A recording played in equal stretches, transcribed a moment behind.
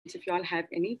if you all have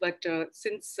any, but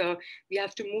since we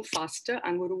have to move faster,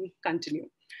 I'm going to continue.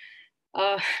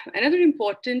 Uh, Another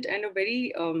important and a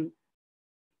very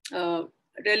uh,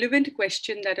 relevant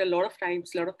question that a lot of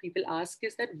times a lot of people ask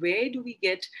is that where do we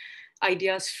get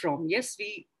ideas from? Yes,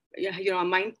 we, yeah, our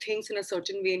mind thinks in a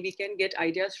certain way and we can get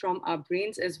ideas from our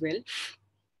brains as well,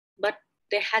 but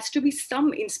there has to be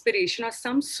some inspiration or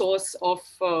some source of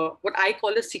what I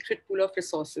call a secret pool of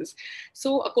resources.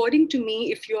 So, according to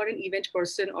me, if you are an event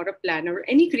person or a planner,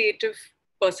 any creative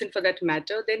person for that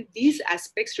matter, then these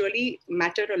aspects really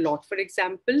matter a lot. For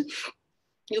example,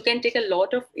 you can take a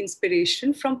lot of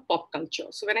inspiration from pop culture.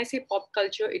 So when I say pop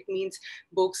culture, it means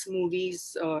books,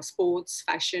 movies, sports,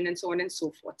 fashion, and so on and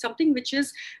so forth. Something which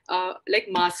is like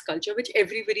mass culture, which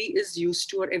everybody is used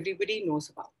to or everybody knows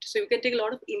about. So you can take a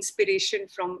lot of inspiration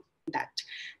from that.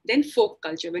 Then folk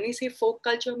culture. When you say folk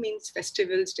culture, means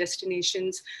festivals,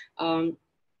 destinations.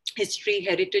 History,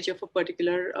 heritage of a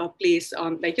particular place.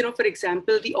 Like, for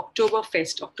example, the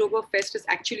Oktoberfest. Oktoberfest is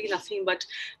actually nothing but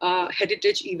a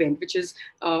heritage event, which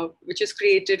is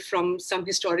created from some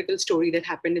historical story that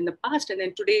happened in the past, and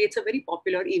then today it's a very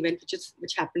popular event,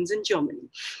 which happens in Germany.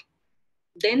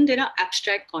 Then there are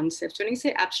abstract concepts. When I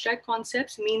say abstract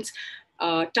concepts, means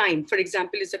time, for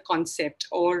example, is a concept,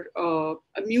 or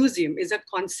a museum is a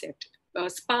concept.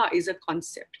 Spa is a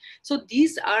concept. So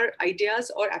these are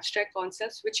ideas or abstract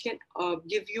concepts which can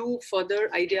give you further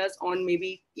ideas on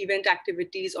maybe event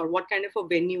activities or what kind of a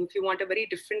venue. If you want a very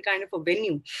different kind of a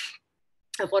venue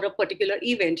for a particular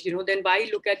event, then why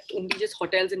look at only just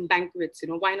hotels and banquets?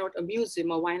 Why not a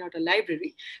museum, or why not a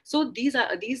library? So these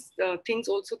things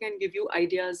also can give you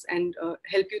ideas and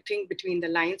help you think between the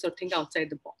lines or think outside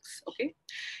the box. Okay.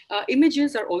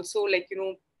 Images are also like,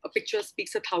 a picture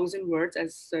speaks 1,000 words,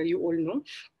 as you all know.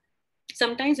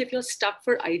 Sometimes if you're stuck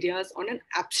for ideas on an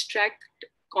abstract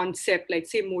concept, like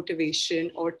say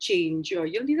motivation or change, or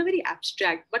these are very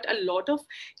abstract, but a lot of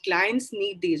clients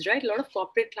need these, right? A lot of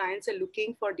corporate clients are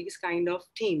looking for these kind of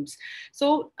themes.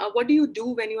 So what do you do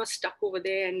when you are stuck over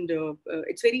there and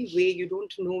it's very vague, you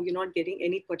don't know, you're not getting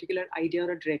any particular idea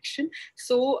or direction?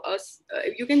 So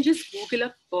you can just google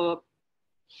up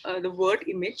the word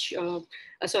image,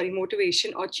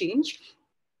 motivation or change,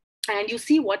 and you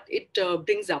see what it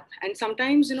brings up. And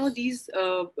sometimes, these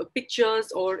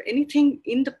pictures or anything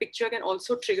in the picture can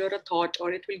also trigger a thought,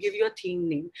 or it will give you a theme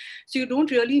name. So you don't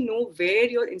really know where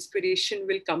your inspiration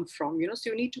will come from, so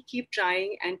you need to keep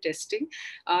trying and testing.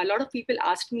 A lot of people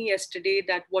asked me yesterday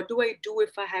that what do I do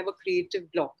if I have a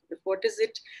creative block? What is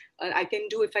it I can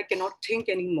do if I cannot think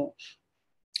anymore?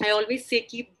 I always say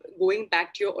keep going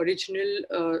back to your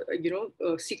original,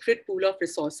 secret pool of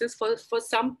resources. For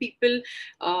some people,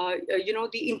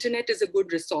 the internet is a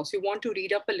good resource. You want to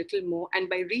read up a little more, and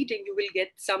by reading, you will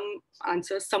get some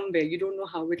answers somewhere. You don't know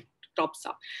how it tops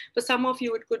up. For some of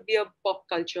you, it could be a pop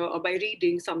culture, or by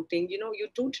reading something, you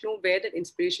don't know where that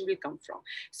inspiration will come from.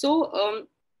 So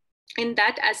in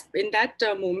that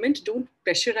moment, don't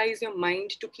pressurize your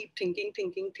mind to keep thinking,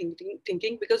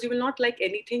 because you will not like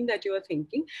anything that you are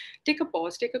thinking. Take a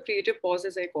pause, take a creative pause,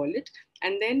 as I call it,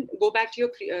 and then go back to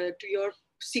your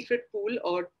secret pool,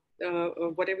 or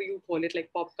whatever you call it, like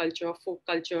pop culture, folk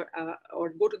culture, or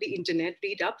go to the internet,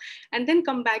 read up, and then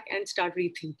come back and start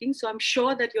rethinking. So I'm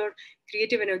sure that your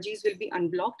creative energies will be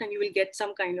unblocked, and you will get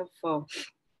some kind of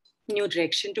new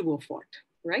direction to go forth,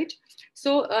 right?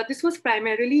 So this was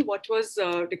primarily what was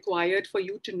required for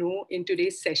you to know in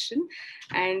today's session.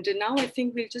 And now I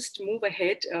think we'll just move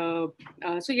ahead.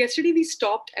 So yesterday we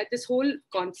stopped at this whole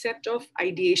concept of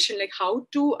ideation, like how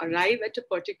to arrive at a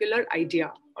particular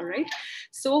idea. All right.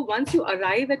 So once you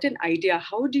arrive at an idea,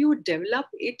 how do you develop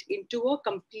it into a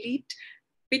complete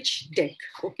pitch deck?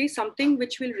 Okay, something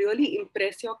which will really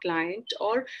impress your client,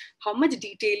 or how much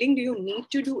detailing do you need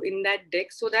to do in that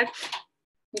deck so that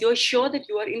you're sure that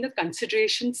you are in the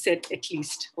consideration set at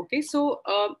least. Okay, so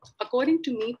according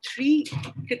to me, three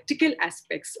critical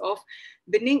aspects of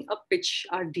winning a pitch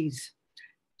are these.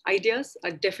 Ideas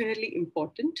are definitely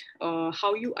important.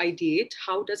 How you ideate,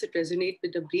 how does it resonate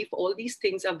with the brief? All these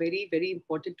things are very, very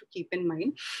important to keep in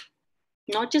mind.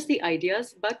 Not just the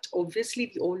ideas, but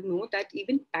obviously we all know that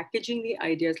even packaging the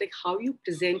ideas, like how you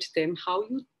present them, how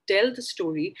you tell the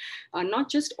story, not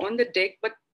just on the deck,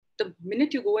 but the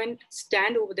minute you go and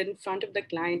stand over there in front of the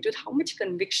client, with how much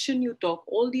conviction you talk,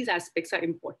 all these aspects are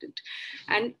important.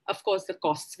 And of course, the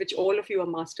costs, which all of you are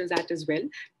masters at as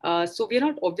well. So we're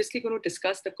not obviously going to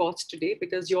discuss the cost today,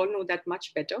 because you all know that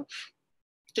much better.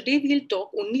 Today, we'll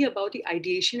talk only about the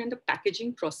ideation and the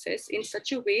packaging process in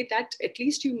such a way that at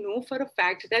least you know for a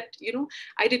fact that,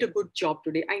 I did a good job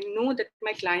today. I know that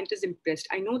my client is impressed.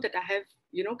 I know that I have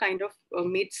kind of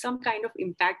made some kind of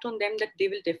impact on them, that they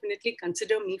will definitely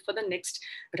consider me for the next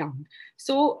round.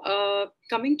 So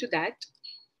coming to that,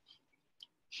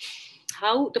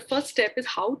 how the first step is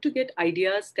how to get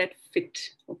ideas that fit.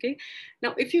 Okay,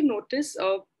 now if you notice,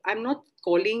 I'm not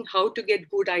calling how to get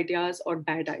good ideas or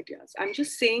bad ideas. I'm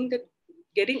just saying that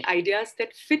getting ideas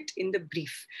that fit in the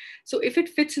brief. So if it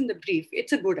fits in the brief,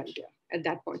 it's a good idea at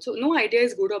that point. So no idea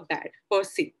is good or bad per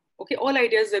se. Okay, all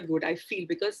ideas are good, I feel,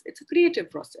 because it's a creative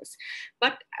process.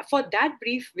 But for that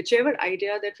brief, whichever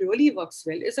idea that really works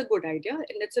well is a good idea,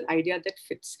 and it's an idea that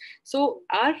fits. So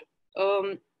our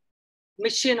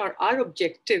mission or our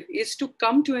objective is to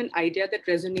come to an idea that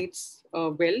resonates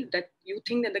well, that you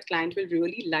think that the client will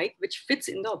really like, which fits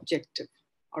in the objective.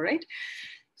 All right.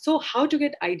 So how to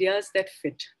get ideas that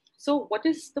fit? So what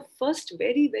is the first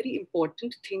very, very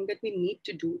important thing that we need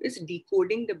to do is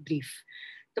decoding the brief.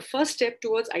 The first step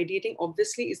towards ideating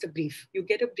obviously is the brief. You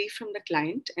get a brief from the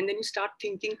client and then you start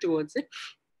thinking towards it.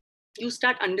 You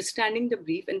start understanding the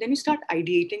brief and then you start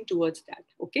ideating towards that.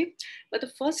 Okay. But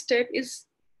the first step is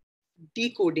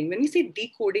decoding. When we say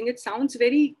decoding, it sounds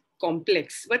very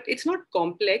complex, but it's not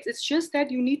complex. It's just that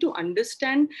you need to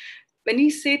understand. When we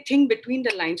say think between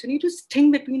the lines, you need to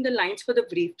think between the lines for the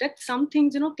brief. That some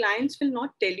things, clients will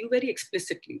not tell you very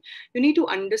explicitly. You need to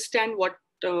understand what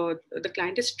the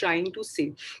client is trying to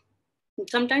say.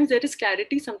 Sometimes there is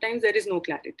clarity, sometimes there is no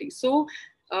clarity. So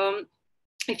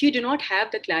if you do not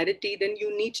have the clarity, then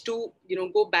you need to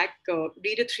go back,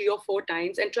 read it 3 or 4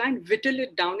 times and try and whittle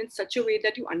it down in such a way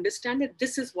that you understand that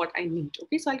this is what I need.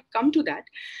 Okay, so I'll come to that.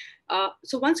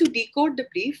 So once you decode the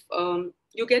brief,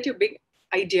 you get your big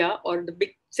idea or the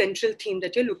big central theme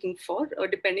that you're looking for,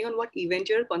 depending on what event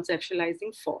you're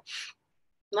conceptualizing for.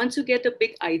 Once you get the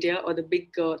big idea or the big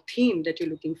theme that you're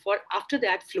looking for, after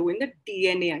that flow in the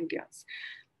DNA ideas.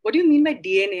 What do you mean by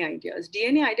DNA ideas?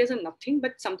 DNA ideas are nothing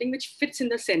but something which fits in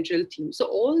the central theme. So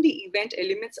all the event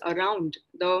elements around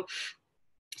the,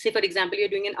 say for example, you're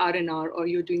doing an R&R or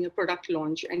you're doing a product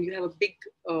launch and you have a big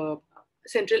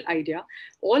central idea,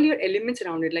 all your elements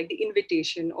around it, like the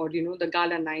invitation or the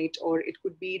gala night, or it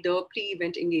could be the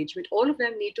pre-event engagement, all of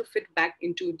them need to fit back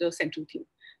into the central theme.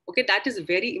 Okay, that is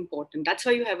very important. That's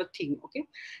why you have a theme. Okay,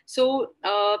 so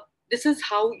this is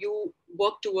how you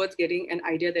work towards getting an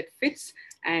idea that fits.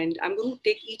 And I'm going to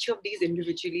take each of these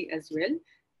individually as well.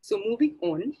 So moving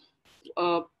on,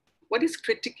 what is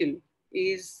critical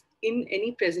is in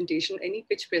any presentation, any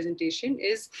pitch presentation,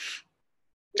 is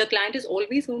the client is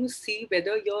always going to see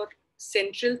whether your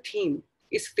central theme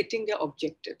is fitting their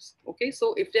objectives. Okay,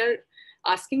 so if they're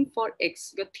asking for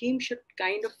X, your theme should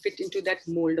kind of fit into that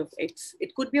mold of X.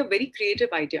 It could be a very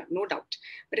creative idea, no doubt.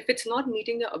 But if it's not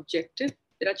meeting the objective,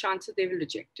 there are chances they will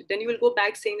reject it. Then you will go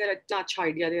back saying that it's not an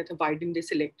idea, why didn't they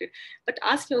select it? But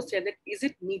ask yourself that, is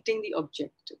it meeting the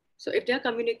objective? So if their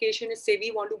communication is, say,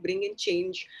 we want to bring in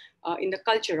change in the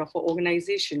culture of an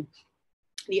organization,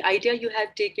 the idea you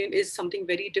have taken is something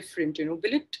very different. Will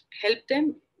it help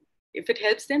them? If it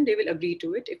helps them, they will agree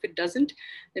to it. If it doesn't,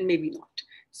 then maybe not.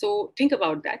 So think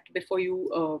about that before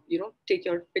you, take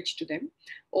your pitch to them.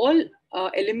 All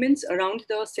elements around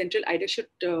the central idea should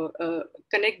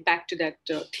connect back to that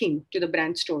theme, to the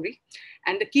brand story,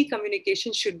 and the key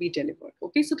communication should be delivered.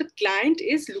 Okay, so the client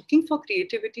is looking for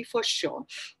creativity for sure,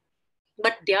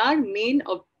 but their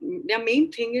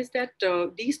main thing is that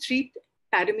these three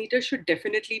parameters should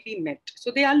definitely be met.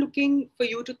 So they are looking for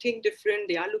you to think different.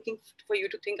 They are looking for you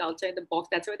to think outside the box.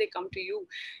 That's why they come to you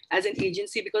as an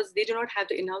agency, because they do not have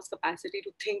the in-house capacity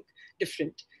to think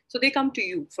different. So they come to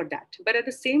you for that. But at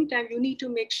the same time, you need to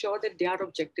make sure that their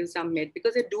objectives are met,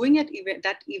 because they're doing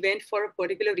that event for a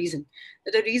particular reason.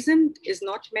 If the reason is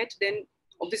not met, then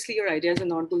obviously your ideas are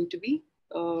not going to be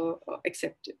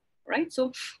accepted, right?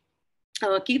 So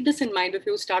keep this in mind if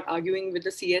you start arguing with the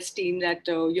CS team that,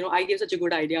 I gave such a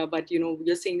good idea, but,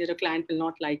 you're saying that a client will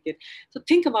not like it. So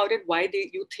think about it, why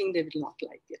you think they will not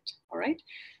like it. All right.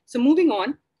 So moving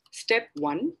on, step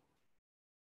 1.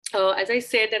 As I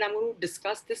said, that I'm going to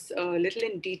discuss this a little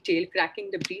in detail,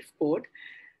 cracking the brief code.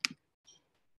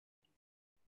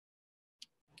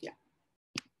 Yeah.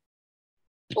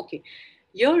 Okay.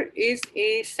 Here is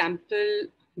a sample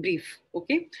brief.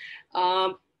 Okay.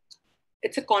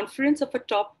 It's a conference of a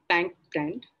top bank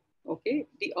brand. Okay,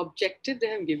 the objective they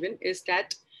have given is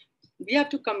that we have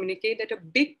to communicate that a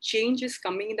big change is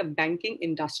coming in the banking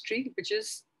industry,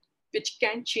 which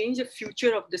can change the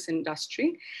future of this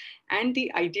industry. And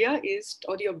the idea is,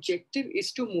 or the objective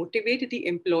is, to motivate the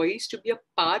employees to be a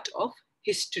part of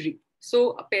history.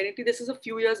 So apparently this is a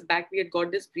few years back, we had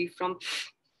got this brief from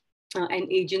an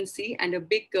agency and a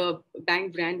big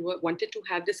bank brand wanted to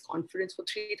have this conference for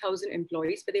 3,000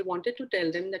 employees, but they wanted to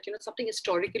tell them that, something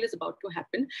historical is about to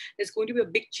happen. There's going to be a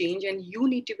big change and you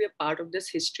need to be a part of this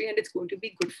history and it's going to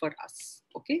be good for us.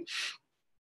 Okay.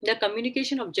 The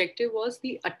communication objective was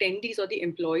the attendees or the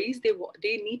employees,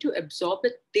 they need to absorb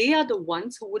that they are the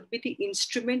ones who would be the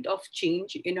instrument of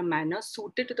change in a manner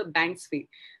suited to the bank's way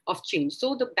of change.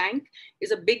 So the bank is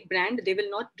a big brand, they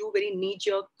will not do very knee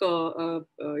jerk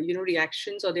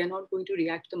reactions, or they're not going to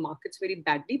react to the markets very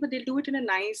badly, but they'll do it in a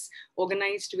nice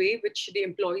organized way which the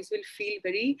employees will feel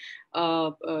very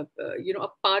a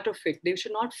part of it. They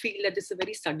should not feel that this is a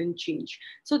very sudden change.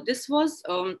 So this was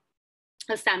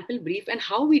a sample brief, and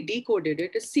how we decoded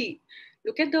it is, see,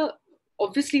 look at the,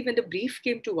 obviously when the brief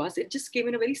came to us, it just came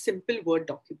in a very simple Word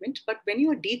document, but when you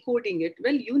are decoding it,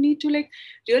 well, you need to like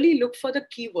really look for the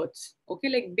keywords. Okay,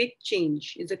 like big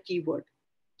change is a keyword.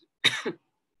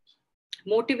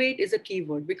 Motivate is a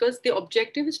keyword, because the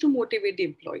objective is to motivate the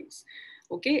employees.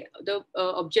 Okay, the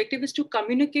objective is to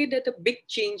communicate that a big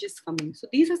change is coming. So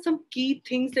these are some key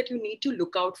things that you need to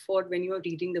look out for when you are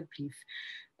reading the brief.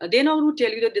 They're not going to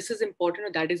tell you that this is important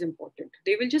or that is important.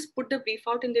 They will just put the brief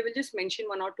out and they will just mention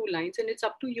one or two lines, and it's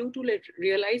up to you to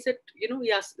realize that,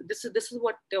 yes, this is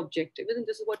what the objective is and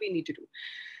this is what we need to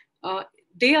do.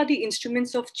 They are the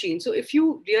instruments of change. So if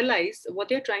you realize what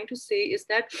they're trying to say is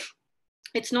that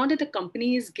it's not that the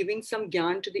company is giving some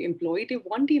gyan to the employee. They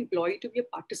want the employee to be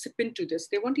a participant to this.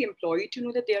 They want the employee to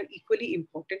know that they are equally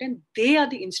important and they are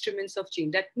the instruments of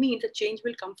change. That means the change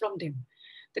will come from them.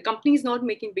 The company is not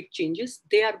making big changes.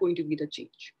 They are going to be the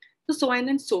change. So on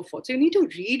and so forth. So you need to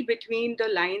read between the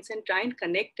lines and try and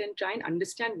connect and try and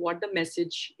understand what the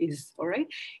message is. All right.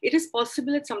 It is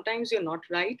possible that sometimes you're not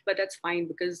right, but that's fine,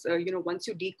 because once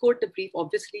you decode the brief,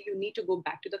 obviously you need to go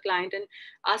back to the client and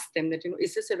ask them that,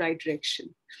 is this the right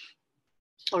direction?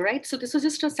 All right, so this is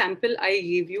just a sample I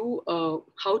gave you,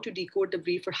 how to decode the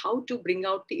brief or how to bring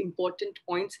out the important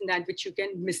points in that which you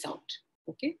can miss out.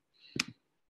 Okay.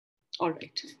 All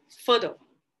right, further.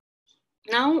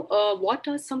 Now, what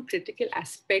are some critical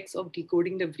aspects of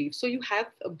decoding the brief? So you have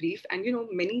a brief and,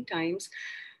 many times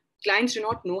clients do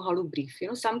not know how to brief.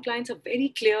 Some clients are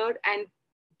very clear and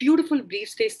beautiful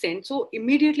briefs they send. So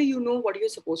immediately you know what you're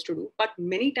supposed to do. But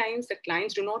many times the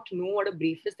clients do not know what a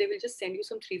brief is. They will just send you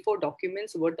some 3-4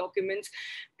 documents, Word documents,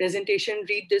 presentation,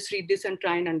 read this, and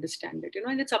try and understand it.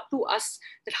 And it's up to us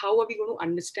that how are we going to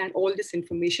understand all this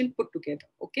information put together,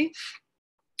 okay?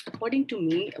 According to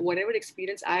me, whatever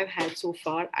experience I've had so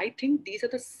far, I think these are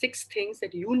the 6 things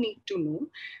that you need to know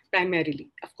primarily.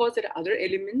 Of course, there are other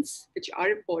elements which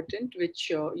are important, which,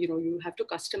 you have to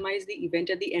customize the event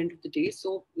at the end of the day.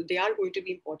 So they are going to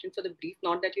be important for the brief,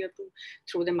 not that you have to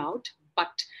throw them out,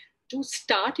 but to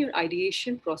start your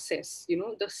ideation process,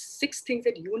 the 6 things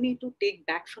that you need to take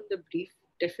back from the brief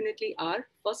definitely are,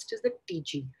 first is the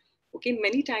TG. Okay,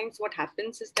 many times what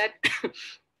happens is that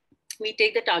we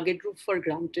take the target group for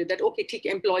granted, that okay,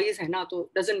 employees hai na, so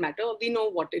doesn't matter, we know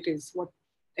what it is, what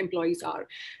employees are.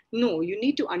 No, you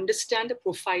need to understand the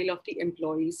profile of the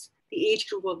employees, the age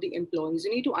group of the employees.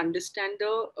 You need to understand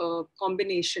the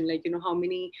combination, like, how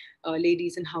many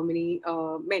ladies and how many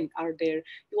men are there.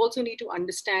 You also need to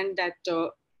understand that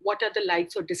what are the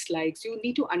likes or dislikes. You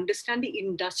need to understand the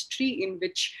industry in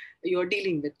which you're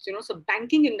dealing with. So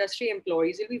banking industry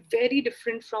employees will be very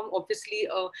different from obviously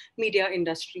a media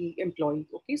industry employee.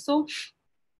 Okay, so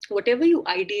whatever you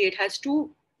ideate has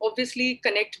to obviously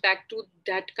connect back to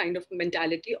that kind of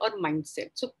mentality or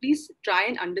mindset. So please try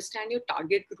and understand your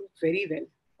target group very well.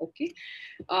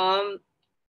 Okay.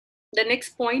 The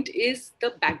next point is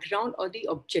the background or the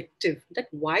objective, that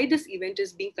why this event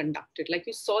is being conducted. Like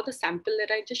you saw the sample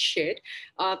that I just shared,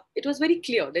 it was very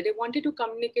clear that they wanted to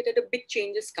communicate that a big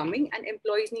change is coming and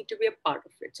employees need to be a part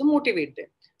of it. So motivate them.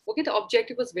 Okay, the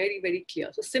objective was very, very clear.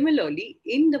 So similarly,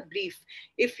 in the brief,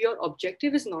 if your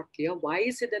objective is not clear, why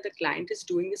is it that the client is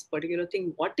doing this particular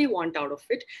thing, what they want out of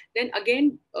it, then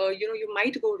again, you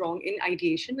might go wrong in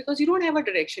ideation because you don't have a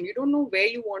direction. You don't know where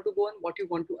you want to go and what you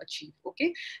want to achieve.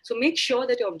 Okay, so make sure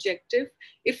that your objective,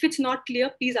 if it's not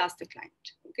clear, please ask the client.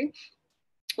 Okay,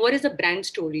 what is the brand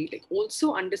story? Like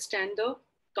also understand the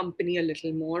company a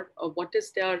little more. What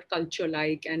is their culture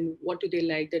like and what do they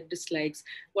like, their dislikes,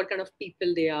 what kind of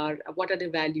people they are, what are their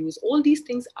values. All these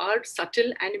things are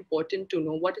subtle and important to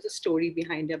know. What is the story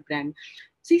behind their brand?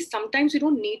 See, sometimes you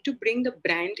don't need to bring the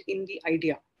brand in the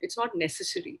idea. It's not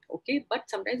necessary, okay? But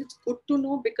sometimes it's good to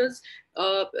know, because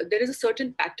there is a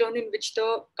certain pattern in which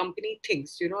the company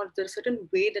thinks, there's a certain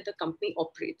way that the company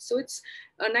operates. So it's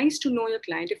nice to know your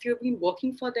client. If you've been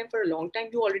working for them for a long time,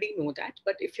 you already know that.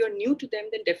 But if you're new to them,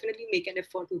 then definitely make an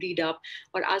effort to read up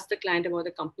or ask the client about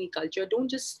the company culture. Don't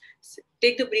just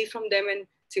take the brief from them and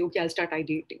say, okay, I'll start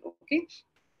ideating, okay?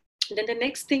 Then the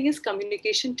next thing is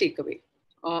communication takeaway.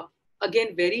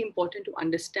 Again, very important to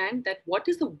understand that what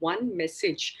is the one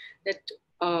message that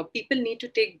people need to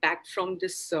take back from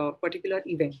this particular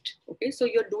event. Okay, so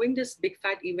you're doing this big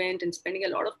fat event and spending a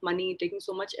lot of money, taking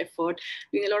so much effort,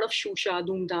 doing a lot of shusha,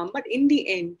 doom dam. But in the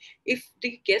end, if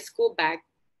the guests go back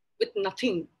with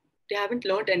nothing, they haven't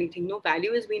learned anything, no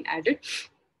value has been added,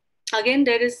 again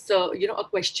there is a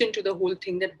question to the whole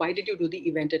thing, that why did you do the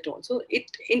event at all? So it,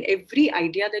 in every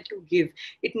idea that you give,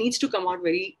 it needs to come out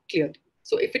very clearly.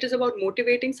 So if it is about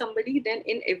motivating somebody, then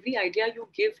in every idea you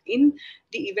give in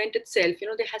the event itself,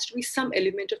 there has to be some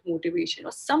element of motivation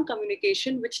or some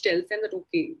communication which tells them that,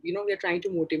 okay, we are trying to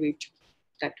motivate you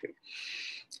that way.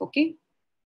 Okay,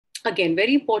 again,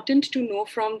 very important to know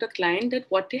from the client that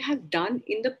what they have done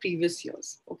in the previous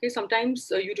years. Okay,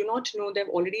 sometimes you do not know they've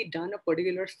already done a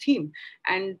particular theme,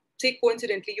 and say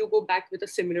coincidentally you go back with a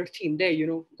similar theme there,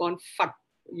 gone fuck.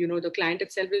 The client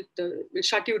itself will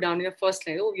shut you down in your first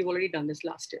line. Oh, you've already done this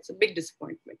last year. It's a big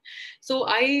disappointment. So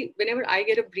whenever I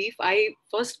get a brief,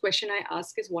 first question I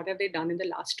ask is, what have they done in the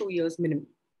last 2 years minimum?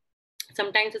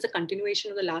 Sometimes it's a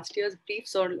continuation of the last year's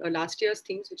briefs or last year's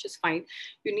themes, which is fine.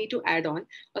 You need to add on.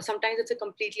 Or sometimes it's a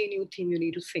completely new theme you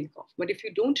need to think of. But if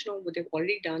you don't know what they've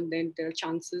already done, then there are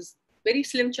chances, very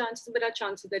slim chances, but there are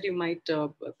chances that you might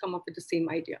come up with the same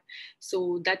idea.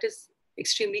 So that is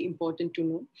extremely important to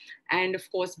know. And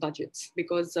of course, budgets,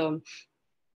 because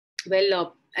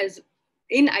as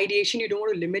in ideation, you don't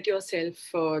want to limit yourself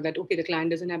that, okay, the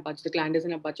client doesn't have budget, the client doesn't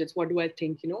have budgets, what do I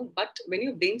think, but when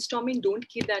you're brainstorming, don't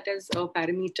keep that as a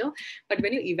parameter. But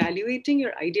when you're evaluating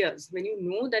your ideas, when you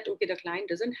know that, okay, the client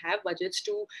doesn't have budgets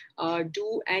to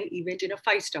do an event in a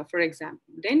 5-star, for example,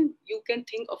 then you can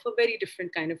think of a very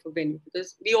different kind of a venue,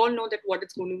 because we all know that what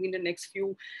it's going to be in the next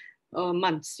few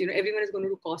months, everyone is going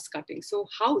to do cost cutting. So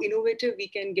how innovative we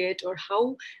can get, or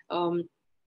how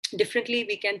differently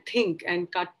we can think and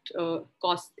cut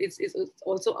costs is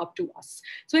also up to us.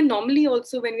 So, and normally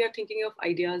also when we are thinking of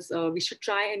ideas, we should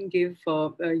try and give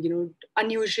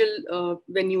unusual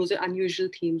venues or unusual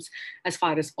themes as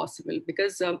far as possible,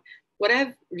 because what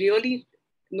I've really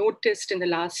noticed in the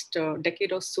last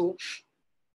decade or so,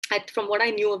 from what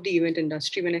I knew of the event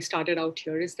industry when I started out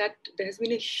here, is that there has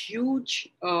been a huge,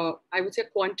 I would say,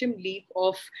 quantum leap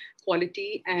of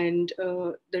quality, and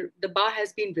the bar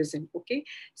has been risen. Okay,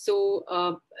 so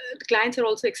the clients are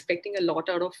also expecting a lot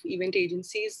out of event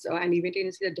agencies, and event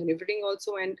agencies are delivering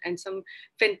also, and some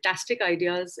fantastic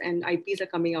ideas and IPs are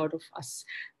coming out of us.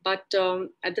 But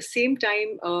at the same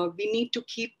time, we need to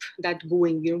keep that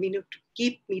going. We need to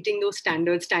keep meeting those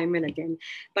standards time and again.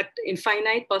 But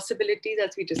infinite possibilities,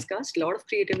 as we discussed, a lot of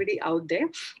creativity out there.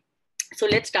 So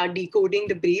let's start decoding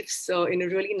the briefs in a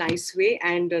really nice way,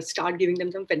 and start giving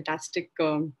them some fantastic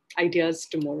ideas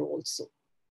tomorrow also.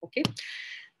 Okay.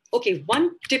 Okay,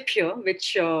 one tip here,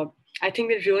 which I think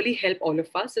will really help all of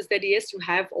us, is that yes, you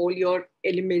have all your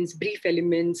elements, brief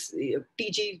elements,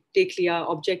 TG dekh liya,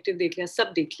 objective dekh liya,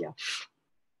 sub dekh liya.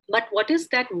 But what is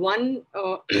that one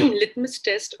litmus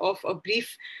test of a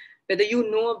brief, whether you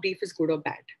know a brief is good or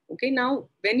bad? Okay, now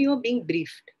when you are being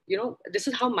briefed, this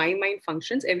is how my mind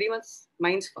functions. Everyone's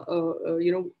minds,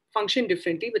 function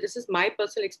differently, but this is my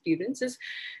personal experience. Is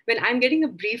when I'm getting a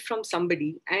brief from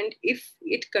somebody, and if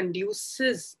it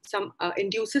induces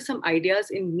some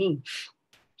ideas in me,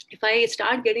 if I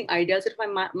start getting ideas, if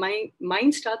my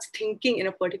mind starts thinking in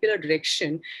a particular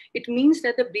direction, it means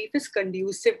that the brief is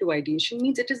conducive to ideation,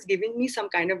 means it is giving me some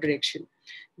kind of direction.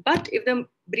 But if the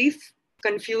brief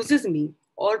confuses me,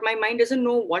 or my mind doesn't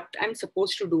know what I'm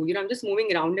supposed to do, I'm just moving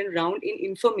round and round in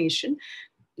information,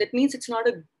 that means it's not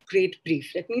a great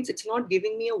brief. That means it's not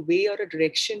giving me a way or a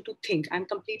direction to think. I'm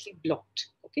completely blocked.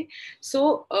 Okay.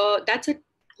 So that's a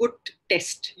good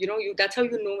test. That's how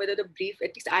you know whether the brief,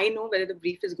 at least I know whether the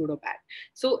brief is good or bad.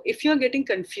 So if you're getting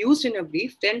confused in a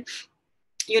brief, then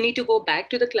you need to go back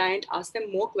to the client, ask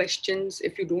them more questions.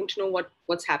 If you don't know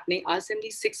what's happening, ask them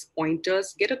these 6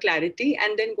 pointers, get a clarity,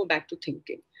 and then go back to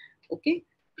thinking. Okay.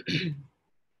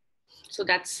 So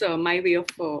that's my way of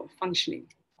functioning.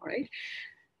 All right.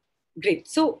 Great.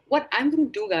 So what I'm going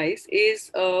to do, guys,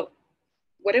 is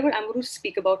whatever I'm going to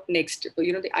speak about next,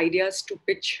 the ideas to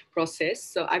pitch process.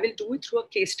 So I will do it through a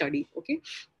case study. Okay.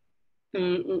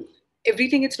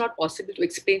 everything it's not possible to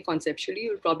explain conceptually.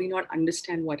 You'll probably not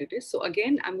understand what it is. So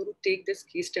again, I'm going to take this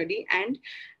case study, and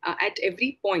at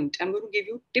every point I'm going to give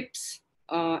you tips,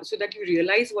 so that you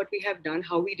realize what we have done,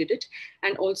 how we did it,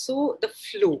 and also the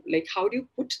flow, like how do you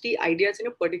put the ideas in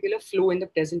a particular flow in the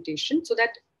presentation, so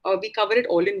that we cover it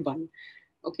all in one.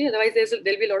 Okay, otherwise there'll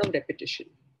be a lot of repetition.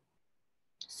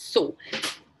 So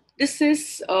this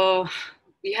is,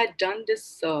 we had done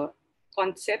this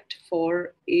concept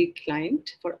for a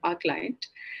client, for our client,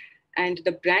 and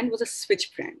the brand was a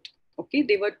switch brand. Okay,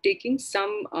 they were taking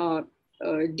some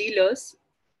dealers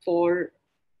for,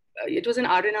 it was an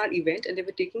R&R event, and they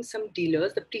were taking some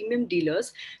dealers, the premium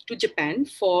dealers, to Japan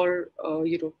for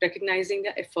recognizing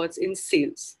their efforts in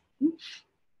sales.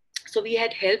 So we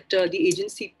had helped the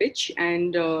agency pitch,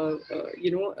 and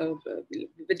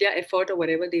with their effort or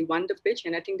whatever, they won the pitch,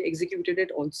 and I think they executed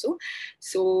it also.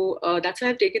 So that's why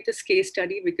I've taken this case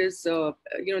study, because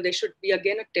there should be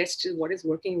again a test: what is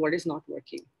working, what is not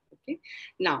working. Okay,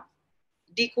 now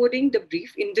decoding the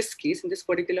brief in this case, in this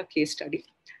particular case study,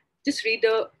 just read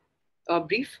the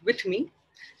brief with me.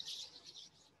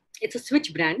 It's a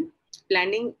Switch brand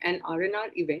planning an R&R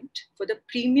event for the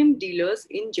premium dealers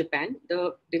in Japan.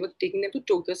 They were taking them to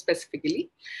Tokyo specifically.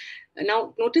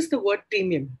 Now, notice the word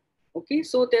premium. Okay,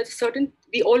 so there's certain,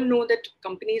 we all know that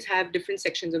companies have different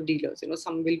sections of dealers.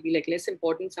 Some will be like less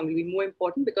important, some will be more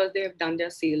important because they have done their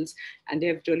sales and they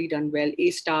have really done well.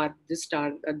 A star, this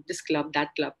club,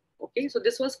 that club. Okay, so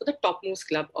this was for the topmost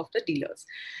club of the dealers.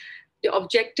 The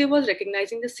objective was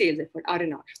recognizing the sales effort,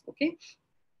 R&R. Okay,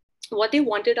 what they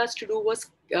wanted us to do was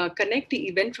connect the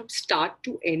event from start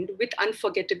to end with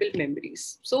unforgettable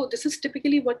memories. So this is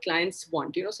typically what clients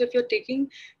want. So if you're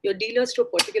taking your dealers to a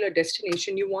particular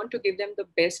destination, you want to give them the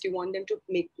best. You want them to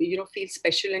make feel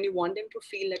special, and you want them to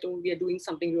feel that, oh, we are doing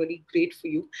something really great for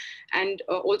you, and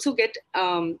also get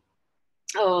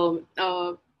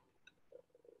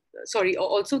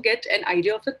also get an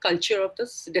idea of the culture of the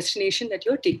destination that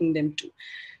you're taking them to.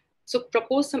 So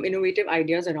propose some innovative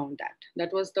ideas around that.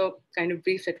 That was the kind of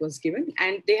brief that was given.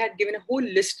 And they had given a whole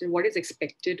list of what is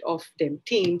expected of them.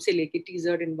 Themes, say like a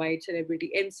teaser, invite,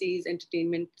 celebrity MCs,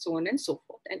 entertainment, so on and so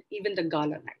forth, and even the gala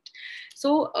night.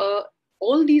 So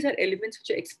all these are elements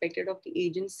which are expected of the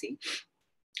agency.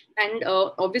 And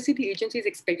obviously the agency is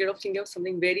expected of thinking of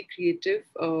something very creative,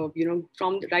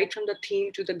 from the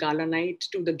theme to the gala night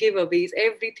to the giveaways,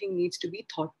 everything needs to be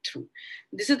thought through.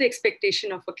 This is the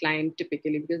expectation of a client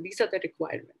typically, because these are the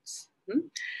requirements.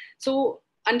 So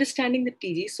understanding the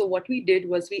TG, so what we did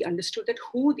was we understood that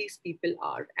who these people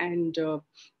are, and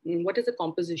what is the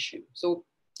composition. So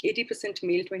 80%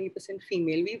 male, 20%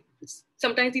 female.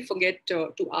 Sometimes we forget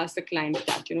to ask the client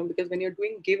that, because when you're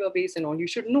doing giveaways and all, you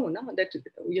should know that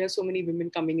you have so many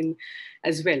women coming in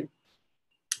as well.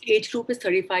 Age group is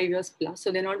 35 years plus,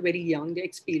 so they're not very young, they're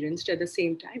experienced at the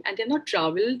same time, and they're not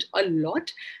traveled a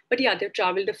lot, but yeah, they've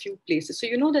traveled a few places. So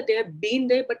you know that they have been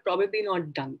there, but probably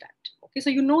not done that. Okay, so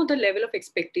you know the level of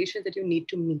expectations that you need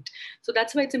to meet. So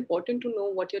that's why it's important to know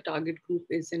what your target group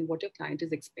is and what your client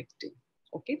is expecting.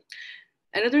 Okay.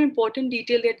 Another important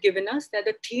detail they had given us, that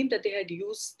the theme that they had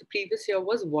used the previous year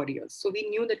was warriors. So we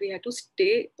knew that we had to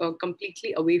stay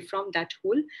completely away from that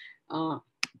whole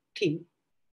theme.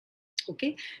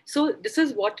 Okay, so this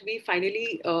is what we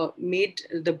finally made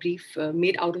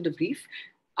out of the brief.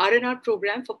 R&R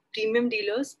program for premium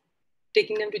dealers,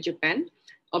 taking them to Japan.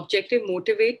 Objective: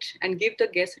 motivate and give the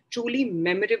guests a truly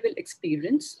memorable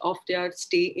experience of their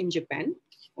stay in Japan.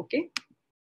 Okay.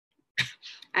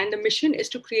 And the mission is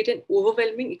to create an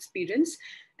overwhelming experience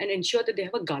and ensure that they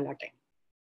have a gala time.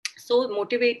 So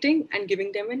motivating and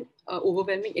giving them an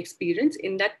overwhelming experience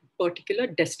in that particular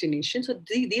destination. So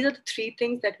these are the three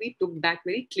things that we took back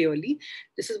very clearly.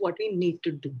 This is what we need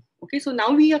to do. Okay, so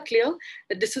now we are clear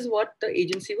that this is what the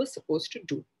agency was supposed to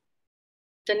do.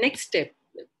 The next step,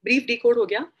 brief decode ho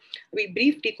gaya.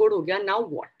 Brief decode ho gaya. Now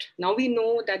what? Now we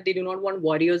know that they do not want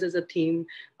warriors as a theme.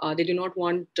 They do not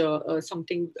want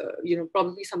something,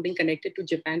 probably something connected to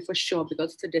Japan for sure,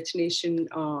 because it's a destination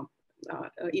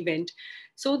event.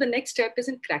 So the next step is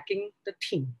in cracking the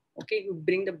theme. Okay, you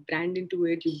bring the brand into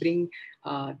it. You bring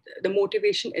the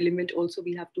motivation element also.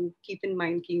 We have to keep in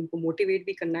mind कि इनको motivate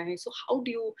भी करना है. So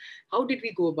how did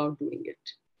we go about doing it?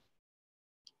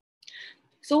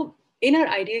 So in our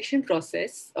ideation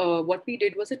process, what we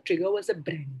did was a trigger was a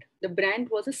brand. The brand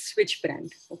was a switch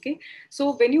brand. Okay.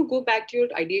 So when you go back to your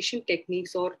ideation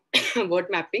techniques or word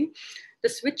mapping, the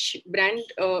switch brand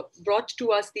brought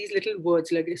to us these little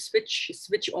words like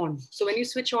switch on. So when you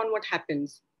switch on, what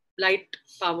happens? Light,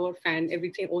 power, fan,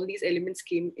 everything, all these elements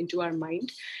came into our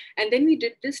mind. And then we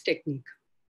did this technique.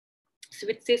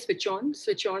 switch से switch on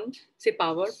से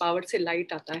power से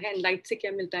light आता है, and light से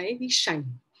क्या मिलता है? We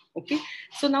shine. Okay,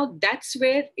 so now that's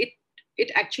where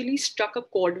it actually struck a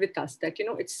chord with us, that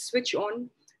it's switch on.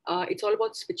 It's all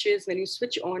about switches. When you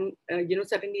switch on,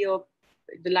 suddenly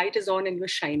the light is on and you're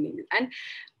shining. And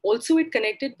also it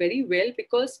connected very well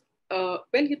because well,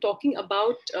 you're talking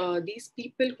about these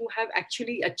people who have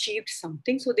actually achieved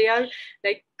something. So they are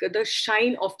like the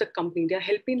shine of the company. They are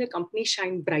helping the company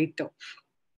shine brighter.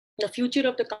 The future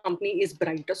of the company is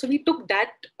brighter. So we took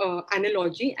that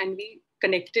analogy and we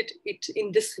connected it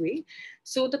in this way.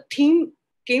 So the theme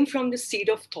came from the seed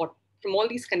of thought, from all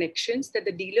these connections, that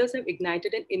the dealers have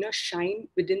ignited an inner shine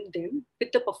within them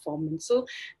with the performance. So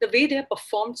the way they have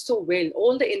performed so well,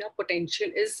 all the inner potential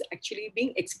is actually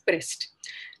being expressed.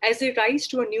 As they rise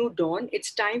to a new dawn,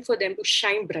 it's time for them to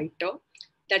shine brighter,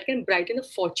 that can brighten the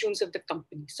fortunes of the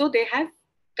company. So they have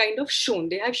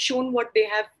they have shown what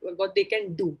they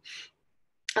can do.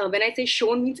 When I say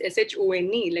shown, means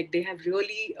SHONE, like they have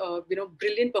really,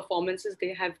 brilliant performances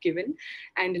they have given.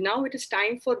 And now it is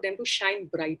time for them to shine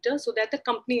brighter so that the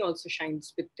company also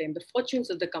shines with them. The fortunes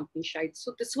of the company shines.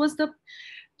 So this was the,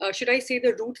 should I say,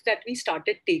 the route that we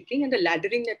started taking and the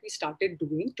laddering that we started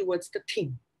doing towards the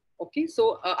theme. Okay,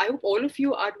 so I hope all of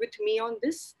you are with me on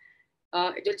this.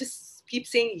 You'll just keep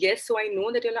saying yes, so I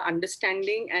know that you're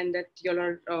understanding and that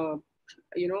you're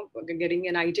getting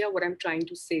an idea what I'm trying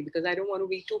to say, because I don't want to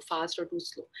be too fast or too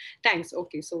slow. Thanks.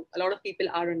 Okay, so a lot of people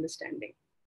are understanding.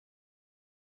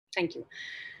 Thank you.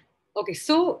 Okay,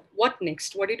 so what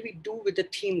next? What did we do with the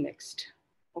theme next?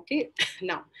 Okay,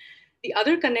 now the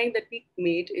other connect that we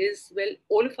made is, well,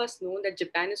 all of us know that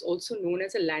Japan is also known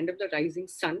as a land of the rising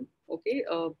sun. Okay,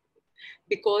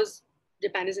 because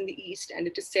Japan is in the east, and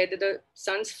it is said that the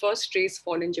sun's first rays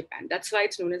fall in Japan. That's why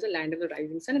it's known as a land of the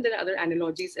rising sun. And there are other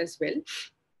analogies as well.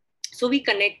 So we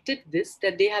connected this,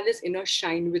 that they have this inner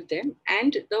shine with them,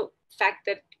 and the fact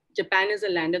that Japan is a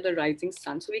land of the rising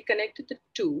sun. So we connected the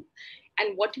two.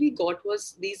 And what we got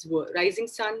was these were rising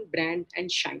sun, brand,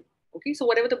 and shine. Okay, so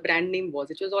whatever the brand name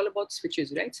was, it was all about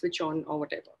switches, right? Switch on or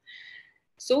whatever.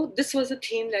 So this was a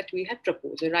theme that we had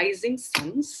proposed, the rising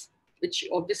suns, which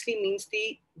obviously means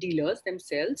the dealers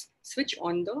themselves switch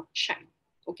on the shine.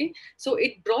 Okay, so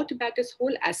it brought back this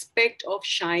whole aspect of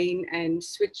shine and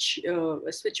switch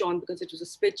on, because it was a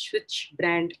switch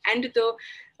brand and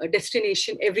the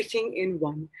destination, everything in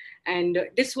one. And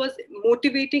this was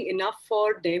motivating enough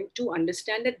for them to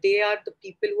understand that they are the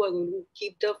people who are going to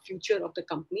keep the future of the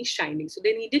company shining. So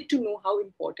they needed to know how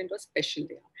important or special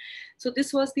they are. So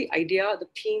this was the idea, the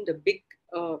theme, the big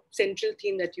central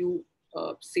theme that you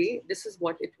say. This is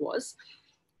what it was.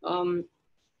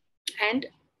 And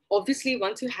obviously,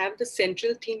 once you have the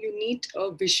central theme, you need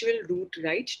a visual route,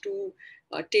 right, to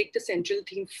take the central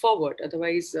theme forward.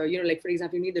 Otherwise, like for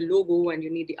example, you need the logo and you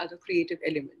need the other creative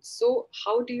elements. So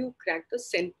how do you crack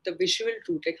the visual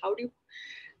route? Like how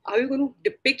are you going to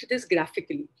depict this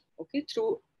graphically? Okay,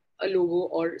 through a logo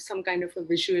or some kind of a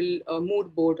visual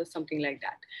mood board or something like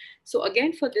that. So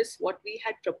again, for this, what we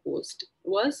had proposed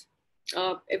was,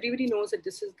 everybody knows that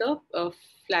this is the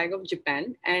flag of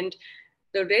Japan, and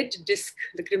the red disc,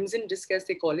 the crimson disc as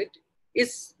they call it,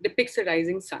 is depicts a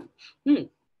rising sun.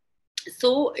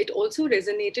 So it also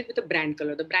resonated with the brand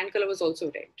color. The brand color was also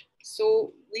red.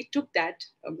 So we took that,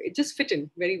 it just fit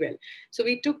in very well. So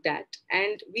we took that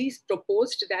and we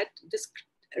proposed that this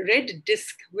red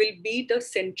disc will be the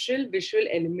central visual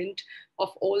element of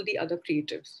all the other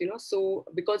creatives, so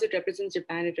because it represents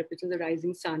Japan, it represents the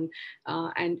rising sun,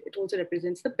 and it also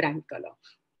represents the brand color.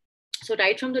 So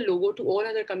right from the logo to all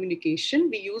other communication,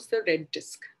 we use the red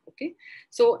disc. Okay.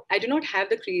 So I do not have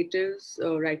the creatives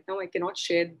right now. I cannot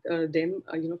share them,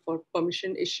 for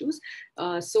permission issues.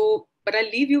 But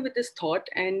I'll leave you with this thought,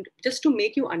 and just to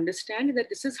make you understand that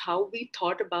this is how we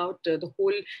thought about the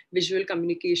whole visual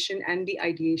communication and the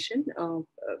ideation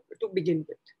to begin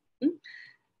with.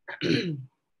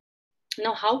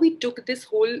 Now, how we took this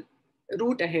whole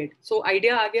route ahead. So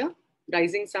idea aa gaya,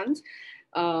 rising suns,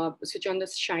 switch on the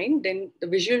shine, then the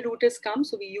visual route has come.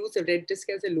 So we use the red disc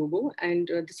as a logo, and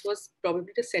this was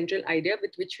probably the central idea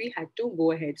with which we had to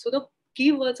go ahead. So the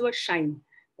keywords were shine,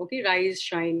 okay, rise,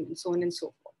 shine, and so on and so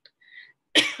forth.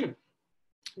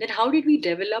 Then how did we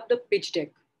develop the pitch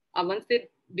deck? Once the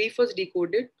brief was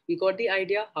decoded, we got the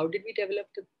idea. How did we develop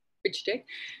the pitch deck?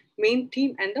 Main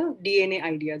theme and the DNA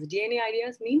ideas. DNA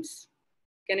ideas means,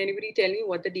 can anybody tell me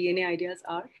what the DNA ideas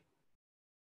are?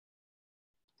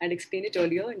 I'll explain it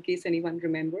earlier in case anyone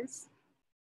remembers.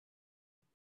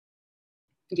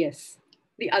 Yes,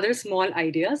 the other small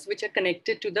ideas which are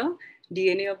connected to the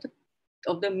DNA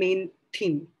of the main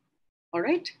theme. All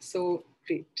right, so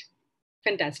great.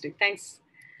 Fantastic. Thanks.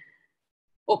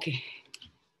 Okay,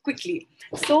 quickly.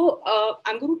 So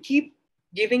I'm going to keep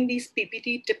giving these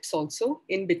PPT tips also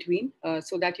in between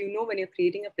so that you know when you're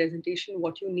creating a presentation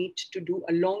what you need to do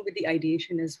along with the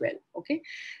ideation as well. Okay.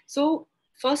 So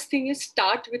first thing is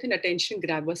start with an attention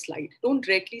grabber slide. Don't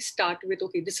directly start with,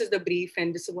 okay, this is the brief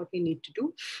and this is what we need to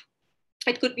do.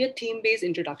 It could be a theme-based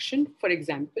introduction, for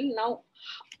example. Now,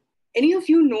 any of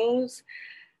you knows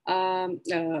um,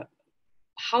 uh,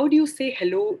 how do you say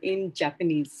hello in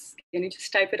Japanese? Can you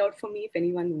just type it out for me if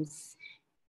anyone knows?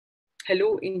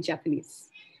 Hello in Japanese.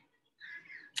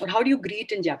 Or how do you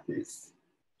greet in Japanese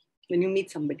when you meet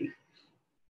somebody?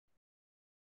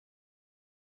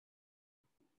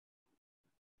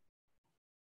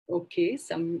 Okay,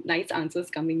 some nice answers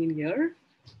coming in here.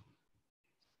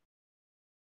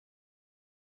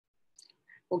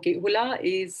 Okay, hula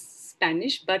is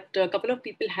Spanish, but a couple of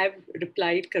people have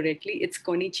replied correctly. It's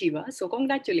konnichiwa. So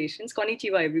congratulations,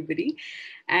 konnichiwa, everybody.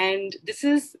 And this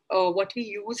is what we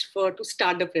used for to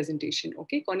start the presentation.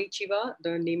 Okay, konnichiwa,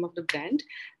 the name of the brand,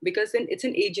 because then it's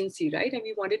an agency, right? And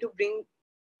we wanted to bring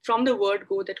from the word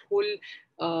go that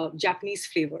whole Japanese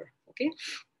flavor. Okay,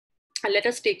 and let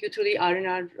us take you through the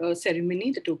R&R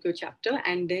ceremony, the Tokyo chapter,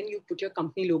 and then you put your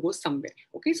company logo somewhere.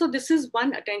 Okay, so this is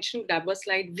one attention grabber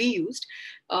slide we used.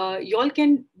 Y'all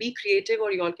can be creative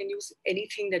or y'all can use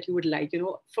anything that you would like. You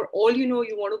know, for all you know,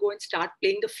 you want to go and start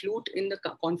playing the flute in the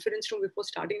conference room before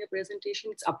starting the presentation.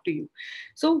 It's up to you.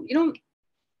 So, you know,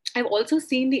 I've also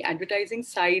seen the advertising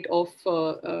side of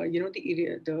you know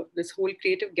the this whole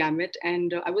creative gamut,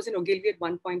 and I was in Ogilvy at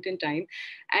one point in time,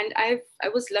 and I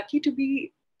was lucky to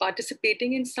be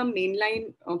participating in some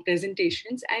mainline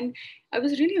presentations, and I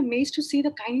was really amazed to see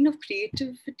the kind of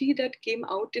creativity that came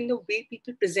out in the way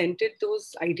people presented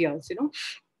those ideas. You know,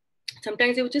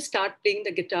 sometimes they would just start playing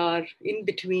the guitar in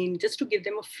between just to give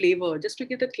them a flavor, just to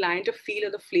give the client a feel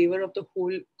of the flavor of the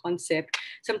whole concept.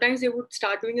 Sometimes they would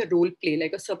start doing a role play,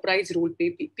 like a surprise role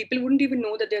play. People wouldn't even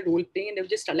know that they're role playing, and they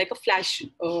would just start like a flash,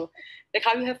 like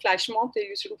how you have flash mob, they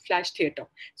used to do flash theater.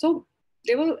 So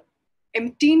there were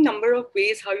empty number of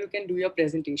ways how you can do your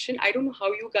presentation. I don't know how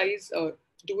you guys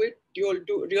do it. You all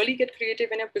do really get creative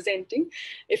when you're presenting.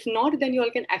 If not, then you all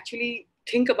can actually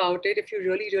think about it if you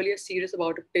really are serious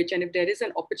about a pitch, and if there is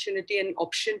an opportunity and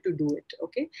option to do it.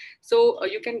 Okay, so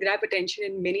you can grab attention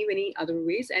in many other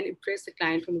ways and impress the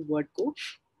client from the word go.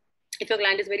 If your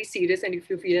client is very serious and if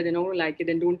you feel that they don't like it,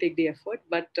 then don't take the effort.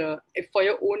 But if for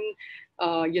your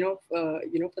own you know, for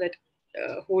that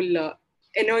whole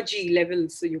energy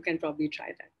levels, so you can probably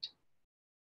try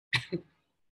that.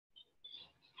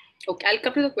 Okay, I'll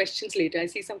come to the questions later. I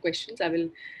see some questions. I will,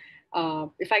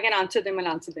 if I can answer them, I'll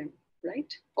answer them,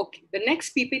 right? Okay, the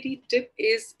next PPT tip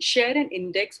is share an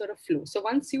index or a flow. So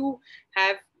once you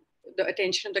have the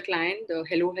attention of the client, the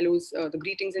hellos, the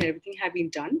greetings and everything have been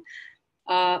done,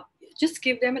 uh, just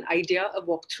give them an idea, a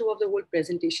walkthrough of the whole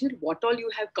presentation, what all you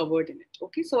have covered in it.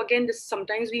 Okay, so again, this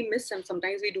sometimes we miss and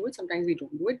sometimes we do it, sometimes we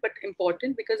don't do it, but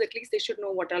important because at least they should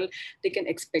know what all they can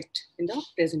expect in the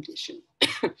presentation.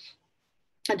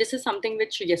 And this is something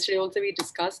which yesterday also we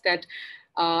discussed that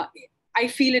I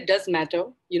feel it does matter,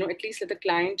 you know, at least let the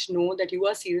client know that you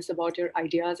are serious about your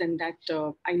ideas, and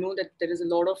that I know that there is a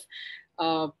lot of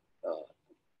uh, uh,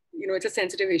 you know, it's a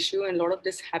sensitive issue and a lot of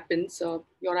this happens.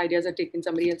 Your ideas are taken,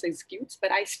 somebody else executes,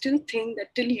 but I still think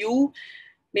that till you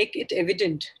make it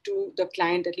evident to the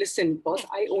client that, listen, boss,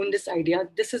 I own this idea,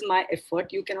 this is my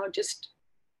effort, you cannot just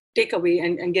take away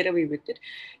and get away with it.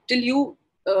 Till you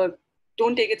uh,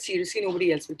 don't take it seriously,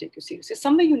 nobody else will take you seriously.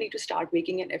 Somewhere you need to start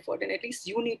making an effort, and at least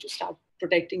you need to start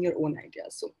protecting your own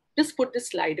ideas. So just put this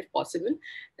slide if possible,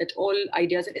 that all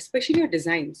ideas, and especially your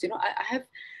designs, you know, I have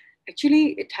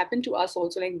actually, it happened to us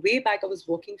also. Like way back, I was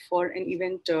working for an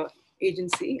event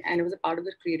agency, and I was a part of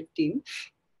the creative team.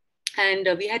 And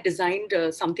we had designed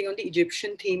something on the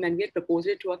Egyptian theme, and we had proposed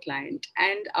it to a client.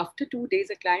 And after 2 days,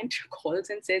 a client calls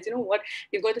and says, "You know what?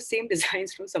 We've got the same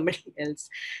designs from somebody else."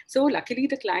 So luckily,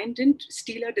 the client didn't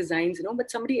steal our designs, you know,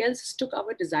 but somebody else took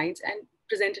our designs and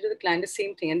presented to the client the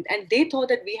same thing, and they thought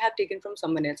that we have taken from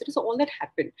someone else. It is all that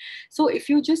happened. So if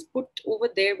you just put over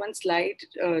there one slide,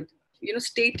 you know,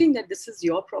 stating that this is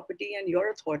your property and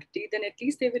your authority, then at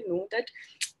least they will know that,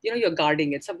 you know, you're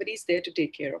guarding it. Somebody's there to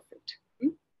take care of it.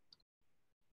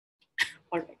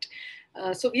 All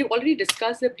right. So we've already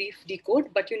discussed the brief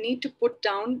decode, but you need to put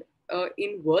down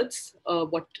in words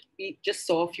what we just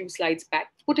saw a few slides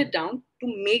back. Put it down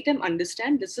to make them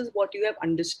understand this is what you have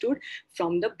understood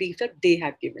from the brief that they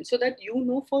have given, so that you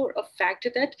know for a fact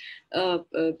that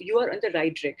you are in the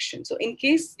right direction. So in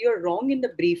case you're wrong in the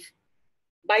brief,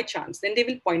 by chance, then they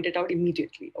will point it out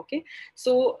immediately. Okay,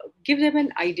 so give them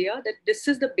an idea that this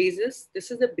is the basis,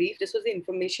 this is the brief, this was the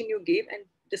information you gave, and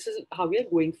this is how we are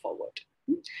going forward.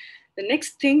 The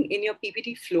next thing in your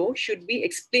PPT flow should be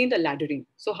explain the laddering.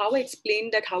 So how I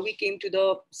explained that, how we came to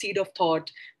the seed of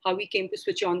thought, how we came to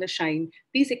switch on the shine.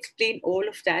 Please explain all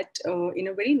of that in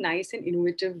a very nice and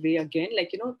innovative way again,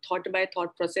 like, thought by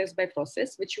thought, process by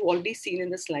process, which you already seen in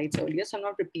the slides earlier. So I'm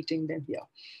not repeating them here.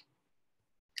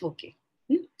 Okay.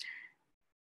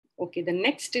 Okay, the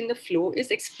next in the flow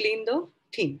is explain the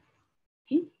theme.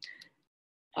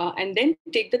 And then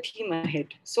take the theme ahead.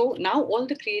 So now all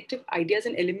the creative ideas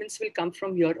and elements will come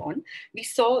from here on. We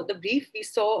saw the brief, we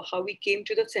saw how we came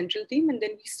to the central theme, and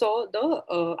then we saw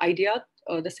the idea,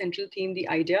 the central theme, the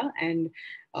idea, and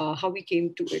how we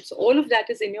came to it. So all of that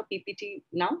is in your PPT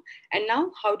now. And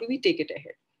now how do we take it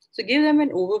ahead? So give them an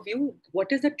overview.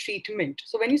 What is the treatment?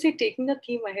 So when you say taking the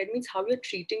theme ahead, means how you're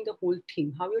treating the whole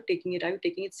theme, how you're taking it. Are you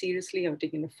taking it seriously? Are you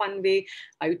taking it in a fun way?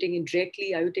 Are you taking it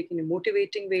directly? Are you taking it in a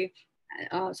motivating way?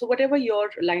 So whatever your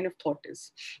line of thought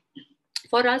is.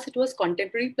 For us, it was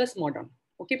contemporary plus modern.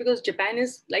 Okay, because Japan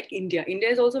is like India. India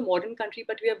is also a modern country,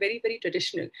 but we are very, very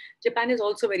traditional. Japan is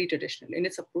also very traditional in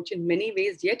its approach in many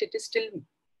ways, yet it is still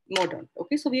modern.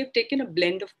 Okay, so we have taken a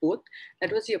blend of both.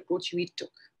 That was the approach we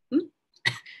took.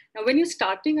 Now, when you're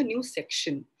starting a new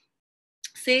section,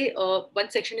 say one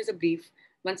section is a brief,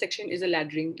 one section is a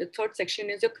laddering, the third section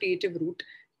is a creative route.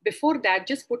 Before that,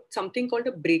 just put something called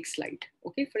a break slide.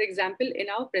 Okay, for example, in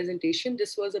our presentation,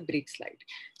 this was a break slide.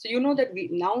 So you know that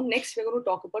next we're going to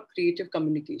talk about creative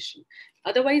communication.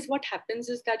 Otherwise, what happens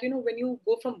is that, when you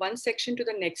go from one section to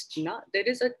the next, there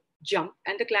is a jump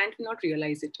and the client will not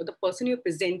realize it, or the person you're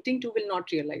presenting to will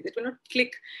not realize it, will not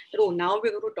click that, oh, now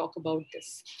we're going to talk about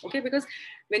this. Okay, because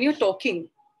when you're talking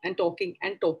and talking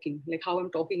and talking, like how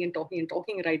I'm talking and talking and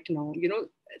talking right now,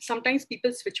 sometimes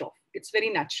people switch off. It's very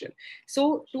natural.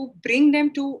 So to bring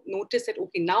them to notice that,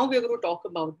 okay, now we're going to talk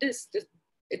about this,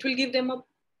 it will give them a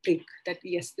break that,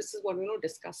 yes, this is what we're going to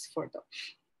discuss further.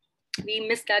 We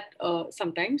miss that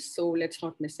sometimes, so let's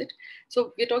not miss it.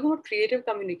 So we're talking about creative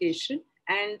communication,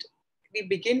 and we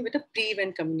begin with a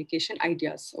pre-event communication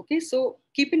ideas. Okay, so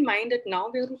keep in mind that now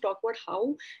we're going to talk about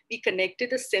how we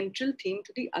connected the central theme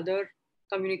to the other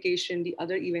communication, the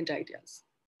other event ideas.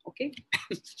 Okay.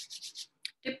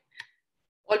 Tip,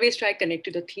 always try connect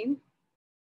to the theme.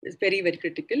 It's very, very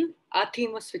critical. Our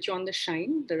theme was switch on the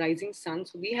shine, the rising sun.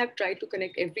 So we have tried to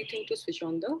connect everything to switch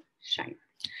on the shine.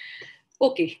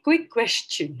 Okay, quick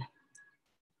question.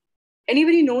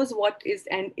 Anybody knows what is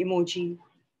an emoji?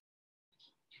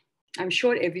 I'm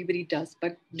sure everybody does,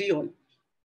 but do you all?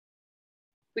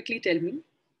 Quickly tell me,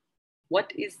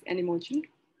 what is an emoji?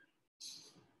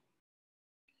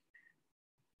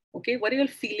 Okay, what are you all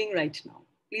feeling right now?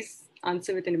 Please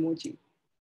answer with an emoji.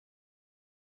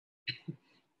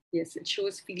 Yes, it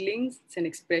shows feelings, it's an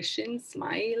expression,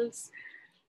 smiles.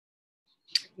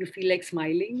 You feel like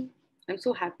smiling. I'm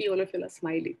so happy all of you are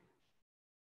smiling.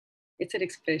 It's an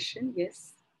expression,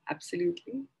 yes,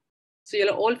 absolutely. So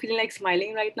you're all feeling like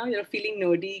smiling right now. You're feeling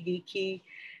nerdy, geeky.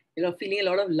 You're feeling a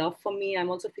lot of love for me. I'm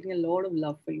also feeling a lot of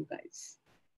love for you guys.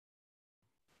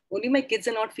 Only my kids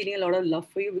are not feeling a lot of love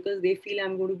for you because they feel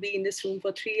I'm going to be in this room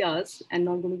for 3 hours and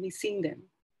not going to be seeing them.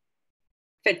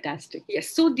 Fantastic.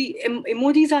 Yes. So the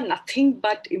emojis are nothing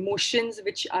but emotions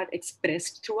which are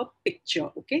expressed through a picture.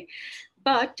 Okay.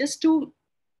 But just to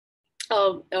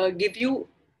give you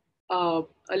a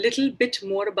little bit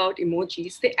more about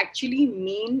emojis, they actually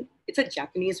mean, it's a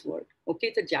Japanese word. Okay.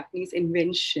 It's a Japanese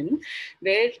invention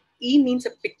where E means a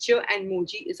picture and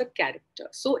emoji is a character.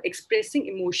 So expressing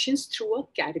emotions through a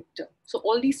character. So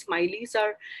all these smileys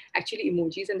are actually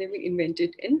emojis and they were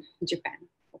invented in Japan.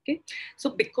 Okay,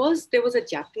 so because there was a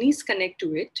Japanese connect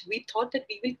to it, we thought that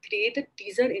we will create a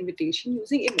teaser invitation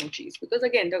using emojis, because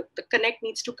again, the connect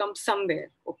needs to come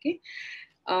somewhere. Okay,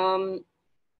 the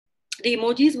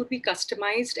emojis would be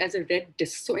customized as a red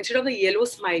disc. So instead of the yellow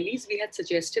smileys, we had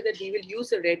suggested that we will use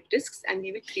the red discs and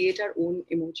we will create our own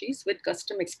emojis with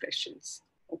custom expressions.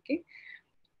 Okay,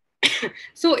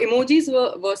 so emojis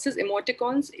versus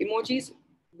emoticons. Emojis,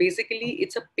 basically,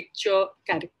 it's a picture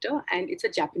character and it's a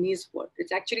Japanese word.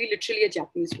 It's actually literally a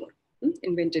Japanese word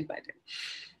invented by them.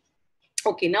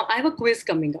 Okay, now I have a quiz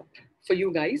coming up for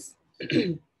you guys.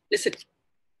 Listen,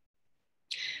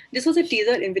 this was a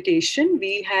teaser invitation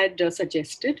we had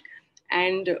suggested,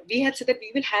 and we had said that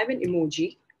we will have an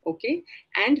emoji, okay,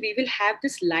 and we will have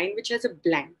this line which has a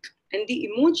blank, and the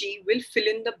emoji will fill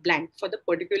in the blank for the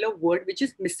particular word which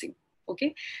is missing.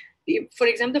 Okay, for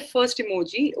example, the first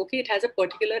emoji, okay, it has a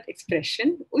particular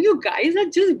expression. Oh, you guys are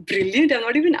just brilliant. I'm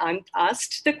not even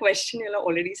asked the question, you've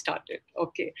already started.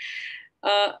 Okay.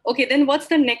 Okay, then what's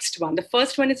the next one? The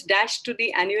first one is dash to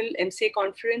the annual MCA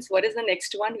conference. What is the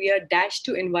next one? We are dash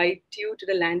to invite you to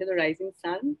the land of the rising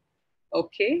sun.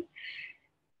 Okay.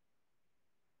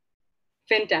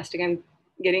 Fantastic. I'm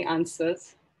getting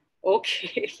answers.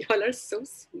 Okay, y'all are so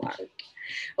smart.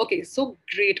 Okay, so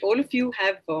great. All of you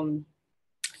have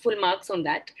full marks on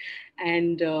that.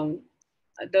 And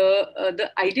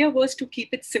the idea was to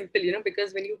keep it simple,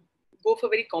 because when you go for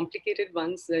very complicated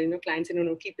ones, clients say,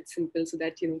 no, keep it simple so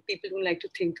that, people don't like to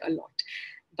think a lot.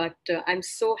 But I'm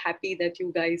so happy that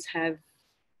you guys have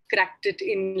cracked it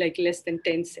in like less than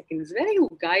 10 seconds. Where are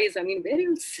you guys? I mean, where are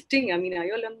you sitting? I mean, are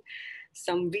you all on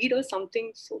some weed or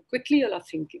something? So quickly you all are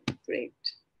thinking. Great.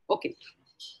 Okay.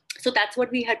 So that's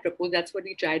what we had proposed. That's what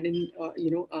we tried and,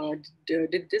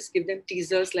 did this, give them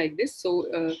teasers like this. So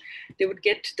they would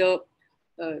get the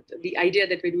idea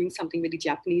that we're doing something very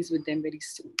Japanese with them very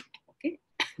soon. Okay.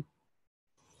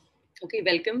 Okay,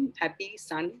 welcome, happy,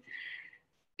 sun.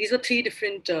 These were three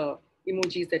different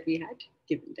emojis that we had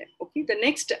given them. Okay, the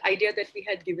next idea that we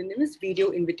had given them is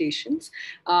video invitations,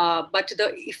 but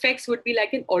the effects would be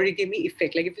like an origami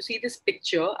effect. Like if you see this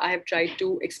picture, I have tried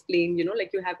to explain, like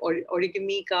you have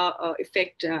origami ka,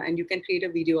 effect and you can create a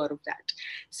video out of that.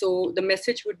 So the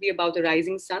message would be about the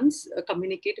rising suns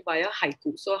communicated via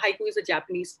haiku. So haiku is a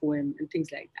Japanese poem and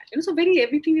things like that. So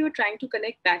everything we were trying to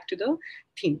connect back to the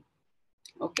theme.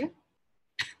 Okay.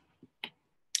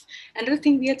 Another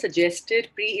thing we had suggested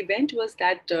pre-event was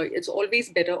that it's always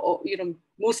better, or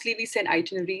mostly we send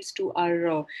itineraries to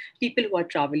our people who are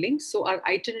traveling. So our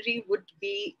itinerary would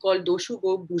be called Doshu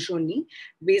Go Bujoni.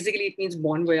 Basically, it means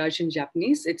bon voyage in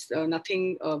Japanese. It's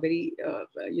nothing very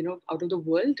out of the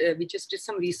world. We just did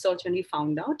some research and we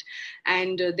found out,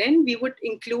 and then we would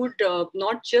include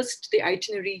not just the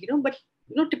itinerary, but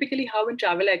typically how in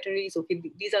travel itineraries, okay,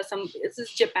 these are some, this is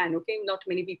Japan, okay, not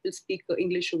many people speak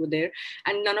English over there,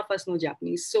 and none of us know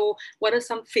Japanese. So what are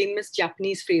some famous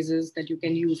Japanese phrases that you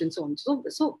can use and so on?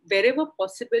 So wherever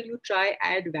possible, you try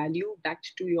add value back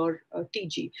to your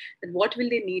TG, that what will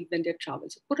they need when they travel.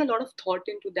 So put a lot of thought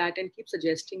into that and keep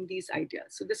suggesting these ideas.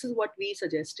 So this is what we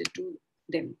suggested to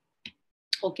them.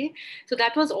 Okay, so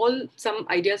that was all some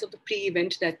ideas of the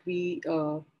pre-event that we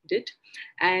did.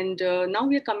 And now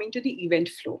we are coming to the event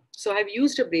flow. So I've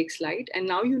used a break slide, and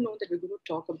now you know that we're going to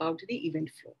talk about the event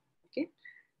flow. Okay.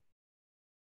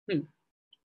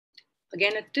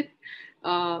 Again, a tip.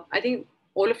 I think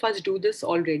all of us do this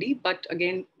already, but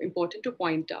again, important to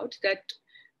point out that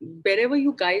wherever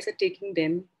you guys are taking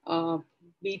them,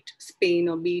 be it Spain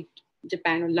or be it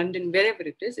Japan or London, wherever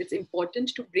it is, it's important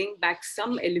to bring back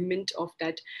some element of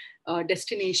that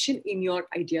destination in your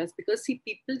ideas, because see,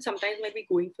 people sometimes might be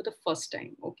going for the first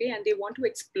time, okay, and they want to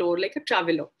explore like a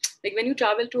traveler. Like when you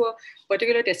travel to a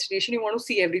particular destination, you want to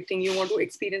see everything, you want to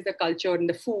experience the culture and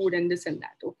the food and this and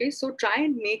that, okay. So try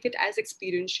and make it as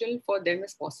experiential for them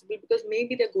as possible, because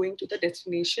maybe they're going to the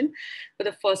destination for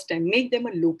the first time. Make them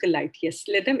a localite. Yes,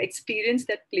 let them experience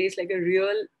that place like a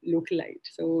real localite.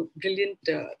 So brilliant.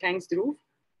 Thanks, Dhruv,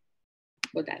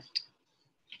 for that.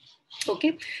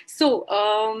 Okay, so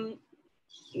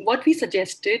what we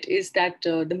suggested is that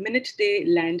the minute they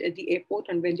land at the airport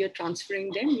and when you're transferring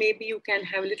them, maybe you can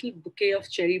have a little bouquet of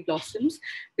cherry blossoms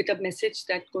with a message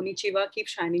that Konichiwa, keep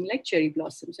shining like cherry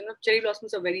blossoms. Cherry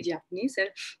blossoms are very Japanese, and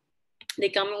they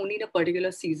come only in a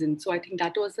particular season. So I think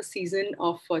that was the season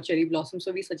of cherry blossom.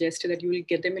 So we suggested that you will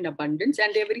get them in abundance,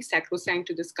 and they're very sacrosanct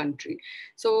to this country.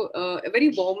 So a very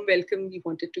warm welcome we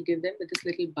wanted to give them with this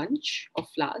little bunch of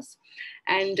flowers.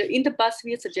 And in the bus,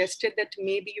 we had suggested that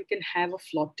maybe you can have a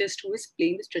flautist who is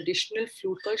playing this traditional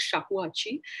flute called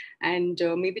shakuhachi. And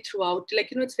maybe throughout, like,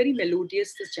 it's very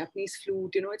melodious, this Japanese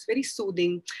flute, it's very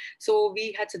soothing. So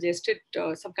we had suggested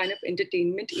some kind of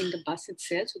entertainment in the bus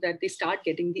itself so that they start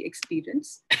getting the experience.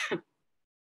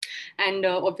 And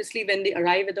obviously, when they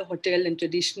arrive at the hotel in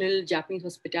traditional Japanese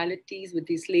hospitalities with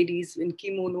these ladies in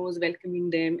kimonos welcoming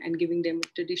them and giving them a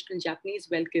traditional Japanese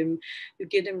welcome, you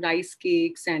give them rice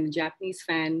cakes and Japanese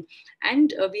fan.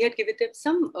 And we had given them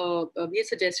some, we had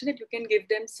suggested that you can give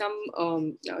them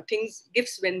some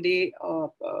gifts when they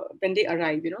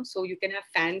arrive, So you can have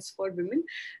fans for women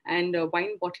and a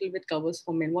wine bottle with covers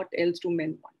for men. What else do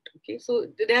men want? Okay, so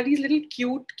there are these little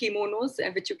cute kimonos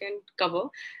which you can cover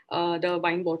the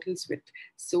wine bottles with.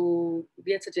 So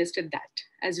we had suggested that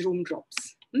as room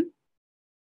drops.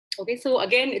 Okay, so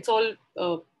again, it's all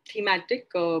thematic,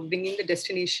 bringing the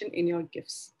destination in your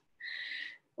gifts.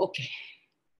 Okay.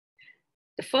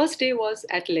 The first day was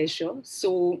at leisure.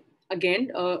 So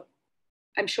again,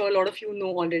 I'm sure a lot of you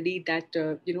know already that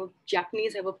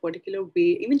Japanese have a particular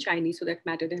way, even Chinese for that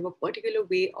matter, they have a particular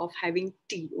way of having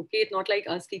tea. Okay, it's not like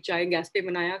us ki chai gas pe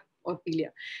banaya or pee liya.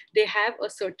 They have a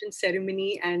certain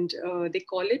ceremony, and they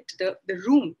call it the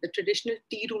room, the traditional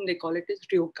tea room. They call it is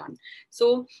ryokan.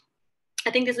 So I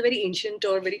think it's a very ancient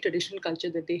or very traditional culture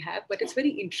that they have, but it's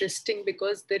very interesting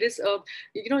because there is a,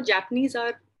 Japanese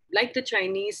are like the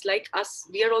Chinese, like us,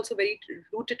 we are also very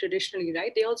rooted traditionally,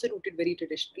 right? They also rooted very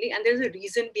traditionally. And there's a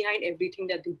reason behind everything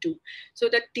that they do. So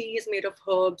that tea is made of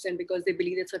herbs, and because they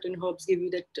believe that certain herbs give you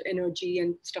that energy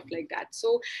and stuff like that.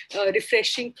 So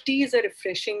refreshing, tea is a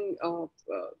refreshing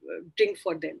drink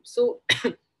for them. So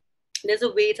there's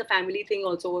a way, it's a family thing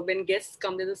also. When guests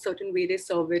come, there's a certain way they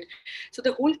serve it. So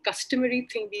the whole customary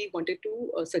thing we wanted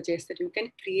to suggest that you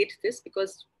can create this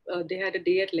because they had a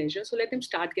day at leisure, so let them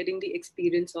start getting the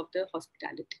experience of the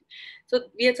hospitality. So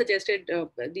we had suggested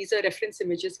these are reference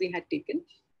images we had taken.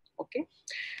 Okay,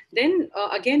 then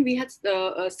again we had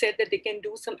said that they can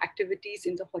do some activities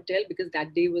in the hotel because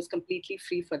that day was completely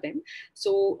free for them.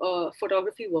 So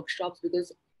photography workshops,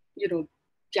 because you know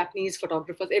Japanese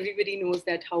photographers, everybody knows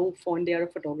that how fond they are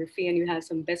of photography, and you have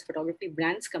some best photography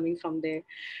brands coming from there.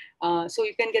 So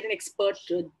you can get an expert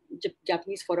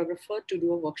Japanese photographer to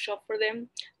do a workshop for them.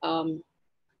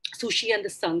 Sushi and the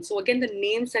sun. So again, the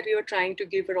names that we were trying to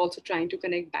give are also trying to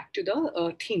connect back to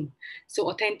the theme. So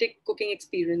authentic cooking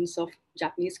experience of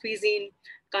Japanese cuisine,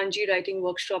 kanji writing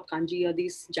workshop. Kanji are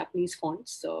these Japanese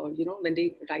fonts. When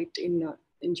they write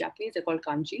in Japanese, they're called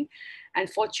kanji, and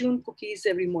fortune cookies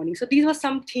every morning. So these were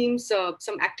some themes,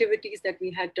 some activities that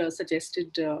we had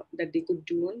suggested that they could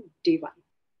do on day one.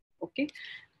 Okay.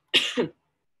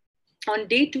 On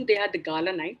day two, they had the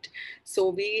gala night. So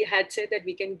we had said that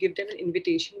we can give them an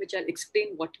invitation, which I'll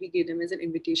explain what we gave them as an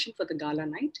invitation for the gala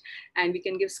night. And we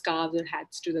can give scarves or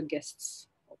hats to the guests.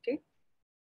 Okay.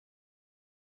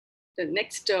 The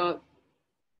next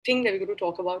thing that we're going to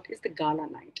talk about is the gala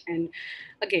night. And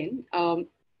again,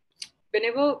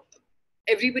 whenever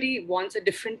everybody wants a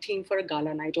different theme for a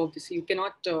gala night, obviously you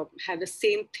cannot have the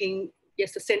same thing.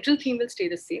 Yes, the central theme will stay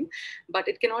the same, but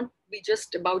it cannot be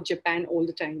just about Japan all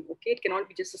the time. Okay, it cannot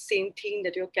be just the same theme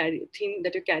that you're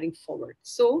carrying forward.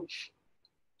 So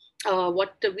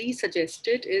what we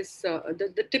suggested is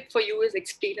the tip for you is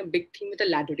explain a big theme with a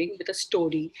laddering, with a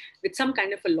story, with some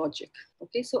kind of a logic.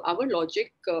 Okay, so our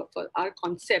logic for our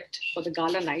concept for the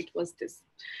gala night was this: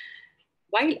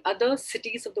 while other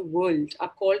cities of the world are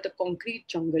called the concrete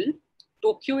jungle,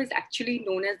 Tokyo is actually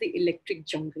known as the electric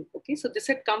jungle. Okay, so this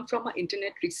had come from our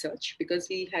internet research because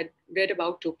we had read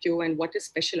about Tokyo and what is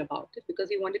special about it, because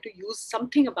we wanted to use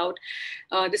something about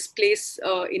this place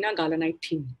in our gala night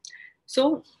theme.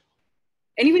 So,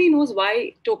 anybody knows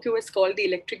why Tokyo is called the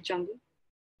electric jungle?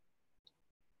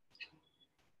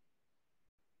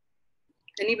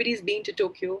 Anybody's been to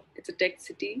Tokyo? It's a tech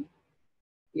city.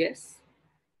 Yes.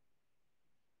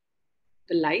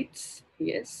 The lights.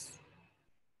 Yes.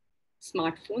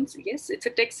 Smartphones, yes, it's a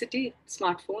tech city.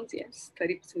 Smartphones, yes,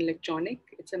 30% electronic.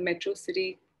 It's a metro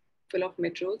city full of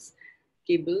metros,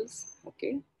 cables.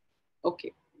 Okay,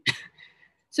 okay.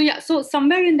 So yeah, so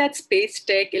somewhere in that space,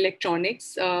 tech,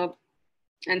 electronics,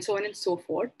 and so on and so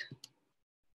forth.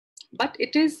 But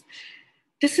this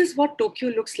is what Tokyo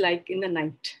looks like in the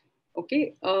night.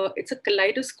 Okay, it's a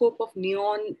kaleidoscope of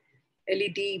neon,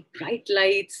 LED, bright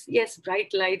lights. Yes,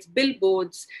 bright lights,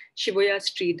 billboards, Shibuya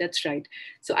Street. That's right.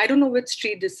 So I don't know which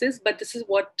street this is, but this is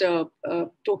what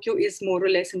Tokyo is more or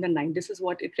less in the night. This is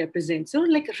what it represents. So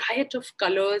like a riot of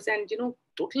colors and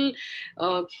total.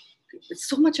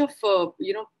 So much of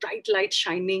bright light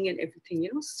shining and everything.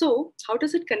 So how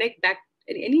does it connect back?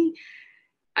 Any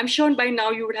I'm sure by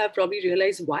now you would have probably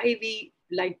realized why we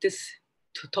like this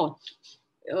thought,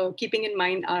 keeping in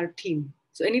mind our theme.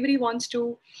 So, anybody wants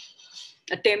to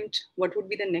attempt what would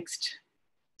be the next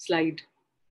slide?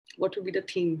 What would be the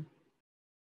theme?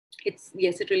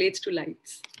 Yes, it relates to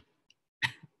lights.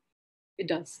 It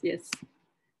does, yes.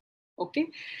 Okay.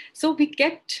 So, we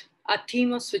kept our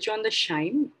theme of Switch on the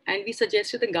Shine, and we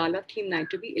suggested the gala theme night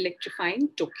to be electrifying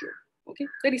Tokyo. Okay,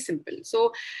 very simple.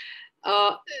 So,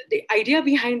 the idea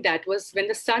behind that was when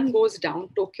the sun goes down,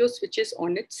 Tokyo switches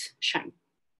on its shine.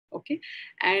 Okay,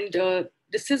 and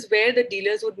this is where the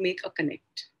dealers would make a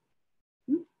connect.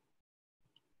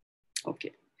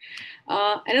 Okay,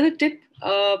 another tip: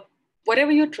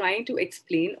 whatever you're trying to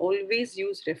explain, always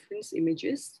use reference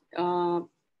images.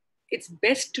 It's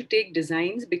best to take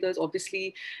designs because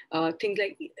obviously things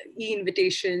like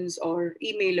e-invitations or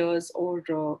emailers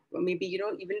or maybe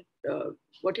even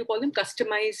what you call them,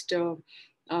 customized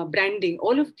branding,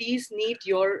 all of these need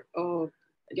your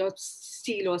your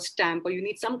seal or stamp, or you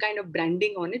need some kind of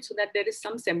branding on it so that there is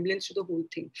some semblance to the whole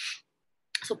thing.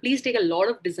 So please take a lot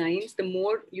of designs. The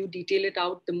more you detail it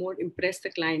out, the more impressed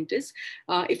the client is.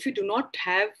 If you do not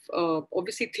have,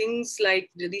 obviously things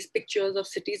like these pictures of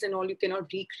cities and all, you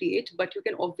cannot recreate, but you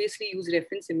can obviously use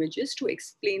reference images to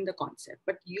explain the concept,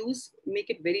 but make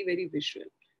it very, very visual.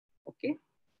 Okay,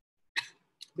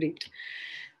 great.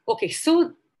 Okay,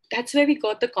 so that's where we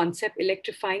got the concept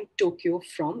electrifying Tokyo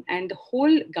from. And the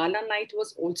whole gala night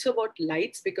was also about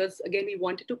lights, because again, we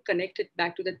wanted to connect it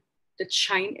back to the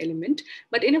shine element,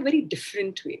 but in a very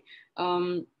different way.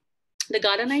 The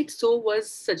gala night so was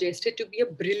suggested to be a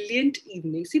brilliant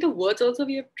evening. See, the words also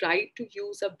we have tried to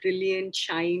use are brilliant,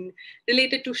 shine,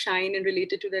 related to shine and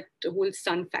related to that whole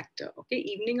sun factor. Okay,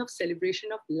 evening of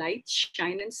celebration of light,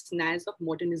 shine, and snaz of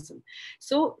modernism.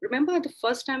 So remember the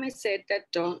first time I said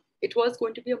that it was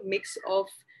going to be a mix of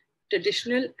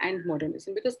traditional and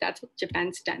modernism, because that's what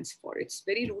Japan stands for. It's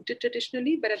very rooted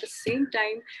traditionally, but at the same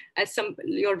time, as some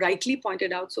you're rightly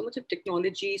pointed out, so much of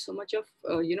technology, so much of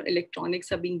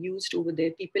electronics are being used over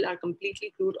there. People are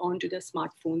completely glued onto their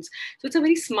smartphones, so it's a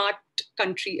very smart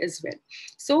country as well.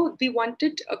 So we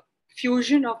wanted a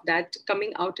fusion of that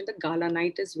coming out in the gala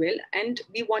night as well, and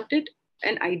we wanted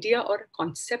an idea or a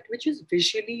concept which is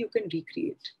visually you can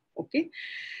recreate. Okay,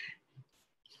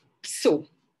 so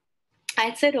I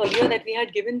had said earlier that we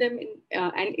had given them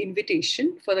an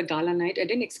invitation for the gala night. I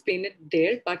didn't explain it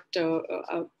there, but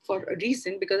for a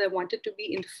reason, because I wanted to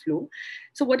be in the flow.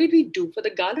 So what did we do for the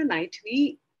gala night?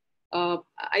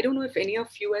 I don't know if any of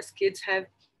you as kids have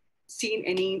seen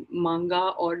any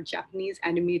manga or Japanese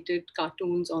animated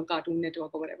cartoons on Cartoon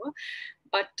Network or whatever.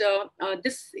 But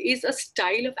this is a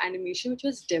style of animation which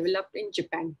was developed in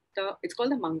Japan. It's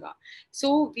called the manga.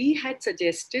 So we had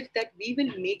suggested that we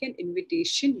will make an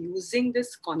invitation using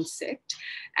this concept.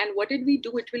 And what did we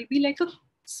do? It will be like a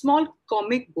small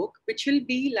comic book, which will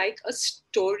be like a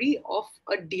story of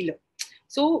a dealer.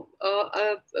 So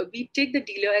we take the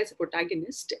dealer as a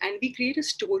protagonist and we create a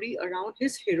story around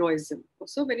his heroism.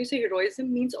 So when you say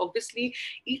heroism, means obviously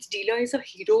each dealer is a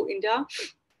hero in the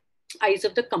eyes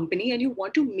of the company, and you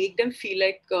want to make them feel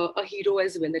like a hero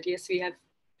as well, that yes, we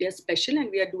are special and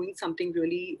we are doing something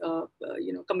really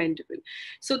commendable.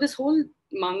 So this whole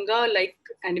manga like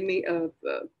anime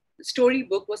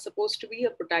storybook was supposed to be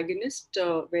a protagonist,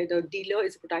 where the dealer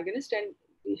is a protagonist and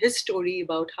his story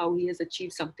about how he has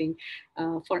achieved something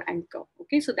for Anchor.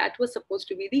 Okay, so that was supposed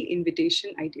to be the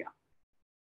invitation idea.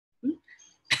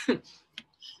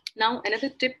 Now, another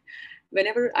tip: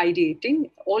 whenever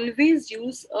ideating, always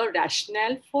use a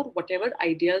rationale for whatever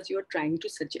ideas you're trying to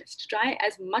suggest. Try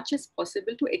as much as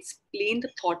possible to explain the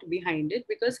thought behind it,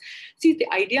 because see, the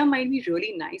idea might be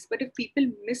really nice, but if people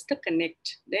miss the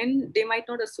connect, then they might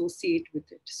not associate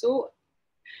with it. So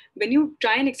when you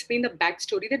try and explain the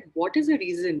backstory, that what is the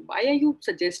reason, why are you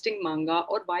suggesting manga,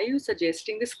 or why are you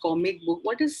suggesting this comic book,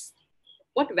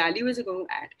 what value is it going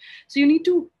to add? So you need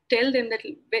to tell them that,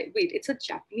 wait, it's a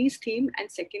Japanese theme, and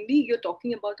secondly, you're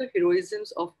talking about the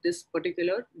heroisms of this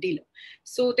particular dealer.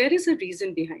 So there is a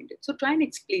reason behind it. So try and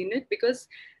explain it, because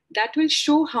that will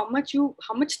show how much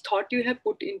thought you have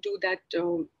put into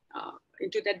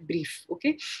that brief.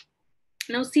 Okay.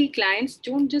 Now, see, clients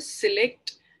don't just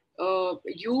select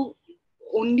you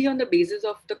only on the basis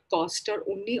of the cost, or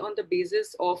only on the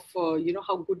basis of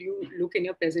how good you look in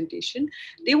your presentation.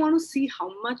 They want to see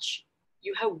how much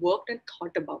you have worked and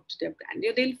thought about their brand.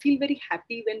 They'll feel very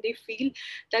happy when they feel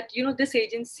that this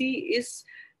agency is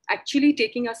actually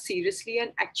taking us seriously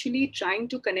and actually trying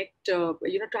to connect,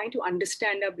 trying to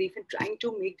understand our brief and trying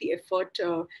to make the effort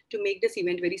to make this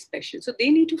event very special. So they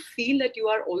need to feel that you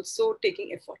are also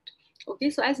taking effort.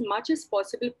 Okay, so as much as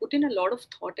possible, put in a lot of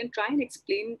thought and try and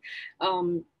explain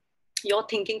your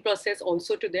thinking process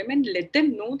also to them, and let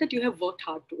them know that you have worked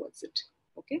hard towards it.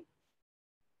 Okay,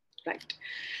 right.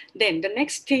 Then the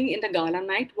next thing in the gala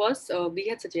night was we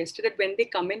had suggested that when they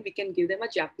come in, we can give them a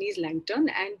Japanese lantern,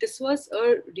 and this was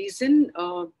a reason.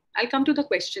 I'll come to the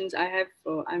questions I have.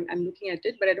 I'm looking at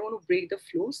it, but I don't want to break the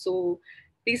flow. So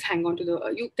please hang on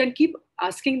to you can keep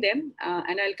asking them,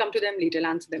 and I'll come to them later. I'll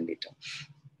answer them later.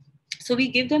 So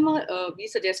we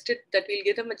suggested that we'll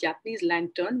give them a Japanese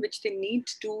lantern, which they need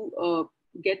to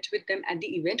get with them at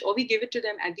the event, or we give it to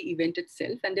them at the event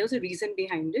itself. And there was a reason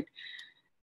behind it.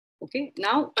 Okay,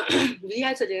 now we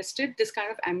had suggested this kind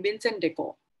of ambience and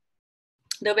decor.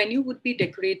 The venue would be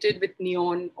decorated with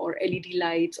neon or LED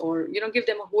lights, or give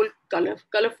them a whole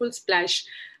colorful splash.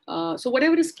 So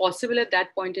whatever is possible at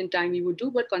that point in time, we would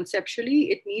do, but conceptually,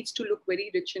 it needs to look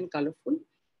very rich and colorful.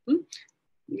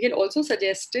 We had also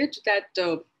suggested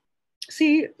that,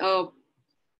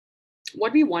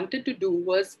 what we wanted to do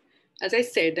was, as I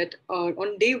said, that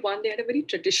on day one, they had a very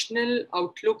traditional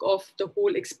outlook of the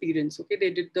whole experience. Okay, they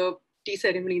did the tea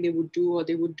ceremony they would do, or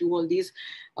they would do all these,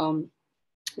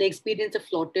 they experience the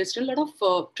floor test, and a lot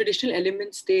of traditional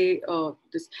elements this.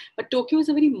 But Tokyo is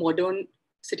a very modern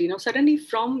city. Now, suddenly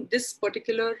from this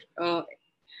particular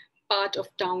part of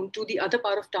town to the other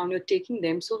part of town, you're taking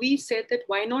them. So we said that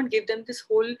why not give them this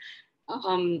whole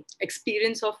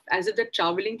experience of as if they're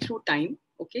traveling through time.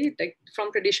 Okay, like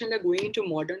from tradition, they're going into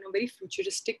modern, a very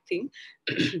futuristic thing.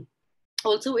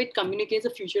 Also, it communicates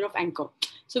the future of Anchor.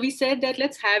 So we said that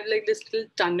let's have like this little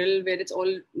tunnel where it's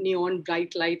all neon,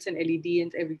 bright lights and LED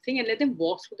and everything, and let them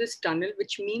walk through this tunnel,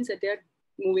 which means that they're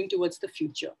moving towards the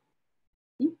future.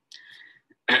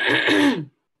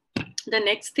 The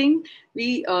next thing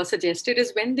we suggested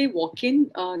is when they walk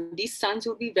in, these sons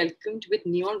would be welcomed with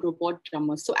neon robot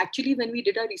drummers. So actually, when we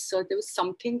did our research, there was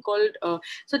something called,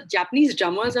 so Japanese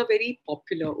drummers are very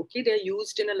popular. Okay, they're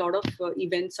used in a lot of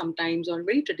events sometimes, or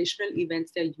very traditional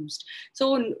events they're used.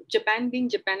 So Japan being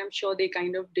Japan, I'm sure they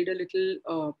kind of did a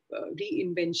little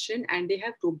reinvention, and they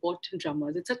have robot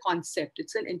drummers. It's a concept.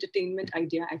 It's an entertainment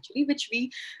idea actually, which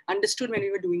we understood when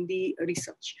we were doing the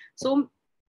research. So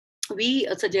we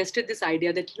suggested this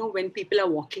idea that, you know, when people are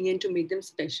walking in, to make them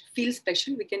special, feel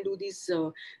special, we can do these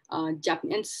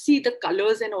Japanese, and see the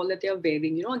colors and all that they are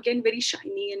wearing, you know, again very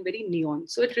shiny and very neon,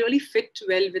 so it really fit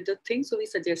well with the thing. So we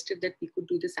suggested that we could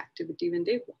do this activity when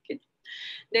they walk in.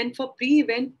 Then for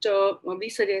pre-event, we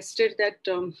suggested that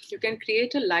you can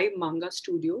create a live manga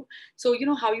studio. So you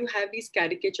know how you have these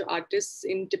caricature artists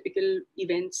in typical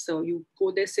events, so you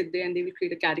go there, sit there, and they will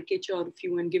create a caricature of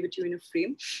you and give it to you in a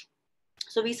frame.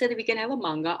 So we said that we can have a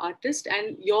manga artist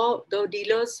and you're the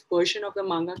dealer's version of the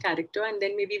manga character, and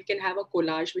then maybe we can have a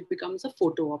collage which becomes a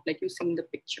photo op, like you see in the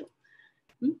picture.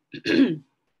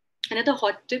 Another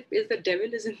hot tip is the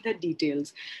devil is in the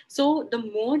details. So the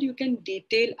more you can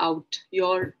detail out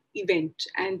your event,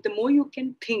 and the more you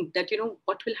can think that, you know,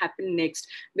 what will happen next,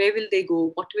 where will they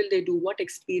go, what will they do, what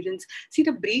experience. See,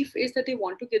 the brief is that they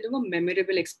want to give them a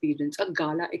memorable experience, a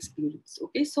gala experience.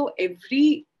 Okay, so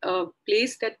every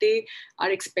place that they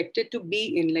are expected to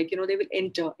be in, like, you know, they will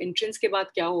enter entrance ke baad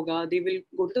kya hoga, they will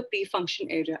go to the pre-function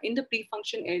area. In the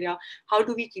pre-function area, how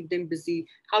do we keep them busy,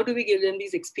 how do we give them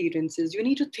these experiences? You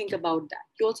need to think about that.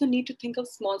 You also need to think of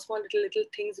small little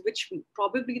things which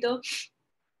probably the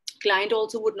client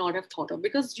also would not have thought of,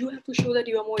 because you have to show that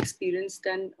you are more experienced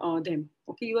than them.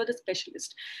 Okay, you are the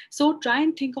specialist. So try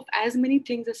and think of as many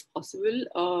things as possible,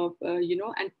 you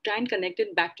know, and try and connect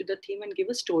it back to the theme and give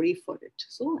a story for it.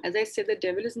 So as I said, the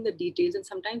devil is in the details, and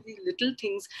sometimes these little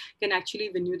things can actually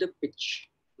win you the pitch.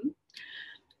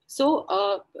 So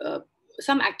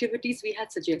some activities we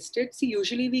had suggested. See,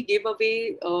 usually we give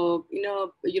away in a,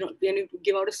 you know, when you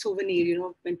give out a souvenir, you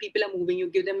know, when people are moving, you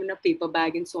give them in a paper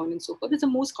bag and so on and so forth. It's the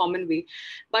most common way.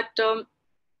 But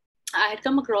I had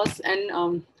come across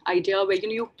an idea where, you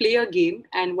know, you play a game,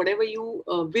 and whatever you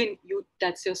win,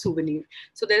 that's your souvenir.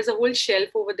 So there is a whole shelf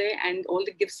over there, and all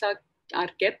the gifts are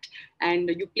kept, and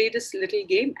you play this little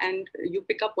game, and you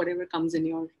pick up whatever comes in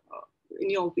your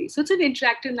way. So it's an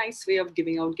interactive, nice way of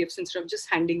giving out gifts instead of just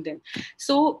handing them.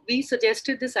 So we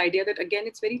suggested this idea that, again,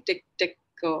 it's very tech.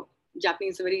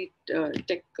 Japanese is a very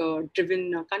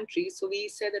tech-driven country. So we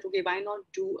said that, okay, why not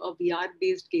do a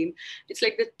VR-based game? It's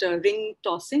like that ring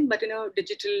tossing, but in a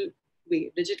digital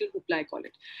way, digital hoopla, I call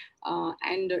it.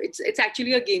 And it's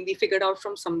actually a game we figured out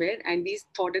from somewhere, and we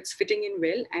thought it's fitting in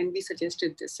well, and we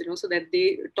suggested this, you know, so that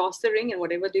they toss the ring, and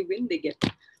whatever they win, they get.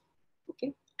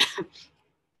 Okay.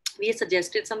 We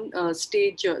suggested some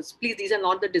stages. Please, these are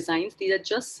not the designs. These are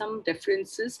just some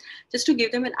references, just to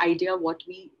give them an idea what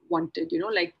we wanted. You know,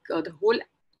 like the whole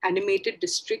animated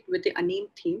district with the anime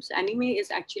themes. Anime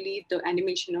is actually the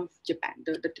animation of Japan,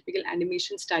 the typical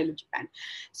animation style of Japan.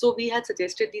 So we had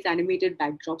suggested these animated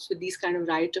backdrops with these kind of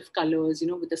riot of colors, you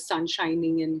know, with the sun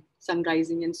shining and sun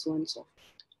rising and so on and so forth.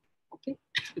 Okay.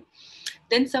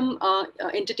 Then some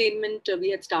entertainment we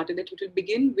had started that it will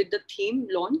begin with the theme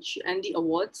launch and the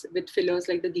awards with fillers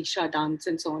like the Geisha dance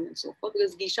and so on and so forth.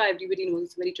 Because Geisha, everybody knows,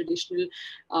 is a very traditional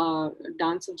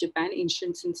dance of Japan,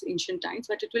 ancient since ancient times,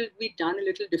 but it will be done a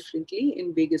little differently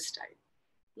in Vegas style.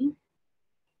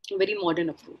 Very modern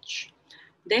approach.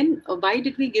 Then why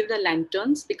did we give the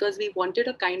lanterns? Because we wanted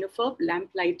a kind of a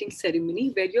lamp lighting ceremony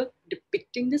where you're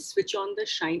depicting the switch on the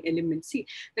shine element. See,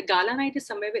 the gala night is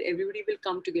somewhere where everybody will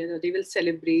come together, they will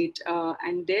celebrate,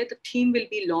 and there the theme will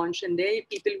be launched, and there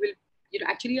people will, you know,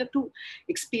 actually you have to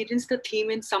experience the theme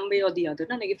in some way or the other.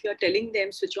 Like if you're telling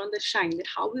them switch on the shine, then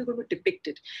how are we going to depict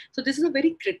it? So this is a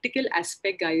very critical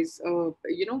aspect, guys.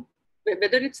 You know,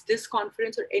 whether it's this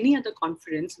conference or any other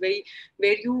conference where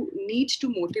you need to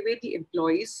motivate the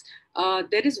employees,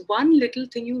 there is one little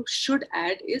thing you should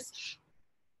add is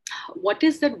what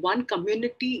is that one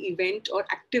community event or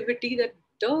activity that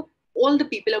the all the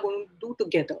people are going to do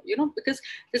together, because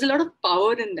there's a lot of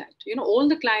power in that. All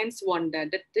the clients want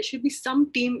that there should be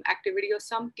some team activity or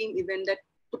some team event that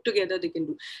put together they can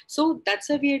do. So that's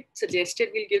why we had suggested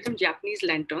we'll give them Japanese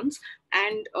lanterns,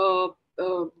 and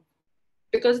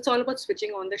because it's all about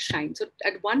switching on the shine. So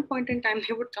at one point in time,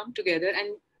 they would come together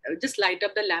and just light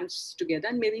up the lamps together,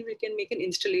 and maybe we can make an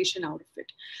installation out of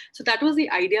it. So that was the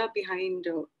idea behind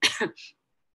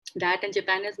that. And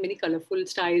Japan has many colorful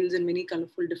styles and many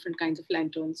colorful different kinds of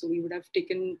lanterns. So we would have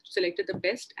selected the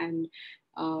best and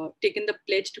taken the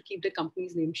pledge to keep the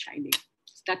company's name shining.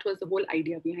 So that was the whole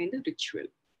idea behind the ritual.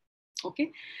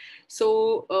 Okay.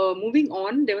 So moving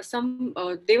on, there was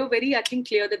they were very, I think,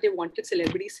 clear that they wanted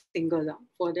celebrity singers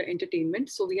for their entertainment.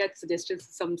 So we had suggested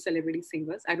some celebrity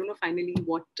singers. I don't know finally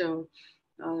what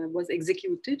was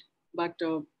executed, but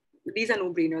these are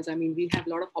no-brainers. I mean, we have a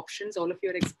lot of options. All of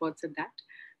you are experts at that.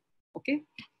 Okay.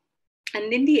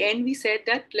 And in the end, we said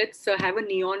that let's have a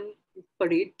neon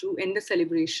parade to end the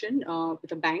celebration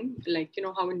with a bang. Like,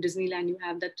 how in Disneyland you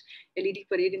have that LED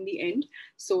parade in the end.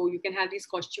 So you can have these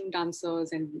costume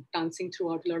dancers and dancing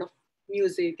throughout, a lot of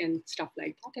music and stuff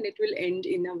like that. And it will end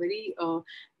in a very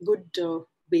good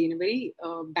way, in a very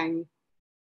bang.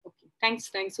 Okay. Thanks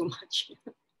so much.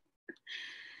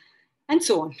 And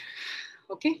so on.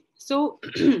 Okay. So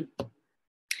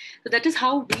so that is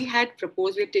how we had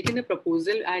proposed. We had taken the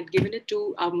proposal. I had given it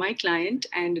to my client,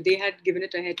 and they had given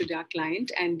it ahead to their client,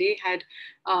 and they had,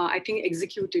 I think,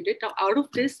 executed it. Now, out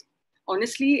of this,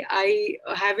 honestly, I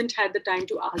haven't had the time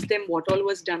to ask them what all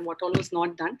was done, what all was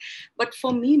not done. But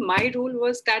for me, my role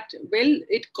was that, well,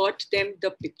 it got them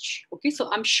the pitch. Okay,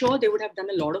 so I'm sure they would have done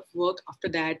a lot of work after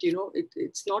that.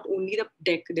 It's not only the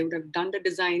deck, they would have done the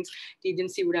designs, the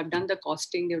agency would have done the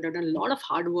costing, they would have done a lot of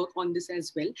hard work on this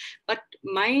as well. But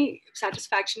my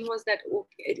satisfaction was that,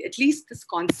 okay, at least this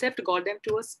concept got them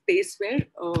to a space where,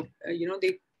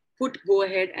 they could go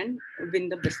ahead and win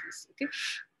the business.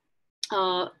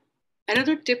 Okay.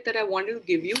 Another tip that I wanted to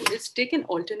give you is take an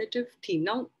alternative theme.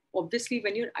 Now, obviously,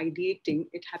 when you're ideating,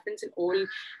 it happens in all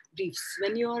briefs.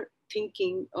 When you're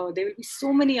thinking, there will be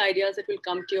so many ideas that will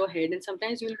come to your head, and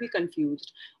sometimes you will be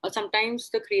confused. Or sometimes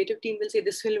the creative team will say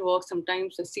this will work.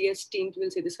 Sometimes the CS team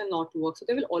will say this will not work. So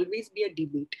there will always be a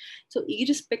debate. So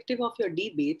irrespective of your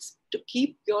debates, to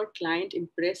keep your client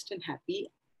impressed and happy,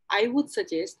 I would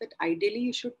suggest that ideally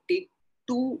you should take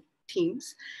two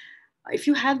themes. If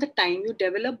you have the time, you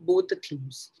develop both the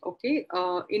themes, okay,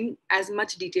 in as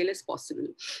much detail as possible.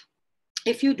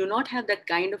 If you do not have that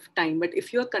kind of time, but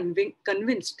if you are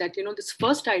convinced that this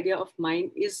first idea of mine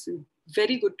is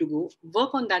very good to go,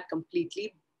 work on that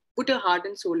completely, put your heart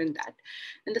and soul in that.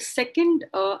 And the second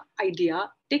idea,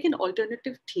 take an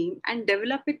alternative theme and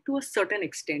develop it to a certain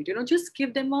extent. Just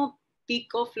give them a peek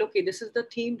of, okay, this is the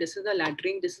theme, this is the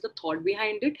laddering, this is the thought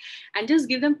behind it, and just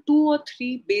give them 2 or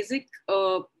 3 basic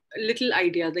little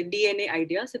ideas, like DNA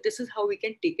ideas, that this is how we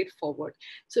can take it forward.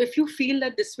 So if you feel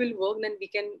that this will work, then we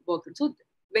can work it. So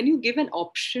when you give an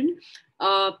option,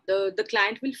 the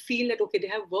client will feel that, okay, they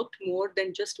have worked more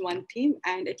than just one theme,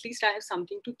 and at least I have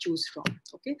something to choose from.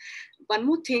 Okay. One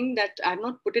more thing that I have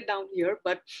not put it down here,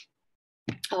 but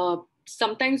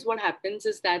sometimes what happens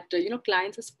is that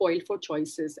clients are spoiled for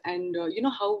choices, and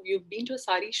how you've been to a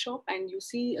sari shop and you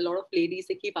see a lot of ladies,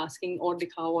 they keep asking or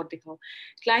dikhao.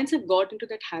 Clients have got into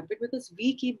that habit because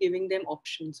we keep giving them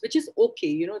options, which is okay.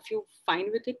 If you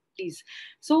fine with it, please.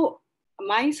 So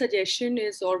my suggestion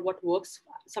is, or what works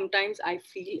sometimes I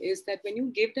feel, is that when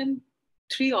you give them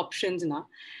 3 options now,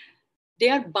 they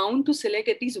are bound to select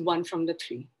at least one from the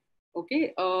 3.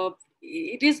 Okay.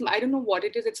 It is, I don't know what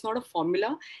it is, it's not a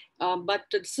formula, but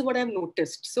this is what I've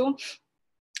noticed. So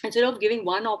instead of giving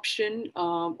one option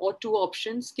or 2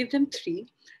 options, give them 3,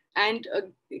 and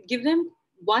give them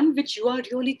one which you are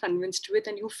really convinced with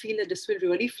and you feel that this will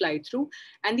really fly through,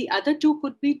 and the other 2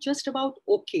 could be just about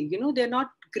okay. They're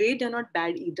not great, they're not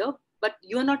bad either, but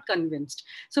you are not convinced.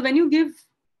 So when you give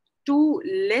 2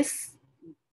 less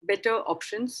better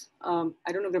options,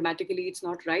 I don't know, grammatically it's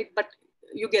not right, but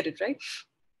you get it right,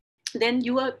 then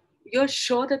you're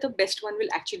sure that the best one will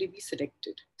actually be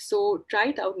selected. So try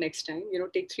it out next time.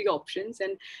 Take 3 options,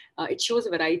 and it shows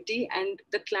variety, and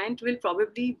the client will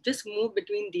probably just move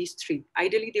between these 3.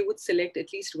 Ideally, they would select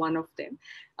at least one of them.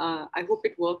 I hope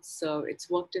it works. It's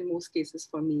worked in most cases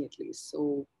for me, at least.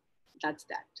 So that's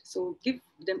that. So give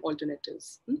them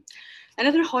alternatives.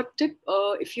 Another hot tip: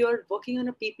 if you're working on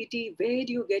a PPT, where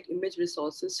do you get image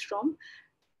resources from?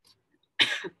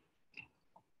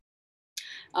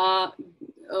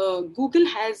 Google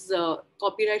has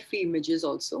copyright-free images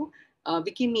also.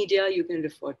 Wikimedia you can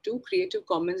refer to,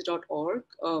 creativecommons.org,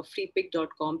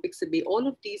 freepik.com, Pixabay, all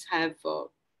of these have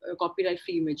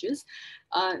copyright-free images.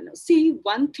 See,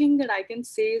 one thing that I can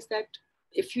say is that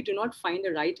if you do not find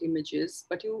the right images,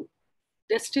 but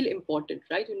they're still important,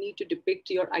 right? You need to depict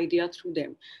your idea through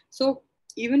them. So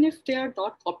even if they are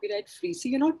not copyright free, so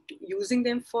you're not using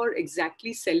them for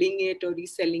exactly selling it or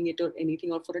reselling it or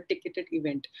anything, or for a ticketed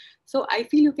event. So I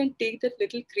feel you can take that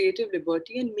little creative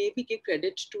liberty and maybe give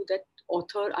credit to that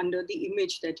author under the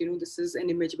image that, this is an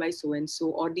image by so and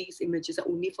so, or these images are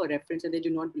only for reference and they do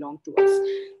not belong to us.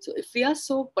 So if we are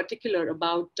so particular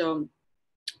about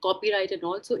copyright and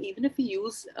all, so even if we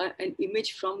use an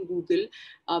image from Google,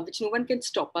 which no one can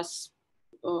stop us,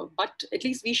 but at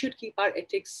least we should keep our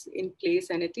ethics in place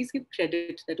and at least give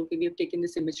credit that, okay, we have taken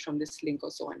this image from this link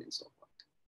or so on and so forth.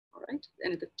 All right,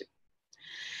 another tip.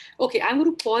 Okay, I'm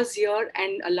going to pause here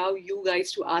and allow you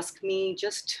guys to ask me.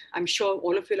 Just, I'm sure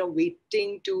all of you are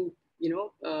waiting to,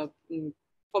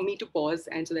 for me to pause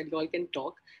and so that you all can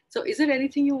talk. So is there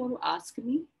anything you want to ask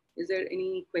me? Is there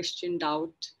any question,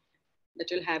 doubt that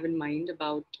you'll have in mind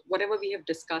about whatever we have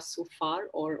discussed so far,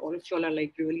 or all of y'all are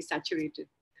like really saturated?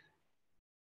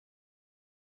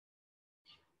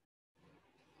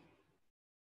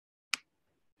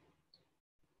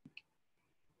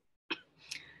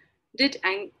 Did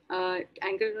Anchor,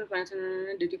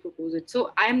 did you propose it?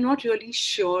 So I'm not really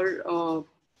sure.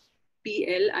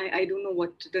 PL, I don't know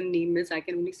what the name is. I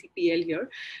can only see PL here.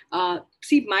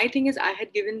 See, my thing is, I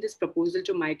had given this proposal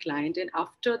to my client, and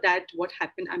after that, what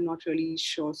happened, I'm not really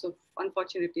sure. So,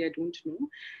 unfortunately, I don't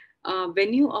know.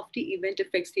 Venue of the event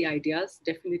affects the ideas.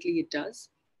 Definitely, it does.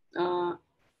 Uh,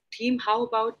 Theme, how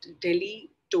about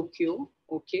Delhi, Tokyo?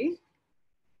 Okay.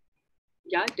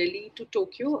 Yeah, Delhi to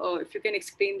Tokyo. If you can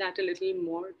explain that a little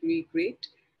more, it would be great.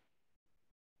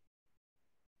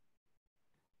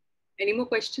 Any more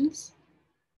questions?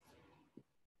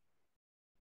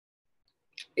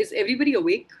 Is everybody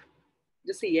awake?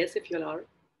 Just say yes if you are.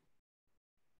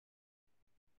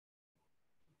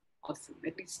 Awesome.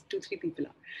 At least 2, 3 people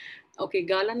are. Okay,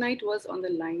 Gala night was on the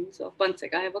lines of, one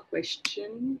sec, I have a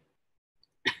question.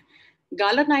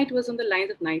 Gala night was on the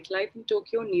lines of nightlife in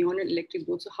Tokyo, neon and electric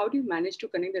boats. So how do you manage to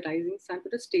connect the rising sun to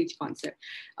the stage concept?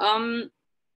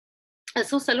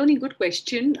 So Saloni, good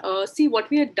question. See, what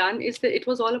we had done is that it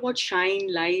was all about shine,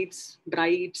 lights,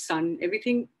 bright, sun,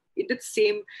 everything in the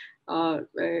same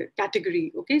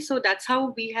category. Okay, so that's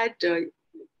how we had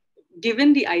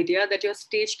given the idea that your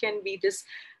stage can be this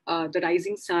the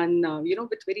rising sun,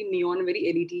 with very neon,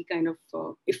 very LED kind of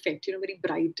effect, very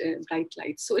bright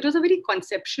lights. So it was a very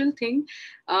conceptual thing.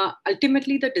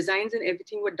 Ultimately, the designs and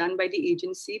everything were done by the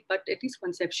agency, but at least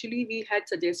conceptually, we had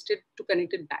suggested to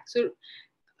connect it back. So,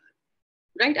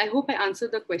 right, I hope I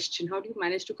answered the question. How do you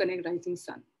manage to connect rising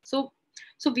sun? So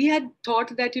we had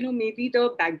thought that, maybe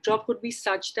the backdrop could be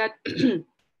such that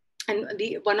and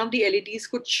one of the LEDs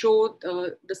could show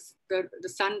the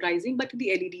sun rising, but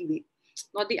the LED way,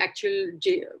 not the actual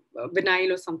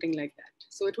vinyl or something like that.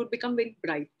 So it would become very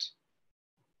bright.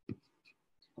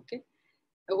 Okay,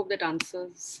 I hope that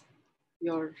answers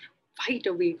your wide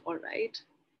awake. All right.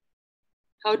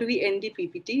 How do we end the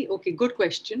PPT? Okay, good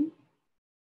question.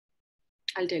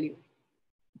 I'll tell you.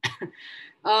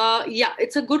 Yeah,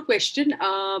 it's a good question.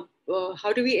 How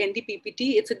do we end the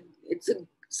PPT? It's a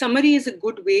summary is a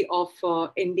good way of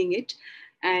ending it,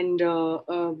 and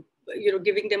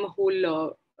giving them a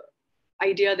whole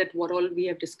idea that what all we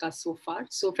have discussed so far.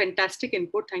 So fantastic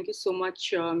input. Thank you so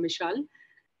much, Mishal.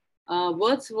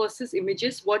 Words versus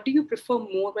images, what do you prefer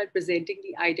more while presenting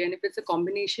the idea? And if it's a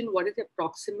combination, what is the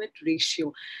approximate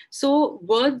ratio? So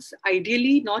words,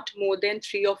 ideally not more than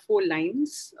 3 or 4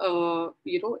 lines.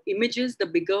 Images, the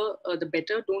bigger, the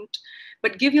better.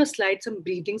 But give your slide some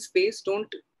breathing space.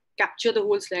 Don't capture the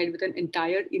whole slide with an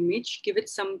entire image. Give it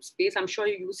some space. I'm sure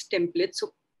you use templates.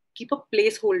 So keep a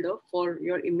placeholder for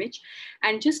your image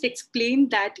and just explain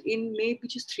that in maybe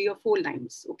just 3 or 4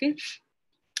 lines. Okay,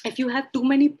 if you have too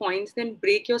many points, then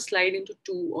break your slide into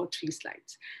 2 or 3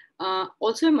 slides.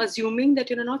 Also, I'm assuming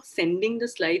that you're not sending the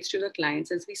slides to the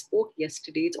clients. As we spoke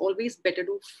yesterday, it's always better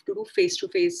to do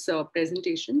face-to-face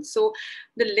presentations. So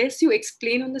the less you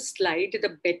explain on the slide,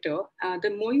 the better.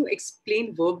 The more you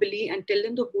explain verbally and tell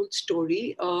them the whole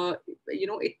story,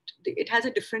 it has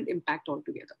a different impact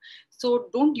altogether. So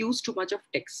don't use too much of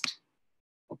text.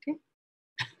 Okay.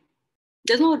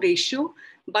 There's no ratio,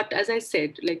 but as I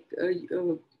said, like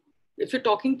if you're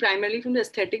talking primarily from the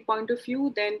aesthetic point of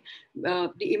view, then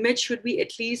the image should be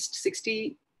at least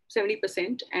 60,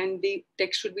 70%, and the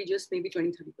text should be just maybe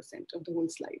 20, 30% of the whole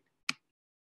slide.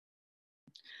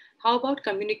 How about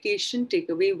communication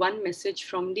takeaway, one message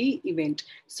from the event?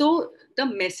 So the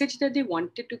message that they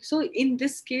wanted to, so in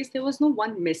this case, there was no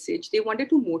one message. They wanted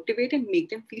to motivate and make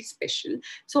them feel special.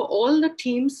 So all the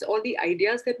themes, all the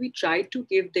ideas that we tried to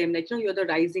give them, like, you're the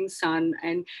rising sun,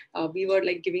 and we were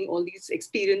like giving all these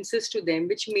experiences to them,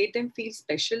 which made them feel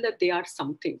special, that they are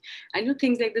something. And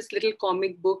things like this little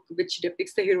comic book, which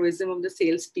depicts the heroism of the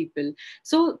salespeople.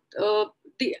 So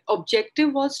the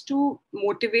objective was to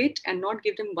motivate and not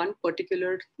give them one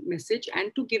particular message,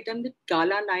 and to give them the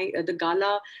gala night, the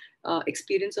gala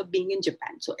experience of being in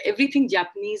Japan. So everything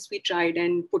Japanese we tried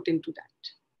and put into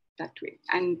that way,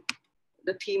 and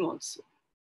the theme also.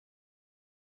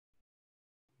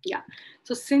 Yeah.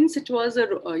 So since it was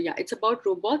it's about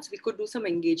robots, we could do some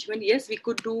engagement. Yes, we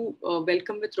could do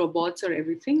welcome with robots or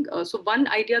everything. So one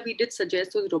idea we did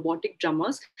suggest was robotic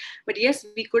drummers, but yes,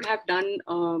 we could have done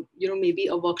maybe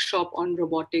a workshop on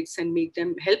robotics and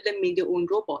help them make their own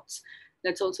robots.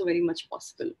 That's also very much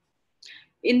possible.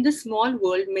 In this small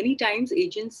world, many times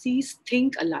agencies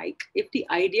think alike. If the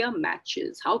idea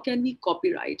matches, how can we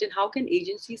copyright, and how can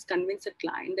agencies convince a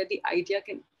client that the idea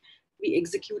can be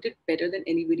executed better than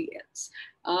anybody else?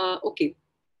 Okay,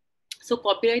 so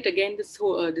copyright, again,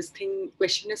 this thing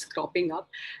question is cropping up.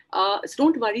 So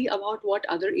don't worry about what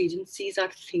other agencies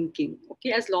are thinking.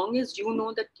 Okay, as long as you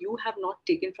know that you have not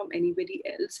taken from anybody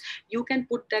else, you can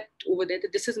put that over there,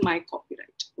 that this is my copyright.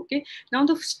 Okay, now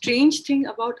the strange thing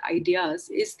about ideas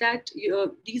is that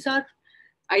these are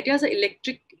ideas are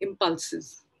electric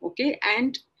impulses. Okay,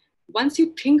 and once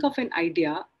you think of an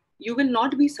idea, you will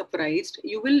not be surprised.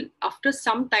 You will, after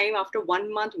some time, after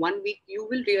 1 month, 1 week, you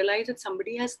will realize that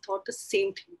somebody has thought the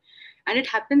same thing. And it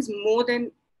happens more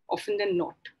than often than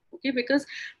not. Okay, because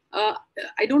uh,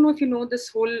 I don't know if you know this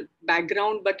whole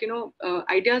background, but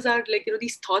ideas are like,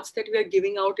 these thoughts that we are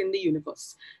giving out in the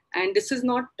universe. And this is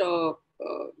not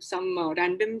some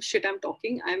random shit I'm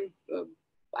talking.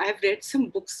 I have read some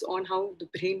books on how the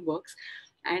brain works.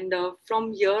 And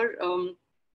from here,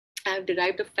 I have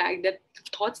derived the fact that the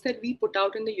thoughts that we put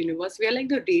out in the universe, we are like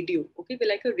the radio. Okay, we're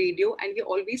like a radio, and we're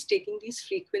always taking these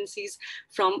frequencies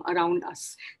from around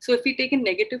us. So if we take in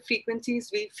negative frequencies,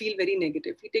 we feel very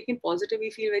negative. If we take in positive, we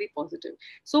feel very positive.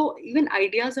 So even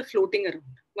ideas are floating around.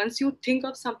 Once you think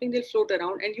of something, they'll float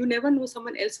around, and you never know,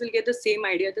 someone else will get the same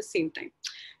idea at the same time.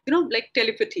 Like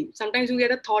telepathy, sometimes you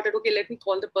get a thought that, okay, let me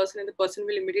call the person, and the person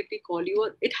will immediately call you.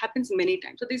 Or it happens many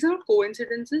times. So these are not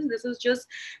coincidences. This is just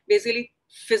basically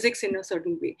physics in a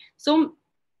certain way. So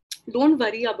don't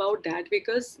worry about that,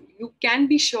 because you can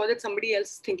be sure that somebody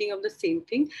else is thinking of the same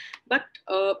thing. But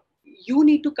you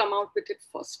need to come out with it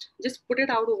first. Just put it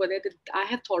out over there that I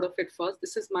have thought of it first.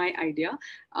 This is my idea.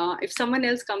 If someone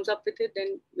else comes up with it,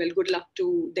 then well, good luck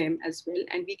to them as well.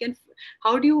 And we can,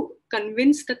 how do you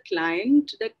convince the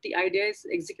client that the idea is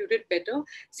executed better?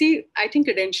 See, I think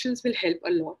credentials will help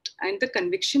a lot, and the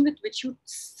conviction with which you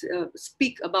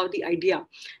speak about the idea.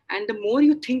 And the more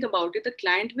you think about it, the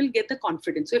client will get the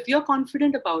confidence. So if you're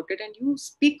confident about it and you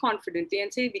speak confidently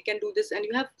and say, we can do this, and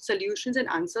you have solutions and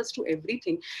answers to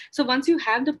everything. So once you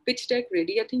have the pitch deck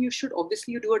ready, I think you should,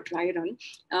 obviously, you do a dry run,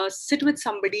 sit with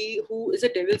somebody who is a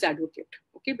devil's advocate.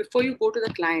 Okay, before you go to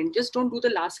the client, just don't do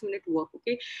the last minute work.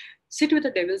 Okay, sit with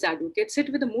the devil's advocate,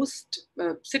 sit with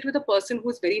a person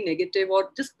who's very negative,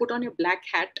 or just put on your black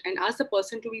hat and ask the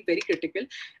person to be very critical,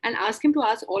 and ask him to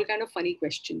ask all kind of funny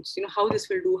questions. How this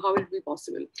will do, how it will be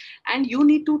possible. And you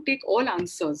need to take all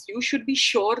answers. You should be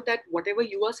sure that whatever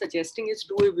you are suggesting is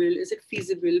doable. Is it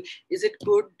feasible? Is it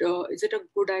good? Is it a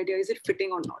good idea? Is it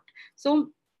fitting or not? So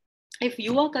if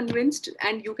you are convinced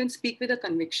and you can speak with a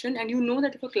conviction, and you know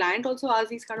that if a client also asks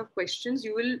these kind of questions,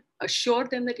 you will assure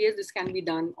them that yes, this can be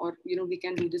done, or we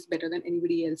can do this better than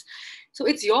anybody else. So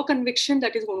it's your conviction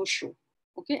that is going to show.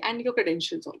 Okay, and your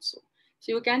credentials also.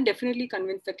 So you can definitely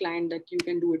convince the client that you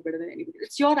can do it better than anybody.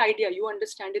 It's your idea, you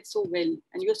understand it so well,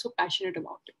 and you're so passionate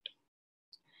about it.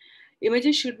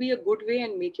 Images should be a good way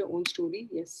and make your own story.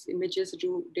 Yes, images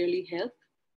do really help.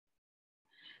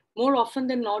 More often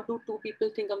than not, do two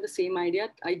people think of the same idea?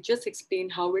 I just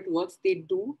explained how it works. They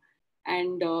do.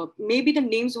 And maybe the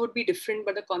names would be different,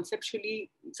 but conceptually,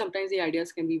 sometimes the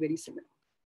ideas can be very similar.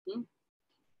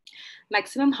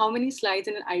 Maximum how many slides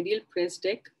in an ideal press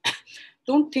deck?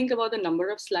 Don't think about the number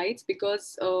of slides,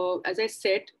 because as I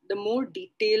said, the more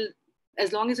detail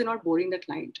as long as you're not boring the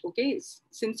client. Okay,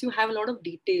 since you have a lot of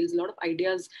details, a lot of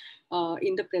ideas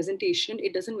in the presentation,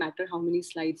 it doesn't matter how many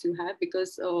slides you have,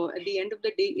 because at the end of the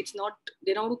day, it's not,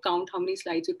 they're not going to count how many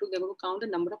slides you took, they're going to count the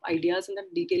number of ideas and the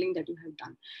detailing that you have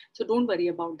done. So don't worry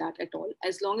about that at all.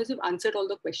 As long as you've answered all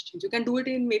the questions, you can do it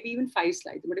in maybe even 5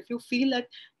 slides. But if you feel that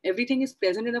everything is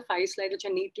present in the 5 slides which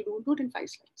I need to do it in 5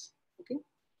 slides. Okay.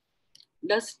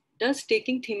 Does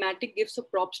taking thematic gifts or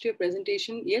props to your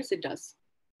presentation? Yes, it does.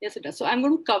 Yes, it does. So I'm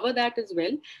going to cover that as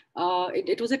well.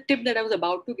 It was a tip that I was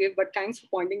about to give, but thanks for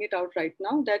pointing it out right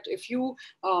now, that if you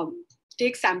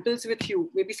take samples with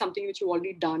you, maybe something which you've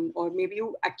already done, or maybe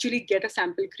you actually get a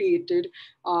sample created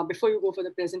before you go for the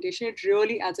presentation, it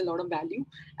really adds a lot of value.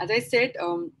 As I said,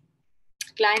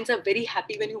 clients are very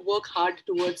happy when you work hard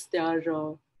towards their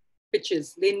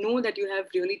pitches. They know that you have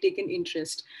really taken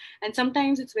interest. And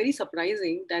sometimes it's very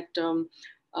surprising that,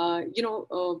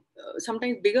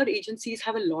 sometimes bigger agencies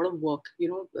have a lot of work.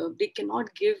 They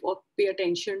cannot give or pay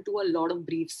attention to a lot of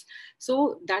briefs.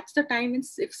 So that's the time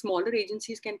if smaller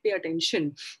agencies can pay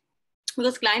attention,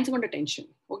 because clients want attention.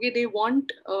 Okay, they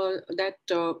want that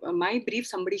my brief,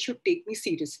 somebody should take me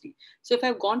seriously. So if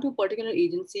I've gone to a particular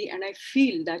agency and I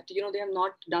feel that they have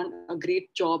not done a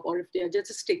great job, or if they are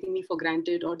just taking me for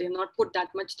granted, or they have not put that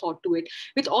much thought to it,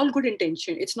 with all good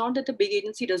intention. It's not that the big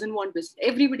agency doesn't want business.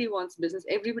 Everybody wants business,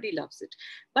 everybody loves it,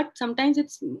 but sometimes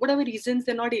it's whatever reasons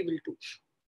they're not able to.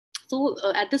 So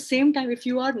at the same time, if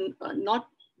you are not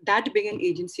that big an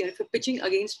agency, and if you're pitching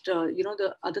against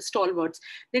the other stalwarts,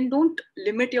 then don't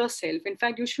limit yourself. In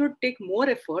fact, you should take more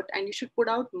effort, and you should put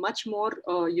out much more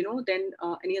than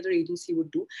any other agency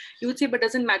would do. You would say, but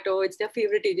doesn't matter, it's their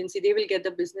favorite agency, they will get the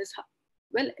business.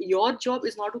 Well, your job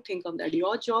is not to think of that.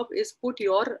 Your job is put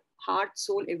your heart,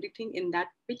 soul, everything in that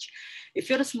pitch. If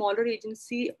you're a smaller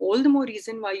agency, all the more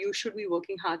reason why you should be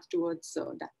working hard towards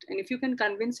that. And if you can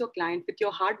convince your client with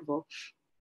your hard work,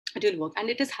 it will work. And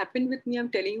it has happened with me,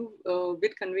 I'm telling you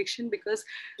with conviction, because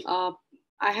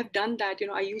I have done that.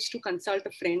 I used to consult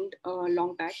a friend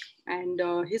long back, and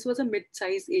his was a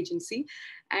mid-sized agency,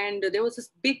 and there was this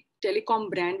big telecom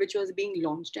brand which was being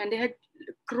launched, and they had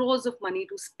crores of money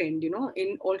to spend,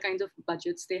 in all kinds of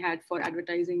budgets they had for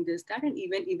advertising, this, that, and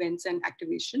even events and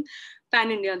activation.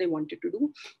 Pan India they wanted to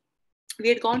do. We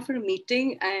had gone for a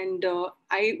meeting, and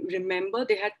I remember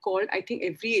they had called, I think,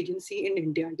 every agency in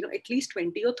India, at least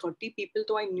 20 or 30 people,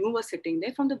 though I knew were sitting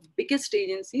there, from the biggest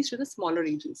agencies to the smaller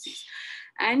agencies.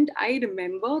 And I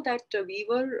remember that we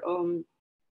were,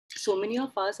 so many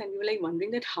of us, and we were like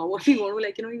wondering that how are we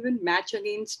going to even match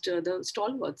against the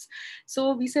stalwarts.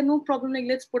 So we said, no problem, like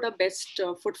let's put our best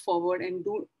foot forward and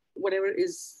do whatever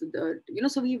is the,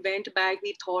 so we went back,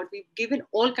 we thought, we've given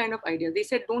all kind of ideas. They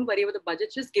said, don't worry about the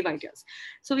budget, just give ideas.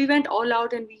 So we went all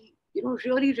out, and we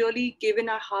really, really gave in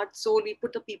our heart, soul. We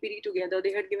put the PPT together.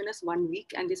 They had given us 1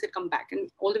 week, and they said, come back,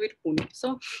 and all the way to Pune.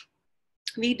 So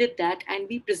we did that, and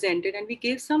we presented, and we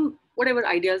gave some whatever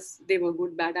ideas. They were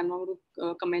good, bad, I'm not going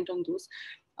to comment on those.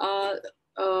 uh,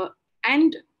 uh,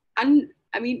 and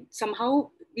I mean, somehow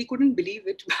we couldn't believe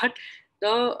it, but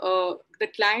the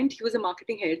client, he was a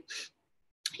marketing head,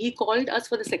 he called us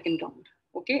for the second round.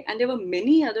 Okay, and there were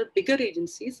many other bigger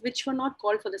agencies which were not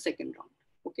called for the second round.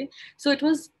 Okay, so it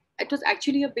was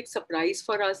actually a big surprise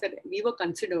for us that we were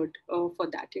considered for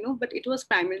that, but it was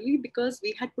primarily because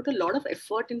we had put a lot of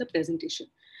effort in the presentation.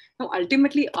 Now,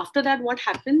 ultimately, after that, what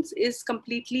happens is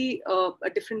completely a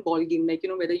different ball game. Like,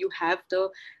 whether you have the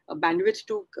bandwidth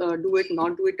to do it,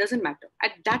 not do it, doesn't matter.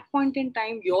 At that point in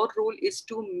time, your role is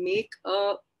to make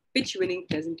a pitch winning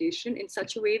presentation in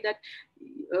such a way that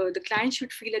the client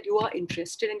should feel that you are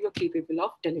interested and you're capable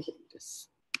of delivering this.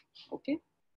 Okay.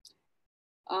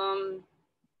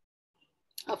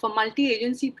 For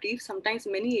multi-agency brief, sometimes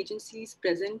many agencies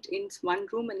present in one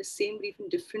room and the same brief in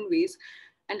different ways,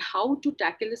 and how to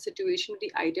tackle a situation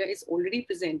the idea is already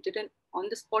presented, and on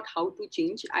the spot how to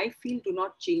change. I feel, do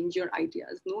not change your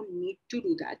ideas. No need to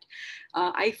do that.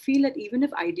 I feel that even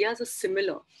if ideas are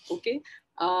similar, okay,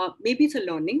 maybe it's a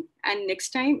learning, and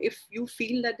next time if you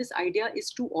feel that this idea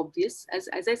is too obvious, as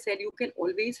I said, you can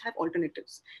always have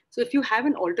alternatives. So if you have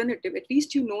an alternative, at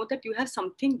least you know that you have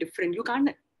something different. You can't,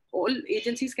 all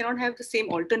agencies cannot have the same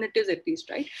alternatives, at least,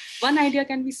 right? One idea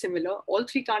can be similar, all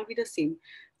three can't be the same.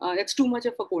 That's too much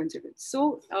of a coincidence.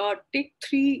 So take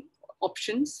three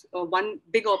options, one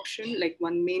big option, like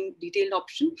one main detailed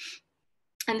option,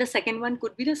 and the second one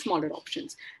could be the smaller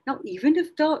options. Now, even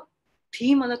if the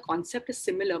theme or the concept is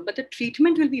similar, but the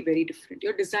treatment will be very different,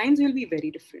 your designs will be very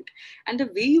different, and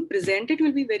the way you present it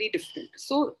will be very different.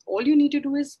 So all you need to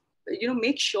do is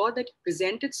make sure that you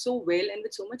present it so well and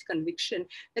with so much conviction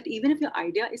that even if your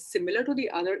idea is similar to the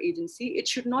other agency, it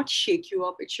should not shake you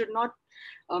up. It should not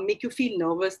make you feel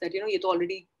nervous that ये तो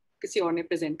already किसी और ने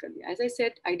present कर लिया. As I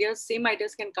said, same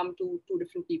ideas can come to two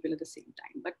different people at the same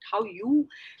time. But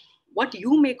what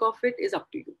you make of it is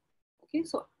up to you. Okay,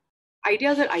 so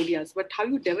ideas are ideas, but how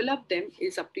you develop them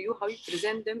is up to you. How you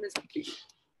present them is up to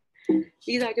you.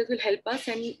 These ideas will help us,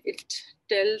 and it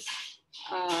tells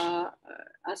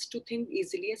us to think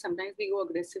easily. And sometimes we go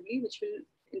aggressively, which will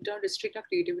in turn restrict our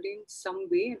creativity in some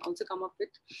way, and also come up with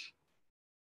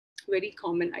very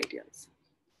common ideas.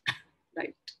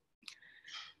 Right.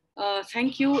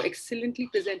 Thank you. Excellently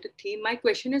presented theme. My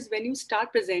question is, when you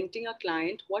start presenting a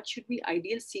client, what should be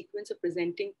ideal sequence of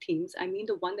presenting themes? I mean,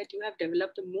 the one that you have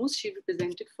developed the most should be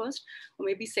presented first, or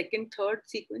maybe second, third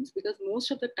sequence, because most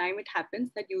of the time it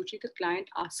happens that usually the client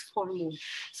asks for more.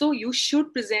 So you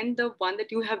should present the one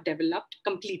that you have developed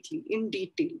completely in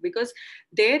detail, because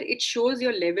there it shows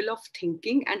your level of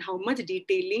thinking and how much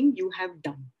detailing you have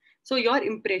done. So your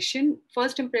impression,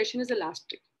 first impression is a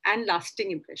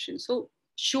lasting impression. So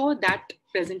show that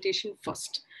presentation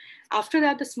first. After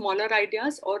that, the smaller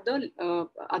ideas or the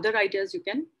other ideas you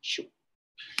can show.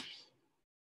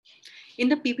 In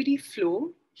the PPT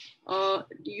flow,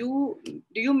 do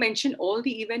you mention all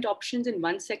the event options in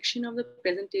one section of the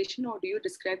presentation, or do you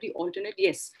describe the alternate?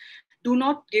 Yes. Do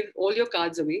not give all your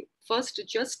cards away. First,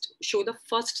 just show the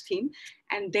first theme,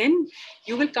 and then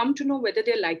you will come to know whether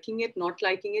they're liking it, not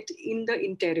liking it in the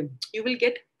interim. You will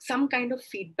get some kind of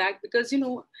feedback, because,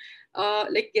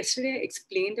 like yesterday I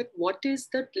explained that what is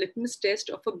the litmus test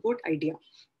of a good idea.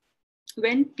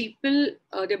 When people,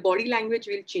 their body language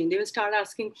will change, they will start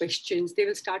asking questions, they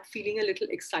will start feeling a little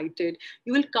excited.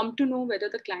 You will come to know whether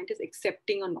the client is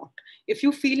accepting or not. If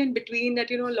you feel in between that,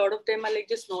 a lot of them are like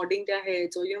just nodding their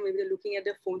heads, or, maybe they're looking at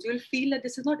their phones, you will feel that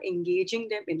this is not engaging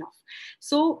them enough.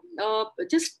 So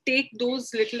just take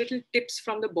those little tips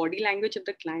from the body language of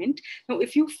the client. Now,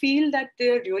 if you feel that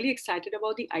they're really excited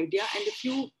about the idea, and if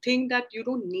you think that you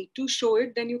don't need to show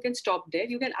it, then you can stop there.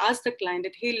 You can ask the client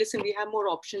that, hey, listen, we have more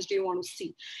options. Do you want to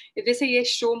see? If they say yes,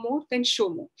 show more, then show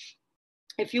more.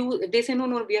 If they say no,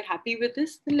 we are happy with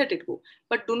this, then let it go.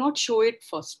 But do not show it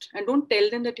first, and don't tell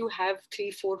them that you have 3,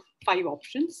 4, 5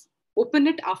 options. Open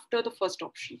it after the first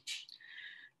option.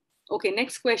 Okay,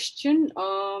 next question.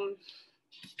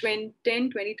 10,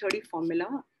 20, 30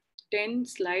 formula. 10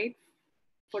 slide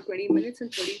for 20 minutes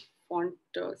and 30 font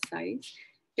size.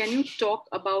 Can you talk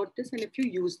about this, and if you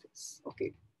use this?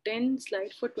 Okay, 10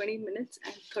 slide for 20 minutes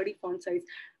and 30 font size.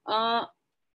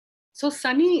 So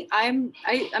Sunny, I'm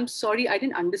sorry, I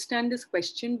didn't understand this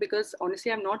question, because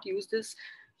honestly, I've not used this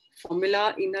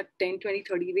formula in a 10, 20,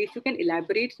 30 way. If you can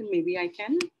elaborate, then maybe I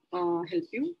can help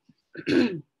you.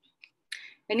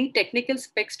 Any technical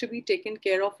specs to be taken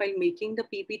care of while making the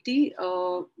PPT?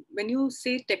 When you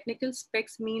say technical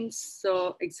specs means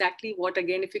exactly what?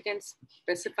 Again, if you can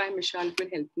specify, Michelle, it will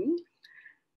help me.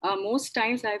 Most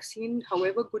times I've seen,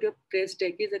 however good your press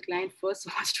deck is, the client first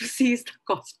wants to see is the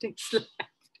costing slide.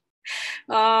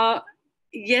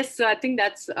 Yes, I think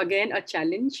that's again a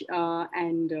challenge.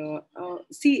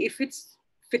 See, if it's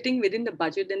fitting within the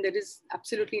budget, then there is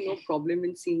absolutely no problem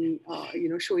in seeing,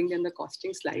 showing them the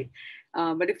costing slide.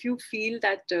 But if you feel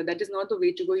that that is not the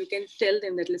way to go, you can tell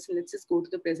them that, listen, let's just go to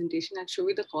the presentation. I'll show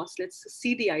you the cost. Let's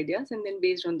see the ideas, and then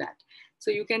based on that. So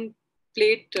you can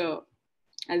play it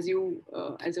as your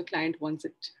client wants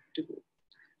it to go.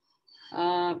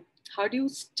 How do you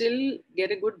still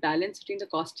get a good balance between the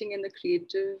costing and the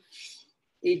creative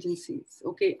agencies?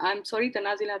 Okay, I'm sorry,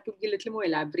 Tanaz, you'll have to be a little more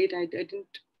elaborate. I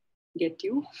didn't get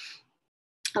you.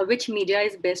 Which media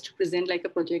is best to present, like a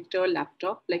projector or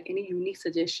laptop? Like, any unique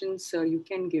suggestions you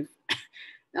can give?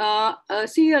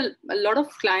 See, a lot of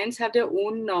clients have their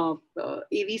own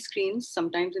AV screens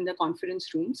sometimes in the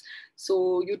conference rooms.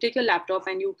 So you take your laptop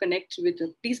and you connect with,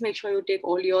 please make sure you take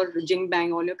all your jing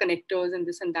bang, all your connectors and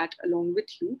this and that along with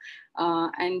you.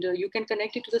 And you can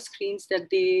connect it to the screens that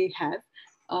they have.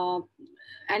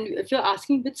 And if you're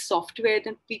asking which software,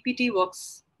 then PPT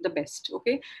works the best.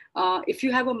 Okay, if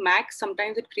you have a Mac,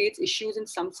 sometimes it creates issues in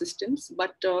some systems,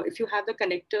 but if you have the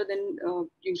connector, then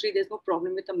usually there's no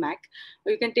problem with the Mac.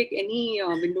 Or you can take any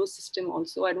Windows system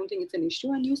also. I don't think it's an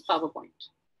issue, and use PowerPoint.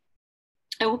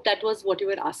 I hope that was what you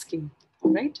were asking.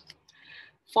 All right.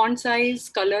 Font size,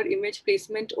 color, image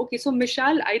placement. Okay, so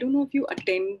Mishal, I don't know if you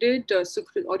attended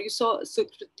or you saw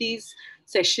Sukriti's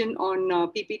session on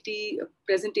PPT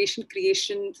presentation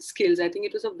creation skills. I think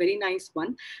it was a very nice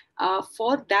one.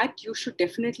 For that, you should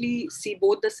definitely see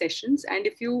both the sessions. And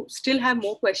if you still have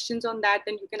more questions on that,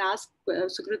 then you can ask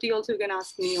Sukriti also, you can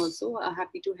ask me also.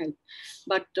 Happy to help.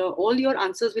 But all your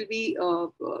answers will be,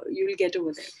 you will get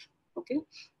over there. Okay.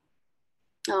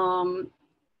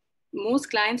 Most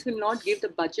clients will not give the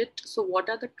budget. So what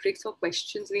are the tricks or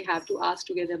questions we have to ask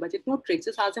to get their budget? No tricks,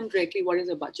 just ask them directly what is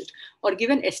the budget, or give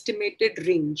an estimated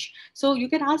range. So you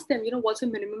can ask them, what's the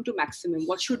minimum to maximum?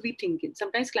 What should we think in?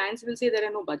 Sometimes clients will say there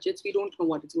are no budgets, we don't know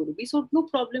what it's going to be. So no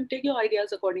problem, take your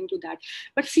ideas according to that.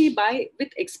 But see, with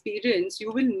experience,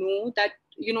 you will know that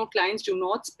clients do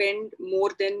not spend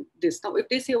more than this. Now if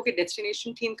they say, okay,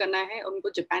 destination theme karna hai aur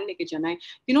unko Japan leke jana hai,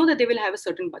 you know that they will have a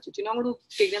certain budget. You're not going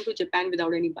to take them to Japan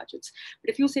without any budgets.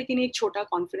 But if you say कि एक छोटा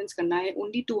conference करना है,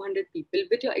 only 200 people,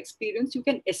 with your experience you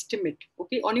can estimate.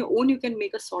 Okay, on your own you can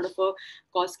make a sort of a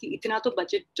cost कि इतना तो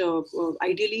budget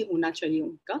ideally होना चाहिए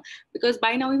उनका, because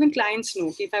by now even clients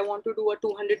know कि if I want to do a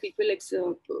 200 people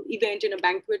event in a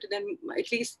banquet, then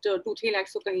at least 2-3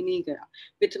 lakhs तो कहीं नहीं गया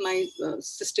with my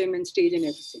system and stage and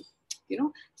everything.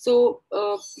 So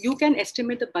you can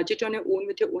estimate the budget on your own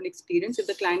with your own experience. If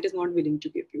the client is not willing to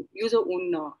give you, use your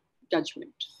own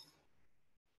judgment.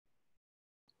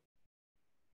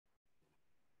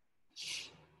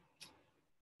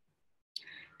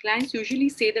 Clients usually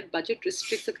say that budget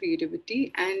restricts the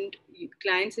creativity, and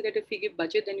clients say that if we give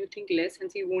budget, then you think less,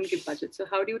 and so you won't give budget. So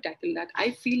how do you tackle that? I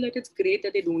feel that it's great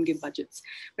that they don't give budgets,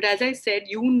 but as I said,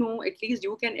 at least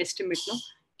you can estimate, no?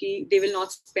 They will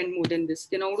not spend more than this.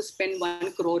 They're not going to spend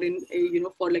 1 crore in,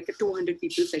 for like a 200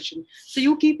 people session. So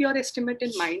you keep your estimate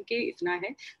in mind, itna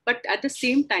hai. But at the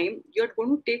same time, you're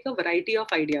going to take a variety of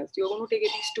ideas. You're going to take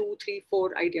at least 2, 3,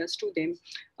 4 ideas to them.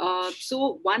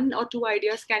 So 1 or 2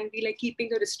 ideas can be like keeping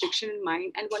the restriction in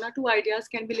mind, and 1 or 2 ideas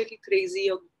can be a little crazy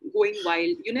or going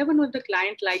wild. You never know if the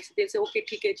client likes it. They'll say, okay,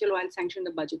 okay, chalo, I'll sanction the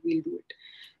budget, we'll do it.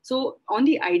 So on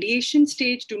the ideation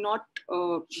stage, do not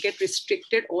get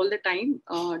restricted all the time.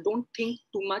 Don't think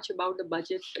too much about the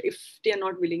budget if they are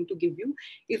not willing to give you.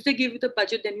 If they give you the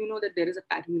budget, then you know that there is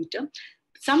a parameter.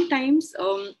 Sometimes,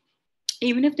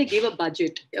 even if they give a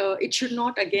budget, it should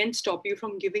not again stop you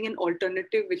from giving an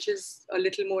alternative which is a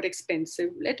little more expensive.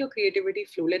 Let your creativity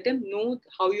flow. Let them know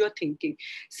how you're thinking.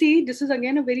 See, this is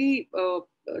again a very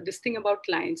this thing about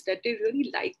clients, that they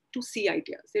really like to see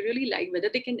ideas. They really like, whether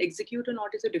they can execute or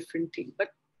not is a different thing. But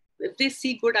if they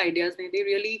see good ideas, they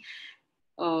really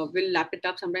will lap it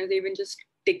up. Sometimes they even just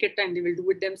take it and they will do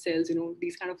it themselves.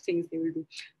 These kind of things they will do.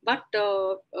 But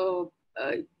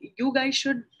you guys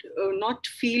should not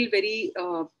feel very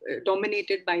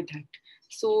dominated by that.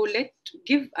 So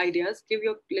give ideas,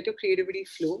 let your creativity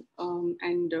flow,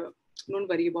 and don't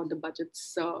worry about the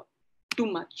budgets too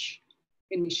much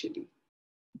initially.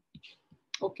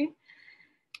 Okay.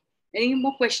 Any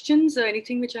more questions?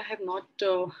 Anything which I have not?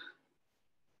 So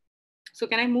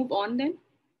can I move on then?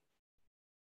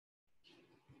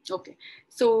 Okay.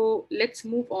 So let's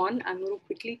move on. I'm going to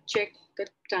quickly check the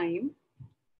time.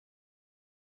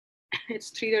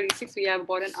 It's 3:36. We have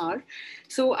about an hour.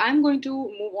 So I'm going to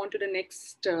move on to the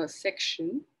next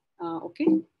section. Okay.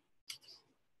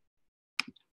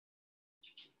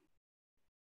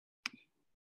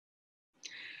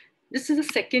 This is a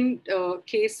second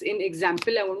case in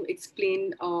example. I want to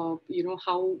explain,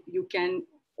 how you can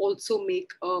also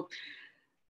make a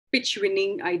pitch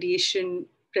winning ideation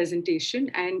presentation.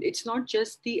 And it's not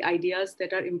just the ideas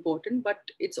that are important, but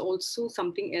it's also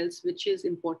something else which is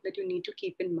important that you need to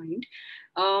keep in mind.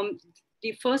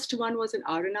 The first one was an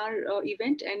R&R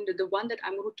event, and the one that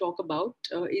I'm going to talk about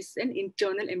is an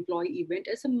internal employee event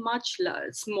as a much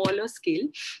smaller scale.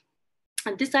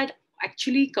 And this I'd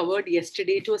actually covered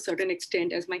yesterday to a certain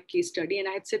extent as my case study, and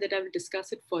I had said that I will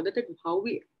discuss it further, that how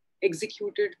we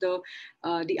executed the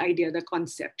idea, the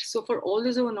concept. So for all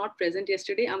those who were not present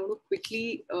yesterday, I'm going to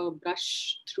quickly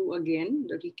brush through again,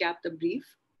 recap the brief.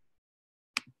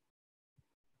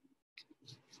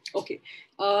 Okay,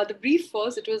 the brief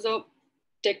was, it was a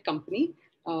tech company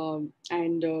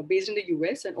and based in the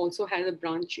US, and also has a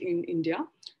branch in India.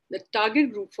 The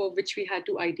target group for which we had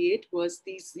to ideate was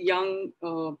these young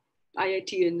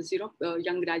IITians,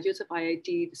 young graduates of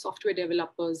IIT, software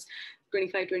developers,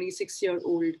 25,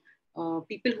 26-year-old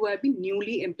people who have been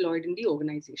newly employed in the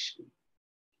organization.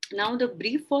 Now, the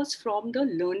brief was from the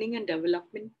learning and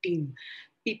development team,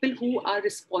 people who are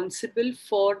responsible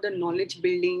for the knowledge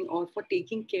building or for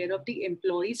taking care of the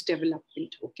employees'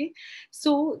 development. Okay,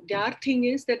 so their thing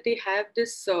is that they have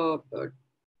this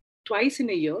twice in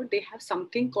a year, they have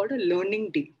something called a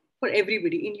learning day for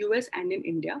everybody in US and in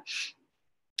India.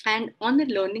 And on the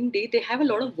learning day, they have a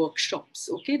lot of workshops.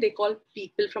 Okay, they call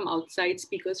people from outside,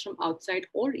 speakers from outside,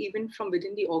 or even from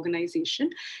within the organization.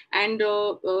 And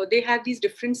they have these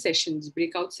different sessions,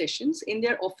 breakout sessions in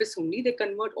their office only. They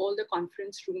convert all the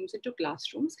conference rooms into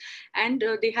classrooms. And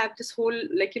they have this whole,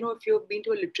 like, if you've been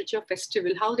to a literature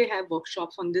festival, how they have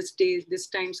workshops on this day, this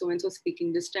time so and so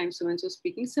speaking, this time so and so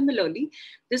speaking. Similarly,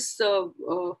 this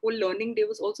whole learning day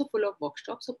was also full of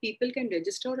workshops, so people can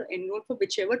register or enroll for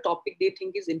whichever topic they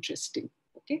think is interesting.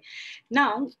 Okay,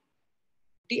 now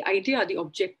the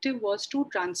objective was to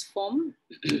transform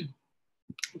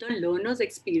the learner's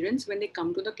experience when they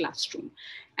come to the classroom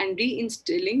and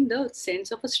reinstilling the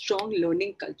sense of a strong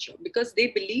learning culture, because they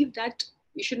believe that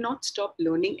you should not stop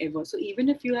learning ever. So even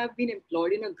if you have been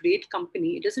employed in a great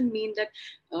company, it doesn't mean that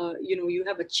you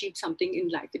have achieved something in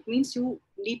life. It means you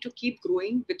need to keep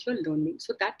growing with your learning.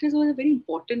 So that is a very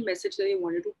important message that they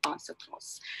wanted to pass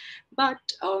across. But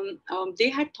they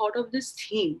had thought of this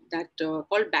theme that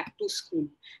called back to school,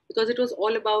 because it was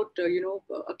all about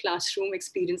a classroom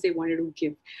experience they wanted to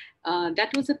give.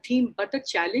 That was a theme, but the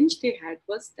challenge they had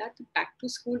was that back to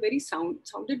school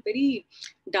sounded very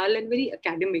dull and very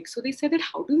academic. So they said that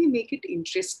how do we make it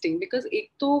interesting? Because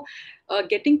ek to,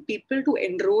 getting people to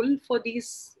enroll for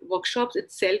these workshops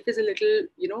itself is a little,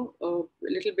 a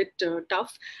little bit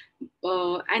tough.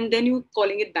 And then you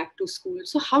calling it back to school.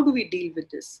 So how do we deal with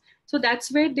this? So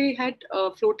that's where they had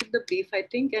floated the brief, I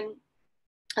think, and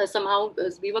somehow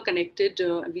as we were connected,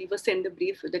 we were sent the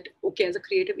brief that, okay, as a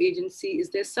creative agency, is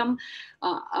there some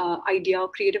idea or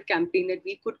creative campaign that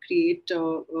we could create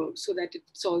so that it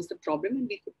solves the problem and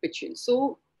we could pitch in.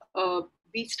 So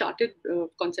we started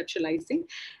conceptualizing,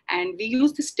 and we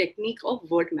used this technique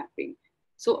of word mapping.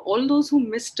 So all those who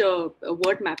missed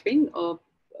word mapping,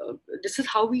 this is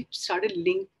how we started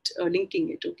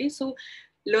linking it. Okay, so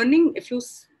learning, if you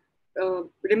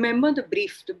remember the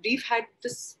brief had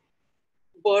this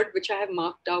word which I have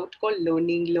marked out called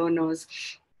learning, learners.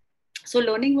 So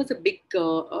learning was a big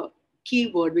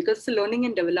key word because it's a learning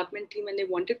and development team, and they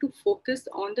wanted to focus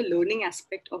on the learning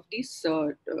aspect of these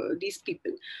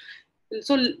people.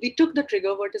 So we took the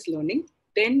trigger word as learning.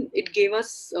 Then it gave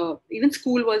us even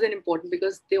school was an important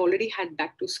because they already had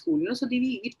back to school. So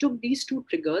we took these two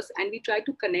triggers and we tried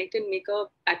to connect and make a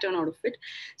pattern out of it.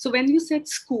 So when you said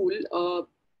school,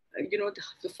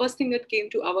 the first thing that came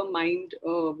to our mind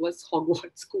was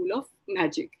Hogwarts School of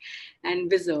Magic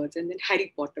and Wizards, and then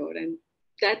Harry Potter. And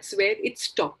that's where it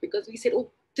stopped, because we said,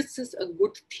 oh, this is a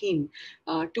good theme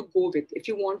to go with if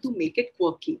you want to make it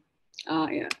quirky.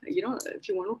 If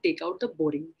you want to take out the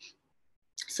boring.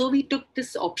 So we took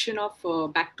this option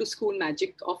of back to school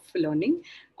magic of learning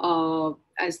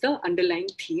as the underlying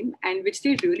theme, and which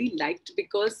they really liked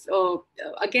because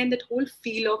again, that whole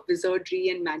feel of wizardry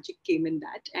and magic came in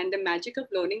that. And the magic of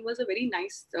learning was a very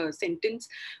nice sentence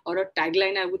or a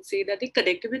tagline, I would say, that they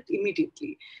connected with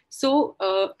immediately. So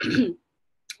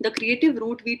the creative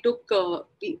route we took,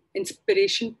 the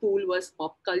inspiration pool was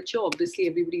pop culture. Obviously,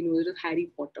 everybody knows it was Harry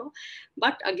Potter.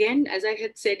 But again, as I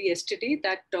had said yesterday,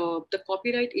 that the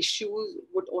copyright issues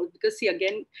would all, because see,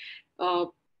 again, uh,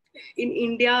 in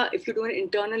India, if you do an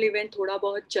internal event, thoda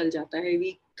bahut chal jata hai.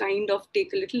 We kind of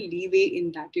take a little leeway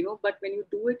in that, But when you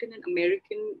do it in an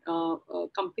American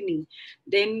company,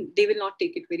 then they will not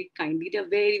take it very kindly. They're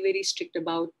very, very strict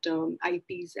about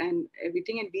IPs and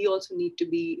everything. And we also need to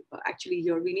be actually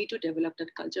here. We need to develop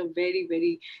that culture very,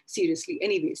 very seriously.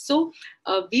 Anyway, so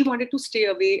we wanted to stay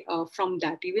away from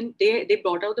that. Even they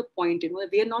brought out the point,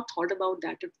 we are not thought about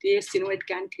that. Yes, it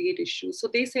can create issues. So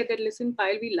they said that, listen,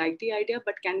 Payal, we like the idea,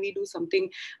 but can we do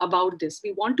something about this?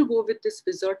 We want to go with this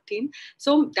wizard theme.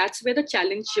 So that's where the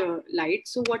challenge lied.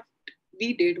 So what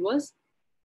we did was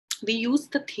we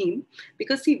used the theme,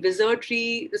 because see,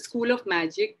 wizardry, the school of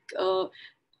magic,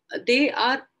 they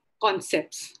are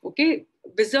concepts. Okay,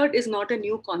 wizard is not a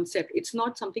new concept. It's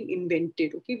not something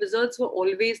invented. Okay, wizards were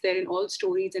always there in all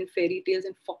stories and fairy tales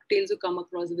and folk tales. You come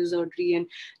across wizardry, and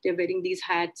they're wearing these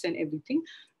hats and everything.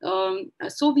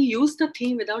 So we used the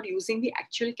theme without using the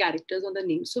actual characters on the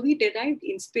name. So we derived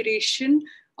inspiration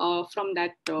from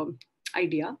that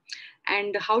idea.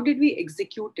 And how did we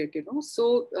execute it?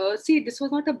 So see, this was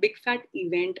not a big fat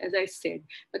event, as I said,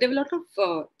 but there were a lot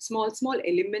of small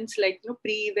elements, like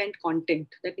pre-event content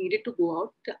that needed to go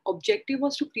out. The objective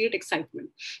was to create excitement.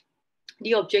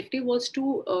 The objective was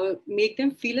to make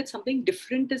them feel that something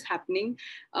different is happening.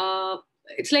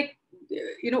 It's like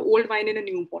old wine in a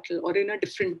new bottle or in a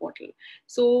different bottle.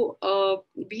 So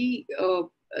the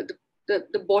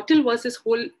bottle was this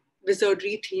whole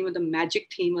wizardry theme or the magic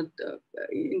theme of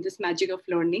in this magic of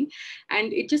learning,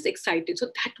 and it just excited. So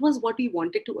that was what we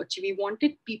wanted to achieve. We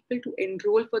wanted people to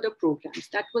enroll for the programs.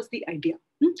 That was the idea.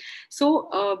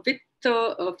 So with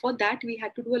for that, we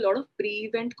had to do a lot of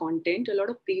pre-event content, a lot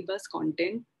of pre-bus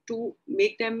content, to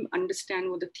make them understand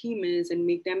what the theme is and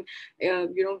make them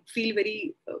feel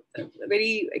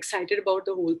very excited about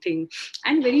the whole thing.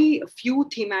 And very few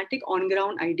thematic on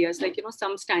ground ideas, like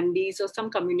some standees or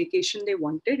some communication they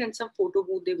wanted, and some photo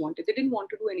booth they wanted. They didn't want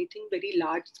to do anything very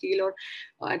large scale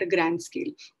or at a grand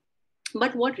scale.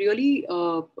 But what really,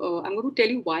 I'm going to tell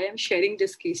you why I'm sharing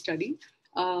this case study.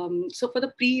 So for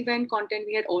the pre-event content,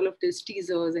 we had all of this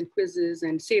teasers and quizzes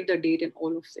and save the date and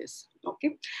all of this.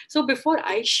 Okay. So before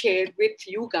I share with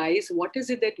you guys what is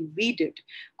it that we did,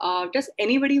 does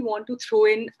anybody want to throw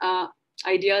in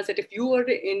ideas that if you were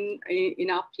in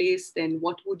our place, then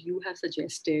what would you have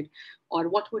suggested, or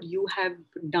what would you have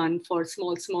done for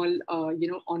small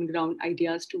on ground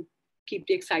ideas to keep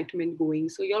the excitement going?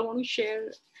 So you all want to share,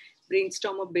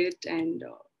 brainstorm a bit, and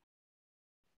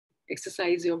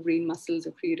exercise your brain muscles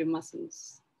or creative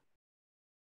muscles.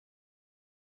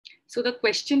 So the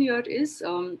question here is,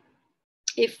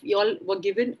 if y'all were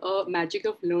given a magic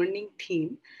of learning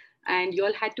theme and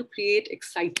y'all had to create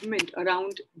excitement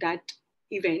around that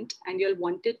event, and y'all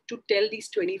wanted to tell these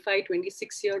 25,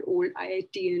 26-year-old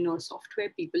IITian or software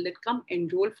people that come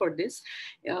enroll for this,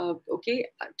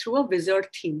 through a wizard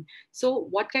theme. So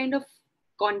what kind of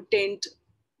content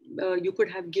you could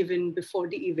have given before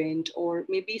the event, or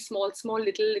maybe small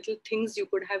little things you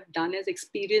could have done as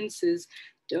experiences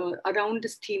around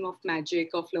this theme of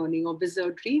magic, of learning, or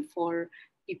wizardry for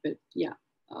people. Yeah.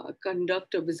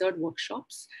 Conduct wizard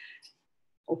workshops.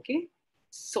 Okay.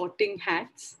 Sorting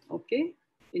hats. Okay.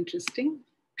 Interesting.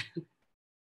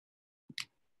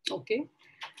 Okay.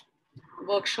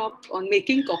 Workshop on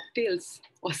making cocktails.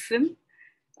 Awesome.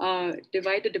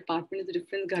 Divide the department into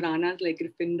different gharanas like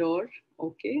Gryffindor.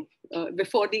 Okay.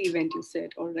 Before the event, you said.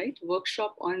 All right.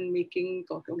 Workshop on making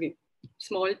cocktails. Okay.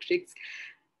 Small tricks.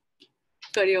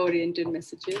 Career-oriented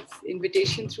messages.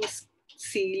 Invitation through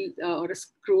seal or a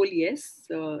scroll. Yes.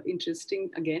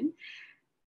 Interesting again.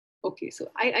 Okay. So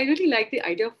I really like the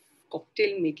idea of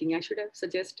cocktail making. I should have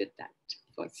suggested that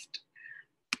first.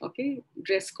 Okay.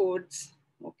 Dress codes.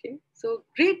 Okay. So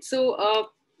great. So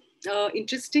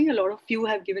interesting. A lot of you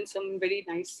have given some very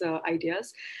nice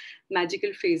ideas.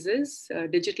 Magical phrases,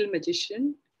 digital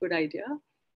magician, good idea.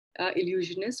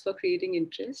 Illusionist for creating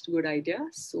interest, good idea.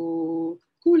 So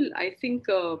cool. I think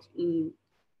you'll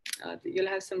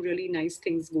have some really nice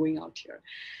things going out here.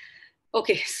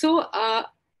 Okay, so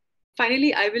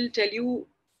finally, I will tell you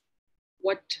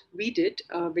what we did,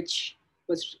 which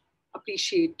was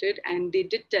appreciated, and they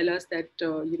did tell us that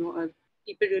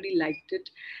people really liked it,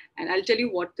 and I'll tell you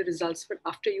what the results were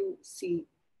after you see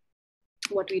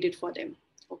what we did for them.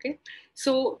 Okay,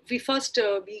 so we first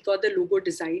we got the logo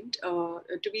designed.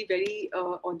 To be very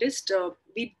honest,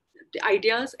 we the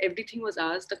ideas, everything was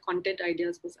ours. The content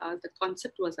ideas was ours. The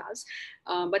concept was ours,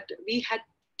 but we had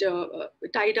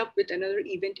tied up with another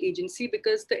event agency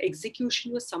because the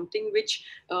execution was something which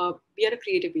we are a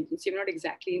creative agency. We're not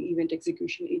exactly an event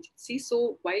execution agency.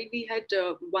 So while we had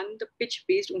won the pitch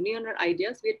based only on our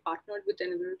ideas, we had partnered with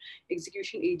another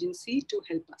execution agency to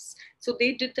help us. So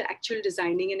they did the actual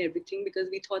designing and everything because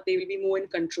we thought they will be more in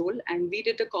control, and we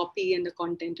did the copy and the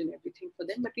content and everything for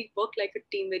them. But we worked like a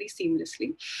team very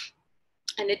seamlessly,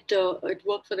 and it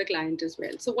worked for the client as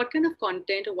well. So what kind of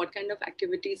content or what kind of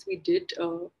activities we did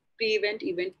pre-event,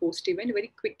 event, post-event,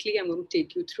 very quickly I'm going to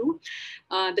take you through.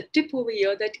 The tip over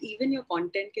here that even your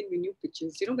content can win you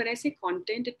pitches. When I say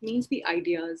content, it means the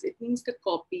ideas, it means the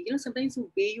copy. Sometimes the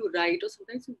way you write, or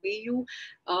sometimes the way you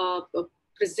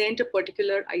present a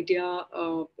particular idea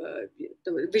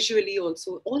visually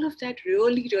also, all of that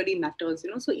really matters.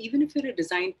 So even if you're a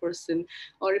design person,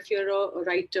 or if you're a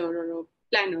writer or a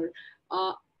planner,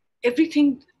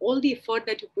 everything, all the effort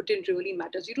that you put in really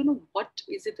matters. You don't know what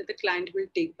is it that the client will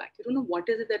take back. You don't know what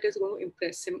is it that is going to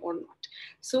impress him or not.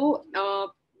 So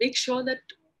make sure that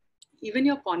even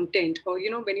your content, or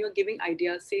when you're giving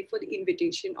ideas, say for the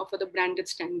invitation or for the branded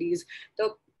standees,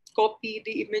 the copy,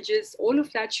 the images, all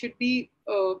of that should be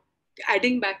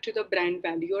adding back to the brand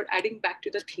value or adding back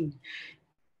to the theme.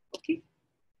 Okay.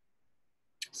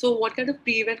 So what kind of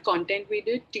pre-event content we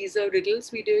did? Teaser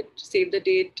riddles we did, save the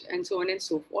date, and so on and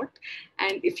so forth.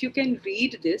 And if you can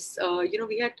read this,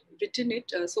 we had written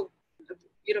it.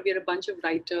 We are a bunch of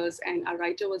writers, and our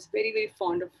writer was very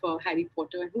fond of Harry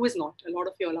Potter, and who is not? A lot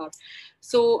of y'all are.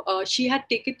 So she had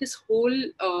taken this whole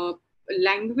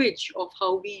language of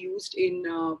how we used in,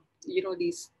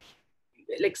 these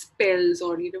like spells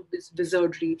or this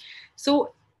wizardry.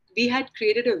 So we had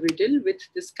created a riddle with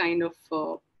this kind of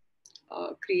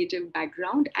creative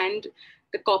background, and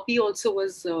the copy also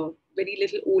was very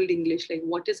little old English, like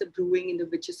what is a brewing in the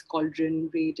witch's cauldron,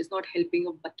 it is not helping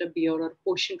of butter beer or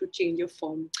potion to change your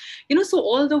form. So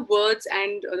all the words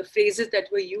and the phrases that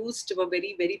were used were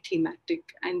very, very thematic,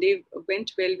 and they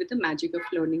went well with the magic of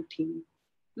learning theme.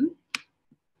 Hmm?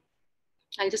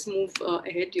 I'll just move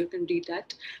ahead. You can read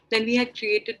that. Then we had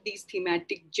created these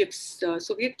thematic GIFs.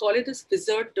 So we had called it this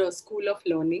Wizard School of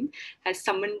Learning, has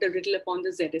summoned the riddle upon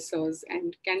the ZSers,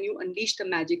 and can you unleash the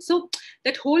magic? So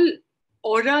that whole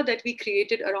aura that we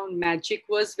created around magic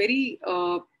was very,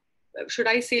 should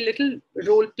I say, little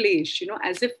role playish,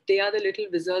 as if they are the little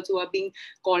wizards who are being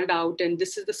called out, and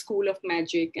this is the school of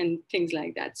magic and things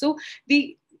like that. So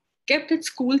we kept that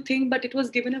school thing, but it was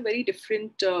given a very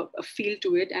different feel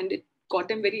to it, and it got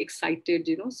them very excited,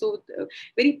 so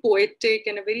very poetic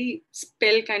and a very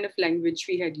spell kind of language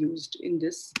we had used in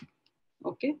this.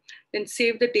 Okay, then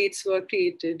save the dates were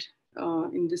created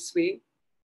in this way,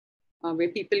 where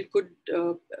people could,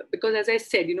 because as I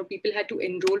said, people had to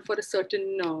enroll for a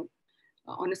certain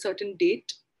on a certain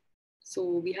date, so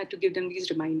we had to give them these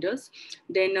reminders.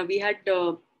 Then we had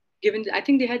given, I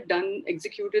think they had done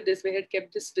executed this, we had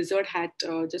kept this wizard hat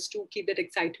just to keep that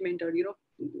excitement, or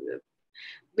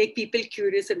make people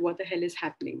curious at what the hell is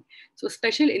happening. So a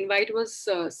special invite was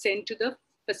sent to the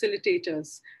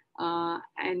facilitators.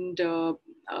 And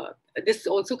this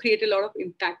also created a lot of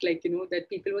impact, like, that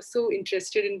people were so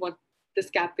interested in what this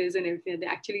cap is and everything. They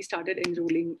actually started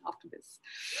enrolling after this.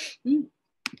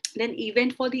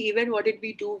 Then for the event, what did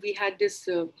we do? We had this,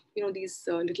 these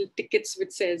little tickets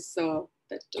which says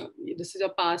that this is a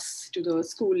pass to the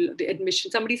school, the admission.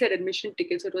 Somebody said admission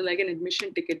ticket, so it was like an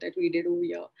admission ticket that we did over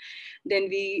here. Then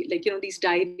we, like, these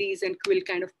diaries and quill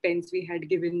kind of pens we had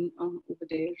given over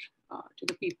there to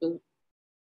the people.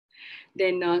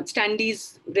 Then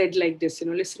standees read like this,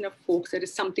 listen up folks, there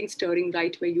is something stirring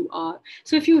right where you are.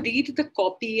 So if you read the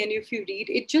copy and if you read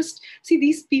it, just see,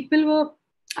 these people were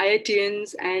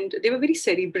IITians and they were very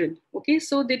cerebral. Okay,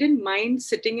 so they didn't mind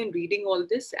sitting and reading all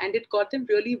this, and it got them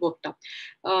really worked up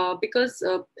because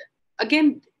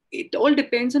again, it all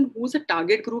depends on who's the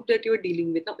target group that you're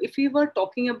dealing with. Now, if we were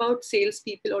talking about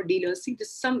salespeople or dealers, see,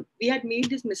 we had made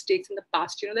these mistakes in the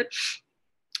past, that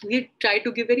we tried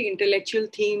to give very intellectual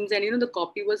themes, and the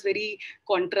copy was very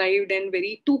contrived and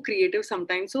very too creative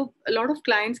sometimes. So a lot of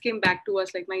clients came back to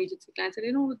us, like my agency clients,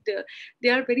 and they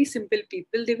are very simple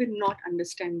people, they will not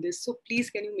understand this, so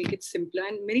please can you make it simpler?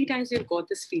 And many times we've got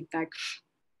this feedback.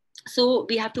 So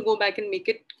we have to go back and make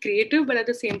it creative, but at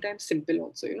the same time simple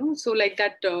also, so like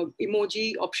that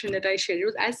emoji option that I shared, it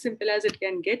was as simple as it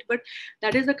can get, but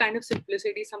that is the kind of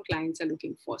simplicity some clients are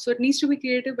looking for. So it needs to be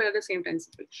creative, but at the same time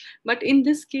simple. But in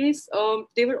this case,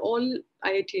 they were all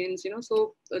IITians,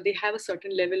 so they have a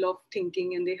certain level of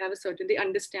thinking, and they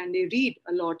understand, they read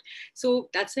a lot. So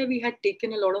that's why we had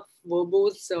taken a lot of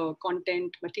verbose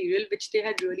content material, which they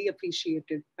had really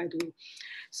appreciated, by the way.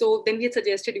 So then we had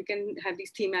suggested you can have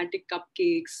these thematic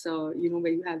cupcakes,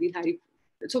 where you have these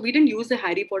so we didn't use the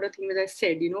Harry Potter theme, as I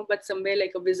said, but somewhere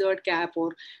like a wizard cap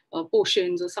or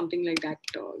potions or something like that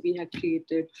we had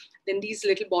created. Then these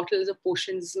little bottles of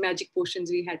potions, magic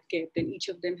potions we had kept, and each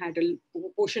of them had a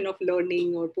potion of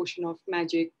learning or potion of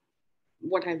magic,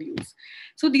 what have you.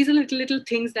 So these are little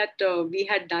things that we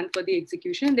had done for the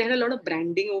execution. They had a lot of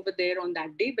branding over there on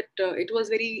that day, but it was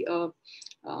very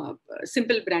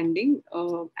simple branding.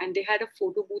 And they had a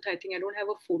photo booth. I think I don't have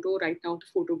a photo right now, the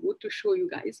photo booth to show you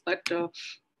guys, but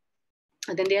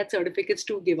then they had certificates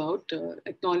to give out,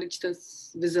 acknowledge the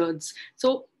wizards.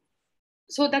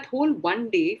 So that whole one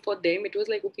day for them, it was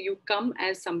like, okay, you come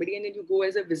as somebody and then you go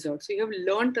as a wizard. So you have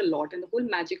learned a lot, and the whole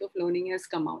magic of learning has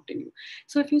come out in you.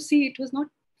 So if you see, it was not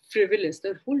frivolous.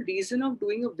 The whole reason of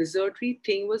doing a wizardry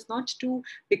thing was not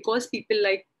because people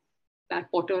like Harry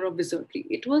Potter or wizardry.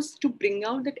 It was to bring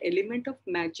out that element of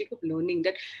magic of learning,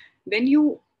 that when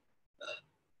you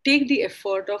take the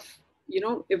effort of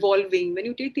evolving, when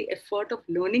you take the effort of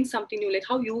learning something new, like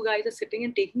how you guys are sitting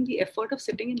and taking the effort of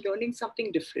sitting and learning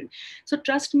something different. So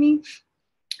trust me,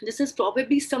 this is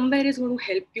probably somewhere is going to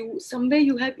help you, somewhere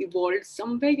you have evolved,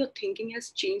 somewhere your thinking has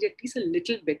changed at least a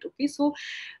little bit. Okay, so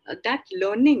that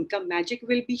learning magic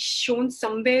will be shown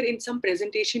somewhere in some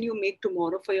presentation you make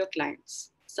tomorrow for your clients.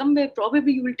 Somewhere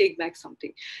probably you will take back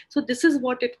something. So this is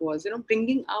what it was,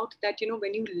 bringing out that,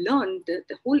 when you learn, the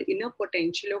whole inner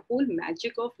potential, the whole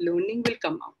magic of learning will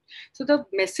come out. So the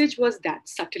message was that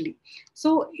subtly.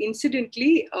 So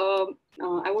incidentally,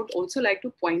 I would also like to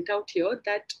point out here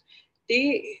that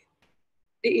they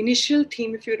the initial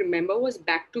theme, if you remember, was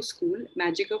back to school,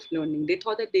 magic of learning. They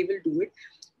thought that they will do it,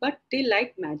 but they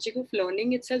liked magic of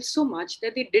learning itself so much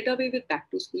that they did away with back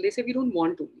to school. They said, we don't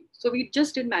want to. So we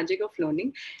just did magic of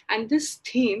learning. And this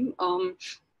theme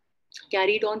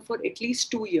carried on for at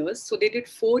least 2 years. So they did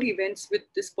 4 events with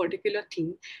this particular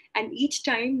theme. And each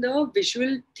time the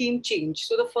visual theme changed.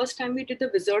 So the first time we did the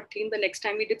wizard theme, the next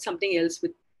time we did something else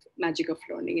with magic of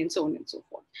learning, and so on and so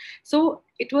forth. So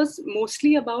it was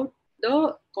mostly about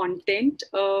the content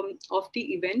of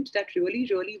the event that really,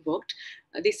 really worked.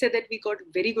 They said that we got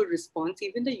very good response.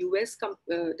 Even the US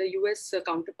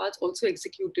counterparts also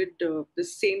executed the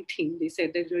same thing. They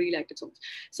said they really liked it so much.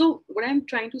 So what I'm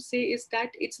trying to say is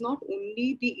that it's not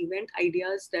only the event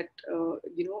ideas that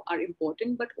are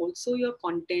important, but also your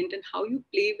content and how you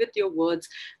play with your words,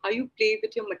 how you play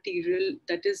with your material,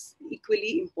 that is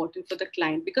equally important for the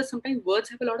client, because sometimes words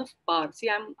have a lot of power. See,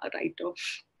 I'm a writer,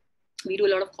 we do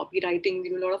a lot of copywriting, we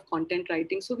do a lot of content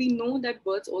writing, so we know that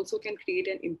words also can create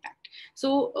an impact.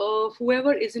 So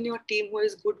whoever is in your team who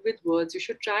is good with words, you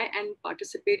should try and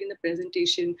participate in the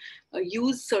presentation.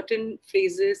 Use certain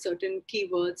phrases, certain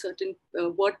keywords, certain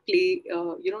word play,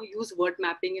 use word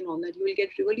mapping and all that. You will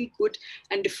get really good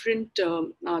and different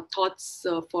thoughts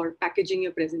for packaging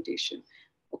your presentation.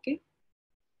 Okay.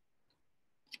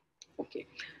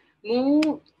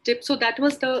 More tips. So that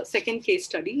was the second case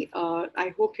study.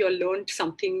 I hope you all learned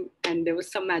something and there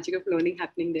was some magic of learning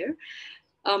happening there.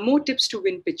 More tips to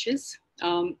win pitches.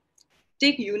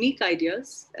 Take unique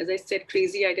ideas. As I said,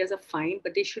 crazy ideas are fine,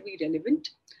 but they should be relevant.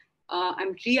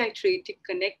 I'm reiterating,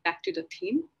 connect back to the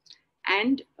theme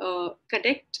and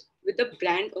connect with the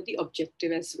brand or the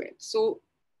objective as well. So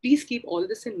please keep all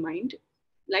this in mind.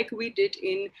 Like we did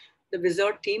in the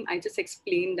wizard theme, I just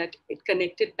explained that it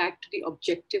connected back to the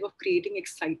objective of creating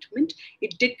excitement.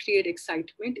 It did create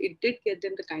excitement. It did get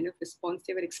them the kind of response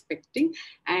they were expecting.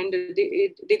 And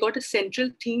they got a central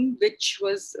theme, which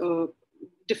was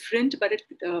different, but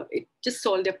it just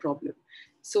solved their problem.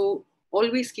 So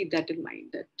always keep that in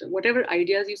mind, that whatever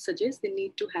ideas you suggest, they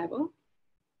need to have a,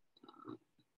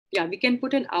 yeah, we can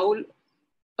put an owl.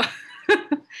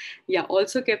 Yeah,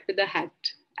 also kept with the hat.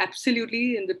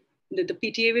 Absolutely. And the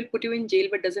PTA will put you in jail,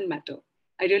 but doesn't matter.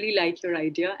 I really like your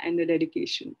idea and the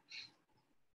dedication.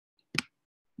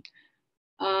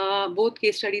 Both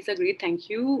case studies are great. Thank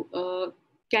you.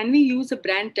 Can we use a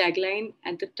brand tagline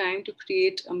at the time to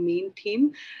create a main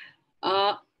theme?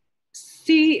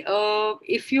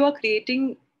 If you are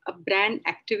creating a brand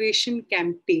activation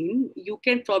campaign, you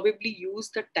can probably use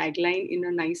the tagline in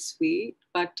a nice way,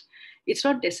 but it's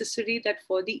not necessary that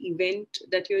for the event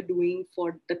that you're doing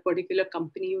for that particular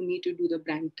company, you need to do the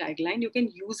brand tagline. You can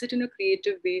use it in a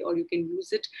creative way, or you can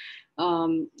use it,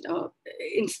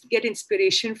 get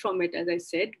inspiration from it, as I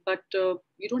said, but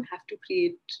you don't have to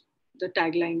create the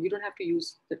tagline. You don't have to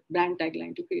use the brand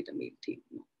tagline to create a main theme.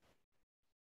 No.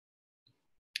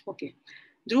 Okay.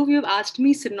 Dhruv, you've asked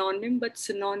me synonym, but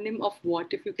synonym of what?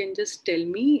 If you can just tell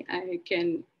me, I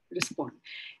can respond.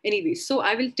 Anyway, so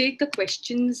I will take the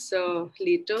questions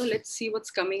later. Let's see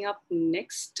what's coming up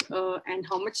next and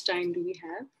how much time do we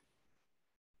have?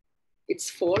 It's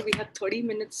 4. We have 30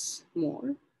 minutes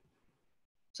more.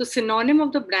 So synonym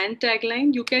of the brand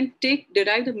tagline, you can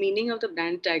derive the meaning of the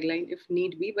brand tagline if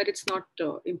need be, but it's not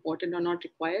important or not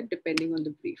required depending on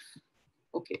the brief.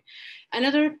 Okay.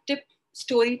 Another tip,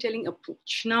 storytelling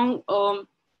approach. Now,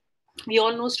 we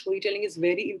all know storytelling is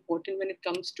very important when it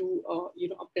comes to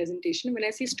a presentation. When I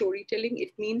say storytelling,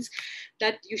 it means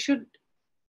that you should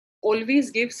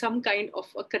always give some kind of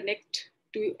a connect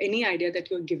to any idea that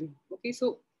you're giving. Okay,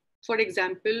 so for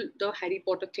example, the Harry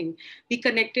Potter thing, we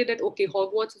connected that, okay,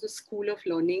 Hogwarts is a school of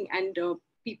learning, and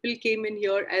people came in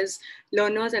here as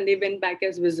learners and they went back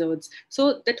as wizards.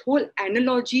 So that whole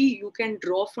analogy you can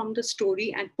draw from the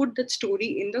story and put that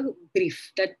story in the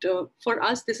brief, that for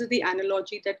us, this is the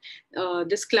analogy, that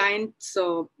this client's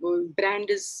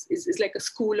brand is like a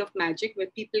school of magic where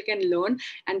people can learn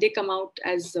and they come out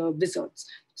as wizards.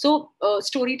 So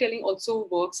storytelling also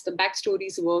works, the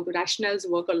backstories work, rationales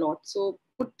work a lot. So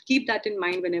keep that in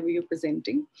mind whenever you're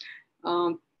presenting.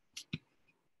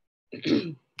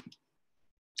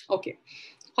 Okay,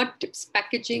 hot tips.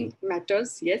 Packaging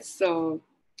matters, yes.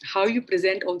 How you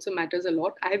present also matters a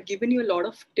lot. I have given you a lot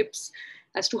of tips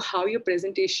as to how your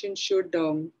presentation should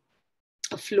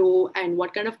flow and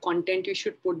what kind of content you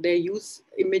should put there. Use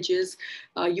images,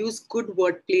 use good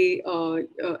wordplay,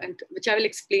 and which I will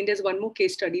explain. There's one more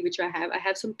case study which I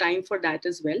have some time for that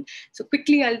as well. So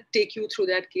quickly I'll take you through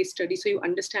that case study so you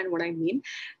understand what I mean.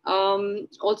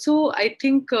 Also, I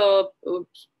think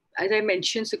as I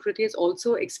mentioned, Sukriti has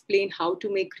also explained how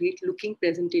to make great looking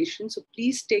presentations. So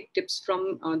please take tips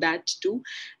from that too,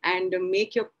 and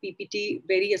make your PPT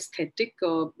very aesthetic,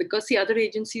 because the other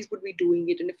agencies would be doing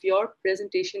it. And if your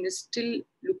presentation is still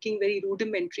looking very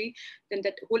rudimentary, then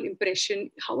that whole impression,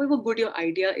 however good your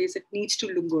idea is, it needs to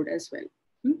look good as well.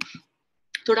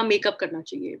 थोड़ा makeup करना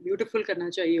चाहिए, beautiful करना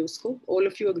चाहिए उसको. All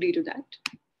of you agree to that?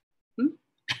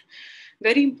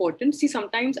 Very important. See,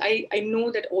 sometimes I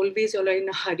know that always you're in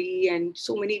a hurry and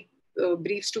so many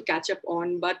briefs to catch up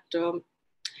on, but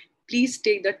please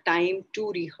take the time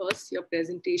to rehearse your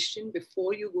presentation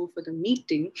before you go for the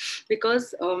meeting,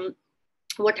 because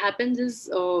what happens is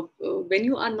when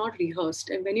you are not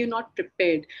rehearsed and when you're not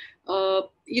prepared,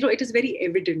 it is very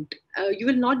evident. You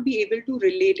will not be able to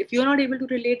relate. If you're not able to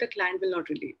relate, the client will not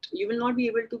relate. You will not be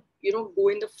able to, go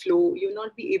in the flow. You will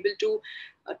not be able to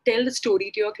tell the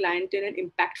story to your client in an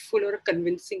impactful or a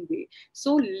convincing way.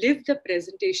 So live the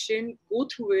presentation, go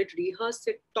through it, rehearse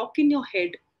it, talk in your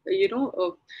head,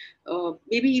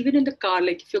 maybe even in the car,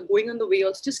 like if you're going on the way,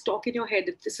 also just talk in your head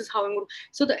that this is how I'm going to,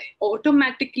 so that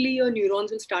automatically your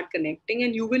neurons will start connecting,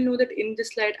 and you will know that in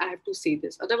this slide I have to say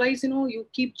this. Otherwise, you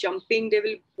keep jumping, there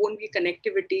won't be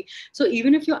connectivity. So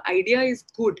even if your idea is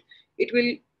good, it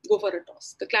will go for a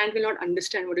toss. The client will not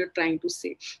understand what you're trying to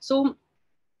say. So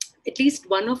at least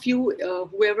one of you,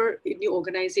 whoever in your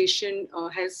organization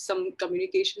has some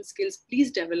communication skills,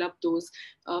 please develop those.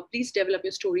 Please develop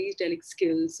your storytelling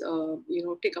skills.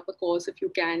 Take up a course if you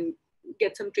can,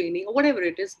 get some training or whatever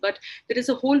it is. But there is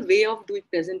a whole way of doing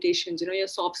presentations. Your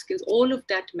soft skills, all of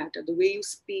that matter. The way you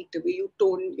speak, the way you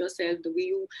tone yourself, the way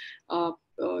you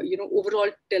overall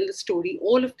tell the story.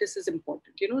 All of this is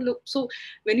important. Look, so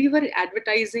when we were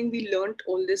advertising, we learned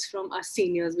all this from our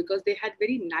seniors because they had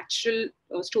very natural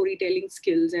storytelling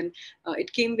skills, and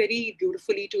it came very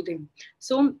beautifully to them.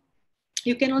 So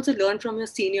you can also learn from your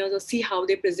seniors or see how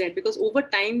they present, because over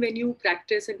time when you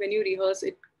practice and when you rehearse,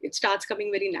 it starts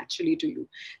coming very naturally to you.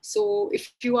 So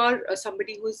if you are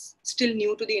somebody who's still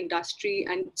new to the industry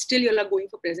and still you're going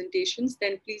for presentations,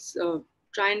 then please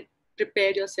try and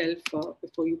prepare yourself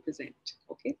before you present.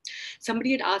 Okay.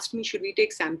 Somebody had asked me, should we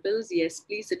take samples? Yes,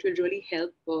 please. It will really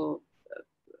help.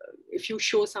 If you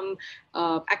show some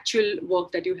actual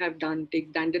work that you have done,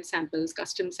 take branded samples,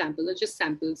 custom samples, or just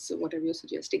samples, whatever you're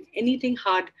suggesting, anything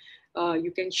hard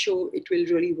you can show, it will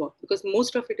really work, because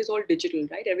most of it is all digital,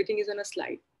 right? Everything is on a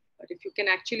slide. But if you can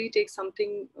actually take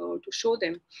something to show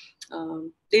them,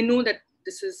 they know that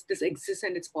this exists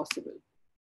and it's possible.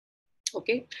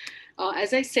 Okay.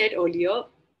 As I said earlier,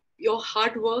 your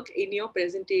hard work in your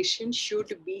presentation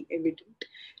should be evident.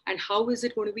 And how is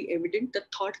it going to be evident? The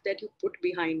thought that you put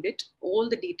behind it, all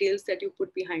the details that you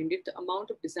put behind it, the amount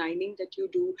of designing that you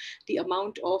do, the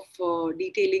amount of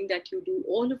detailing that you do,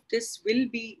 all of this will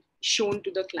be shown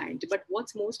to the client. But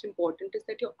what's most important is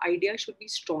that your idea should be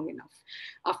strong enough.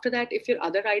 After that, if your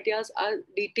other ideas are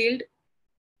detailed,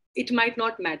 it might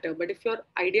not matter. But if your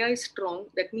idea is strong,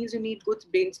 that means you need good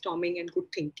brainstorming and good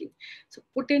thinking. So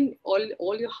put in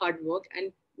all your hard work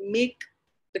and make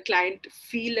the client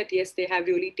feel that yes, they have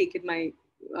really taken my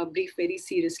brief very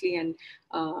seriously, and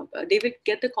they will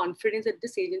get the confidence that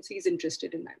this agency is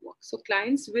interested in my work. So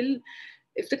clients will,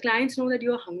 if the clients know that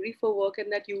you are hungry for work and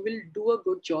that you will do a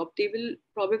good job, they will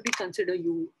probably consider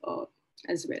you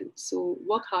as well. So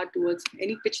work hard towards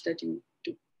any pitch that you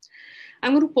do.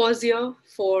 I'm going to pause here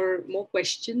for more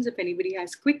questions if anybody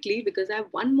has quickly, because I have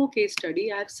one more case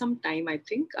study. I have some time, I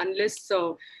think, unless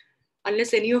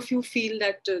any of you feel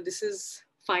that this is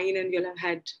fine and you'll have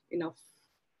had enough.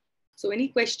 So any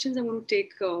questions? I'm going to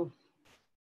take.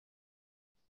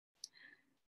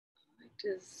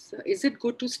 Is it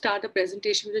good to start a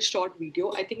presentation with a short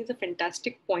video? I think it's a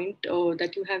fantastic point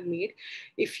that you have made.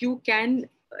 If you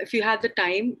have the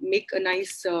time, make a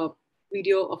nice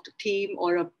video of the theme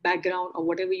or a background or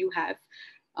whatever you have.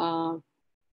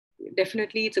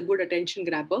 Definitely, it's a good attention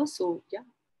grabber. So yeah,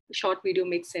 a short video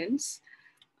makes sense.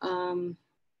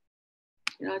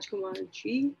 Rajkumar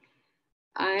ji,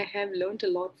 I have learned a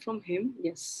lot from him.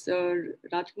 Yes,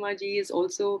 Rajkumar ji is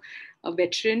also a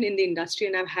veteran in the industry,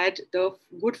 and I've had the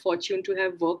good fortune to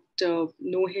have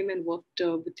know him and worked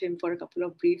with him for a couple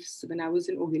of briefs when I was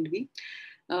in Ogilvy.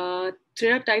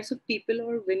 There are types of people,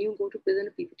 or when you go to present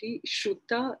a PPT,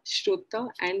 Shruta, Shrota,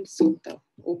 and Sota.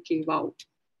 Okay, wow.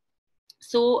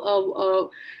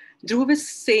 So Dhruv is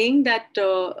saying that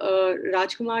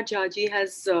Rajkumar Jhaji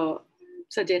has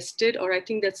suggested, or I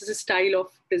think that's a style of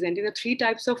presenting, the three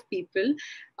types of people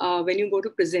when you go to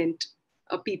present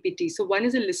a PPT. So one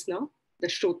is a listener, the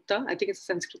Shrota, I think it's a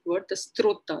Sanskrit word, the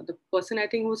Strota, the person I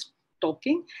think who's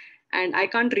talking, and I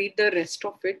can't read the rest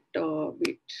of it.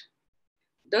 Wait.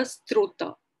 the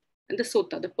Strota, and the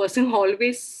Sota, the person who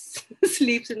always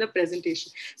sleeps in the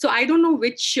presentation. So I don't know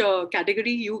which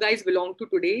category you guys belong to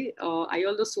today. Are you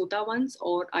all the Sota ones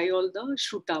or are you all the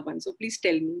Shruta ones? So please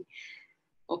tell me.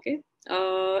 Okay.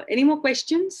 Any more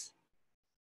questions?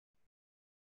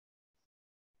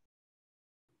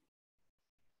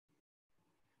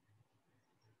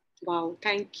 Wow,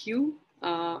 thank you.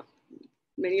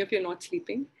 Many of you are not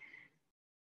sleeping.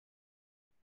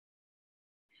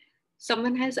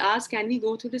 Someone has asked, can we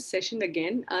go to this session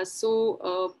again?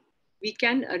 We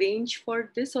can arrange for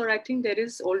this, or I think there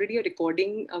is already a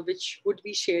recording which would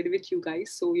be shared with you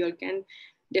guys. So you all can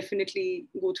definitely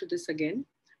go through this again.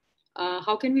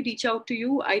 How can we reach out to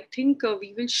you? I think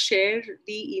we will share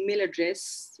the email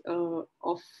address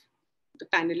of the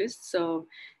panelists.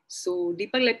 So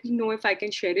Deepak, let me know if I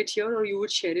can share it here or you would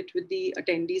share it with the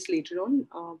attendees later on.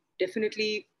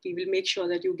 Definitely, we will make sure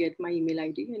that you get my email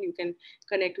ID and you can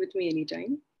connect with me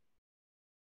anytime.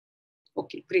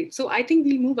 Okay, great. So I think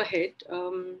we'll move ahead.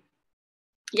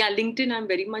 Yeah, LinkedIn, I'm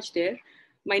very much there.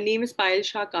 My name is Payal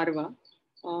Shah Karwa.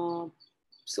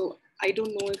 So I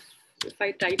don't know if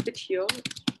I type it here.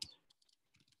 Okay,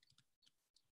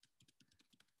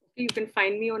 you can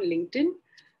find me on LinkedIn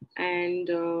and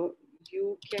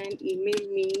you can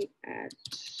email me at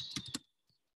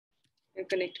and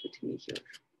connect with me here.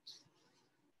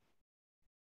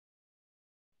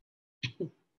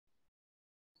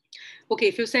 Okay,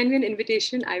 if you send me an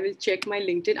invitation, I will check my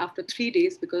LinkedIn after 3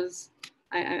 days because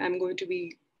I'm going to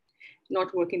be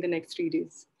not working the next 3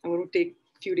 days. I'm going to take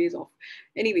a few days off.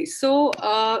 Anyway, so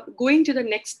going to the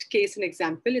next case and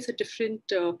example, it's a different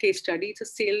case study. It's a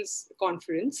sales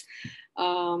conference.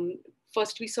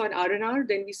 First, we saw an R&R,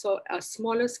 then we saw a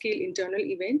smaller scale internal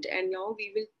event, and now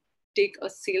we will take a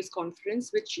sales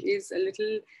conference, which is a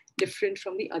little different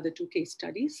from the other two case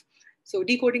studies. So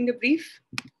decoding the brief,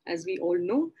 as we all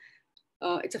know,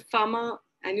 it's a pharma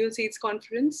annual sales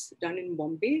conference done in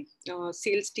Bombay.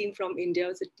 Sales team from India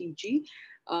is a TG.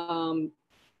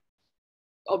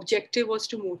 Objective was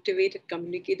to motivate and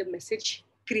communicate the message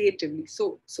creatively.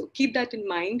 So keep that in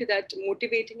mind, that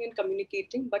motivating and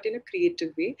communicating, but in a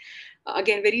creative way.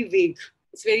 Again, very vague.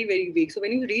 It's very, very vague. So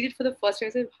when you read it for the first time,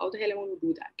 you say, how the hell am I going to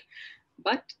do that?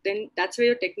 But then that's where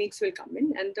your techniques will come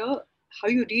in and how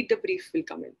you read the brief will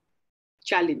come in.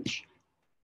 Challenge.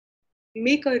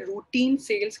 Make a routine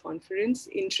sales conference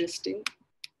interesting.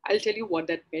 I'll tell you what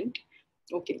that meant.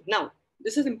 Okay, now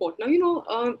this is important. Now,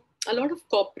 a lot of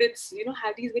corporates,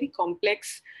 have these very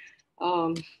complex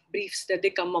briefs that they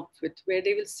come up with where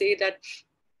they will say that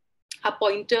our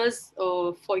pointers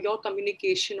for your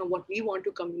communication or what we want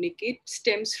to communicate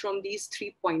stems from these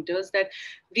 3 pointers that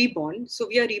reborn. So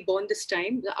we are reborn this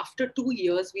time. After 2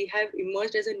 years, we have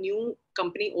emerged as a new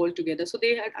company altogether. So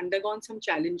they had undergone some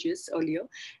challenges earlier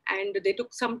and they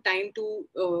took some time to,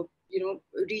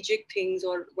 rejig things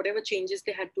or whatever changes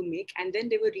they had to make. And then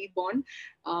they were reborn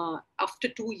after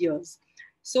 2 years.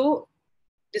 So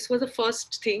this was the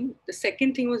first thing. The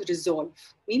second thing was resolve,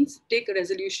 means take a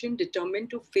resolution, determined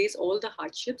to face all the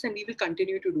hardships, and we will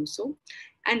continue to do so.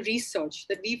 And research,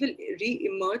 that we will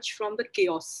re-emerge from the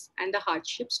chaos and the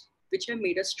hardships which have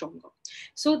made us stronger.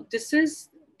 So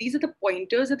these are the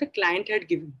pointers that the client had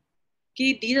given.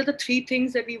 Okay, these are the 3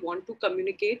 things that we want to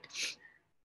communicate.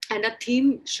 And a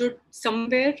theme should,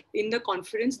 somewhere in the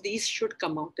conference, these should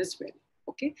come out as well.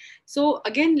 Okay, so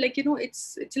again,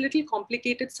 it's a little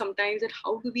complicated sometimes that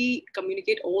how do we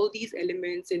communicate all these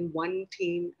elements in one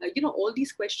theme. All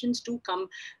these questions do come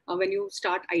when you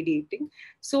start ideating.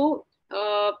 So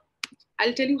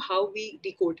I'll tell you how we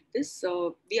decoded this.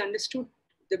 We understood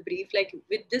the brief, like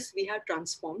with this we have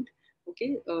transformed.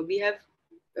 Okay, we have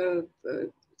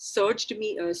searched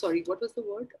me, sorry, what was the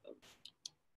word?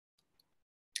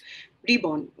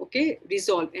 Reborn, okay,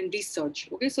 resolve and research.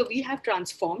 Okay, so we have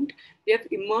transformed, we have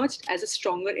emerged as a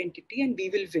stronger entity and we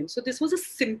will win. So this was a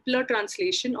simpler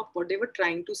translation of what they were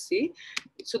trying to say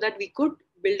so that we could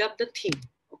build up the theme.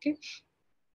 Okay,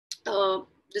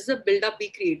 this is a build up we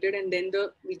created and then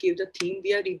we gave the theme,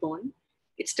 we are reborn.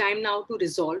 It's time now to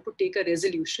resolve, to take a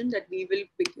resolution that we will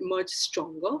emerge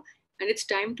stronger, and it's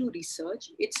time to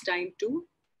research. It's time to,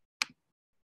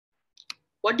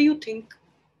 what do you think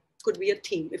could be a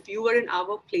theme? If you were in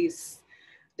our place,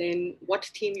 then what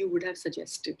theme you would have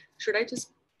suggested? Should I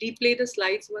just replay the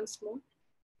slides once more?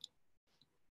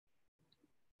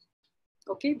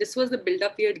 Okay, this was the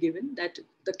build-up we had given, that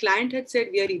the client had said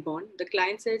we are reborn. The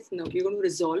client says, no, we're going to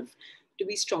resolve to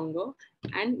be stronger.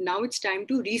 And now it's time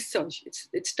to research.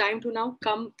 It's time to now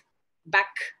come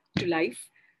back to life.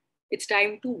 It's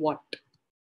time to what?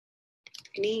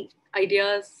 Any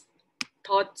ideas,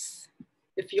 thoughts?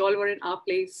 If you all were in our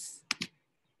place,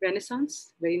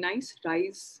 Renaissance, very nice.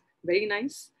 Rise, very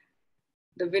nice.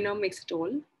 The winner makes it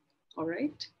all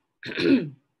right.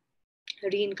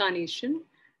 Reincarnation,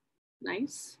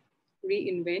 nice.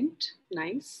 Reinvent,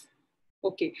 nice.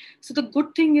 Okay, so the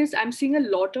good thing is I'm seeing a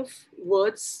lot of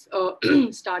words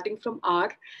starting from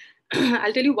R.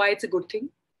 I'll tell you why it's a good thing.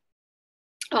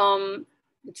 um,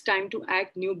 it's time to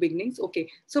act new beginnings. Okay,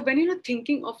 so when you're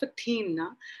thinking of a theme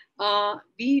now,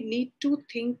 we need to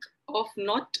think of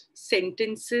not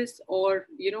sentences or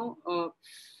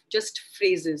just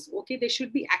phrases. Okay, there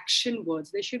should be action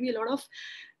words. There should be a lot of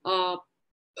uh,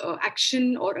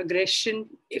 action or aggression,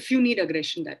 if you need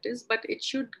aggression, that is, but it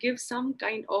should give some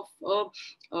kind of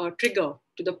trigger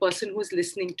to the person who's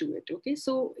listening to it. Okay,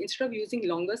 so instead of using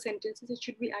longer sentences, it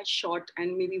should be as short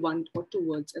and maybe one or two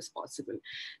words as possible.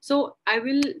 So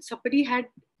somebody had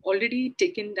already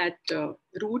taken that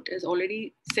route, has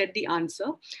already said the answer.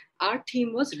 Our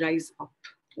theme was rise up.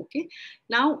 Okay,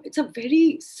 now it's a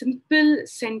very simple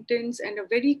sentence and a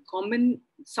very common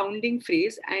sounding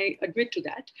phrase, I admit to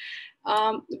that.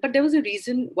 But there was a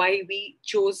reason why we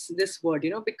chose this word,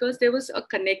 because there was a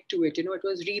connect to it. It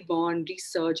was reborn,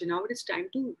 research, and now it is time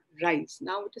to rise.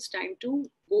 Now it is time to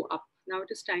go up. Now it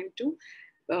is time to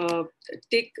uh,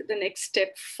 take the next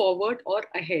step forward or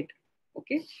ahead.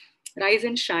 Okay, rise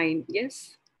and shine.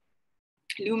 Yes,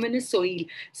 luminous soil.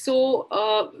 So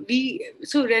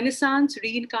Renaissance,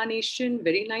 reincarnation,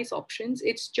 very nice options.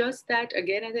 It's just that,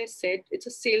 again, as I said, it's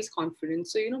a sales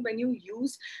conference. So when you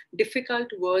use difficult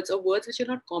words or words which are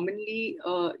not commonly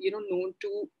known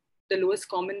to the lowest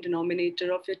common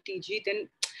denominator of your TG, then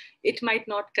it might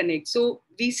not connect. So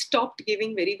we stopped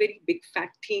giving very, very big fat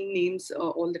theme names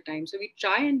all the time. So we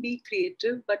try and be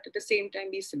creative, but at the same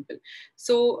time be simple.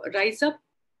 So rise up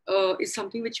is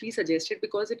something which we suggested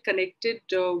because it connected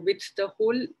with the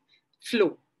whole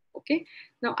flow. Okay.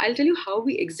 Now I'll tell you how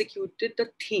we executed the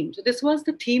theme. So this was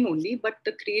the theme only, but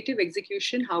the creative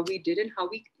execution, how we did and how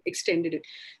we extended it.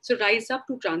 So rise up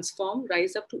to transform,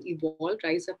 rise up to evolve,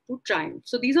 rise up to triumph.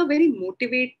 So these are very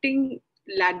motivating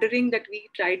laddering that we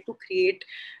tried to create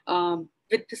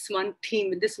with this one theme,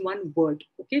 with this one word,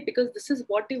 okay? Because this is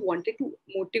what they wanted to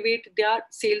motivate their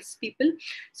salespeople.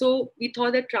 So we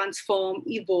thought that transform,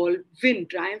 evolve, win,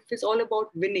 triumph is all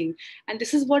about winning. And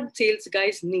this is what sales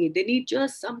guys need. They need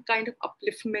just some kind of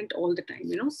upliftment all the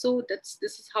time, So this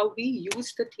is how we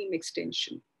use the theme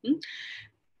extension.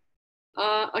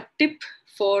 A tip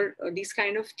for these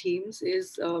kind of themes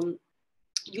is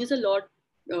use a lot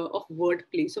of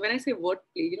wordplay. So when I say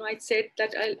wordplay, I said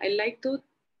that I like the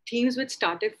themes which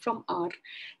started from R.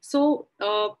 So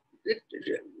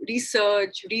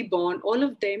research, reborn, all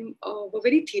of them were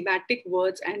very thematic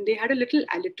words, and they had a little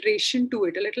alliteration to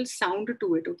it, a little sound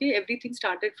to it. Okay, everything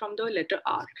started from the letter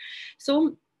R.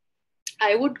 So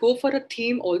I would go for a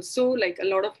theme also, like a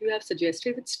lot of you have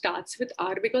suggested, which starts with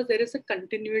R because there is a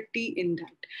continuity in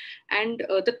that. And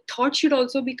the thought should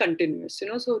also be continuous,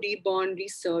 so reborn,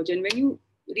 research. And when you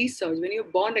research, when you're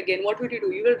born again, what would you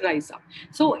do? You will rise up.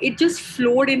 So it just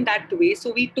flowed in that way.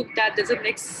 So we took that as the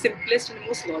next simplest and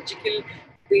most logical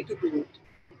way to do it.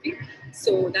 Okay?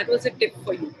 So that was a tip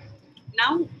for you.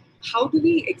 Now, how do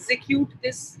we execute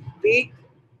this vague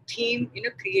theme in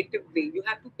a creative way? You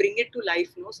have to bring it to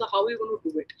life, So how are you going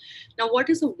to do it? Now, what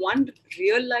is the one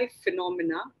real life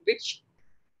phenomena which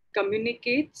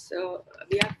communicates?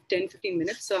 We have 10-15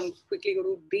 minutes, so I'm quickly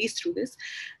going to breeze through this.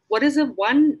 What is the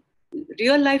one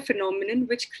real life phenomenon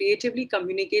which creatively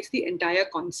communicates the entire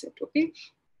concept? Okay,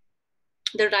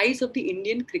 the rise of the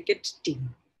Indian cricket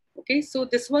team. Okay, so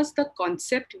this was the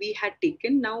concept we had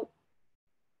taken. Now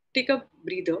take a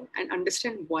breather and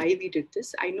understand why we did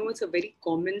this. I know it's a very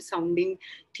common sounding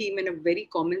theme and a very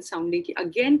common sounding,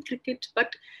 again, cricket,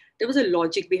 but there was a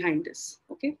logic behind this.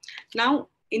 Okay. Now,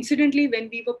 incidentally, when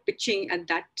we were pitching at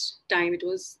that time, it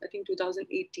was, I think,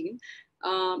 2018.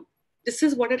 This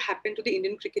is what had happened to the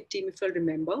Indian cricket team, if you'll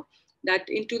remember, that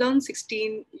in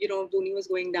 2016, Dhoni was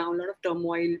going down, a lot of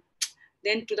turmoil.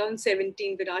 Then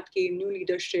 2017, Virat came, new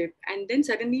leadership, and then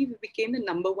suddenly we became the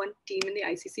number one team in the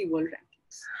ICC World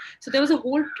Rankings. So there was a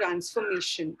whole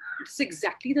transformation. It's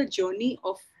exactly the journey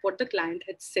of what the client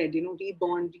had said,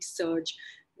 reborn, research,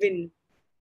 win.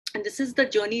 And this is the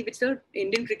journey which the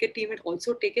Indian cricket team had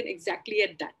also taken exactly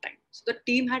at that time. So the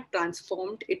team had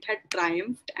transformed, it had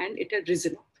triumphed, and it had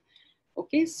risen up.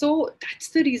 Okay, so that's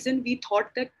the reason we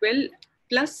thought that, well,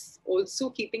 plus also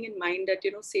keeping in mind that,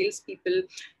 salespeople,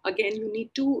 again, you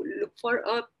need to look for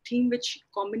a theme which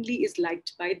commonly is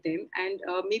liked by them. And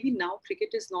maybe now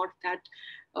cricket is not that,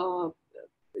 uh,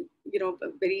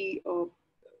 very,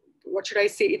 what should I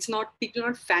say? It's not, people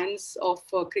are not fans of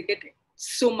cricket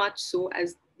so much so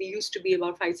as we used to be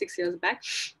about 5-6 years back.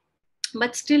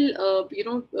 But still,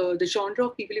 the genre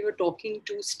of people you were talking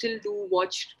to still do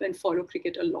watch and follow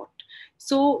cricket a lot.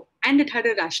 So, and it had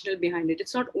a rationale behind it.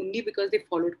 It's not only because they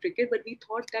followed cricket, but we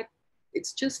thought that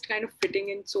it's just kind of fitting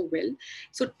in so well.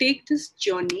 So take this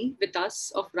journey with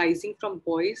us of rising from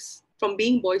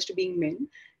being boys to being men.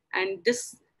 And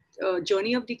this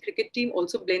journey of the cricket team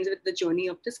also blends with the journey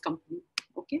of this company.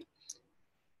 Okay.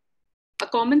 A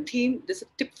common theme, this is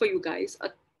a tip for you guys, a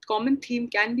common theme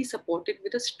can be supported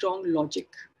with a strong logic.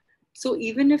 So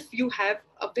even if you have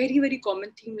a very, very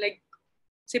common theme like,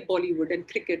 say, Bollywood and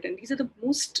cricket, and these are the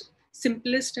most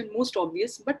simplest and most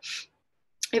obvious, but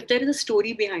if there is a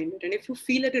story behind it and if you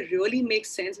feel that it really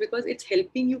makes sense because it's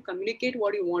helping you communicate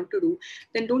what you want to do,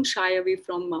 then don't shy away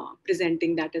from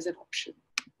presenting that as an option.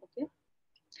 Okay.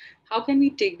 How can we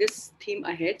take this theme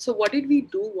ahead? So what did we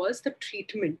do was the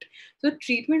treatment. So the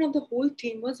treatment of the whole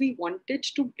theme was we wanted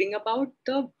to bring about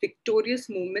the victorious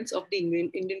moments of the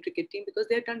Indian cricket team because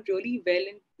they had done really well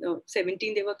in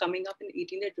 17. They were coming up in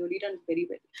 18. They had really done very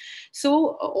well.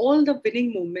 So all the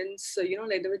winning moments,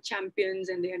 like they were champions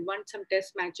and they had won some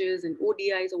test matches and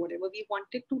ODIs or whatever. We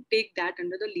wanted to take that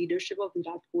under the leadership of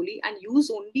Virat Kohli and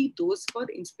use only those for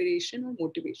inspiration or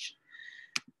motivation.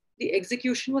 The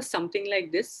execution was something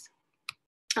like this.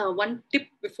 One tip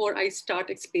before I start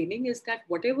explaining is that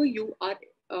whatever you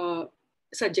are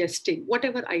suggesting,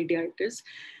 whatever idea it is,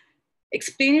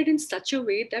 explain it in such a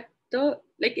way that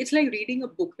it's like reading a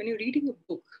book. When you're reading a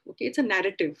book, okay, it's a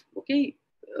narrative, okay.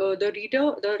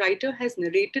 The writer has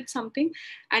narrated something,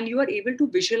 and you are able to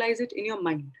visualize it in your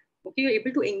mind. Okay, you're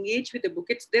able to engage with the book.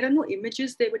 There are no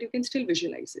images there, but you can still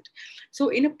visualize it. So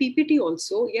in a PPT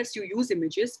also, yes, you use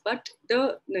images, but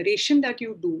the narration that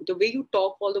you do, the way you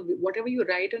talk, whatever you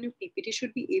write on your PPT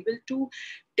should be able to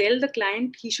tell the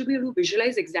client, he should be able to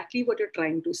visualize exactly what you're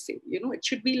trying to say. It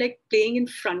should be like playing in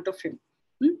front of him.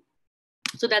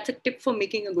 So that's a tip for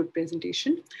making a good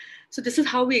presentation. So this is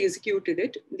how we executed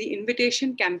it. The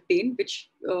invitation campaign,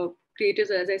 which creatives,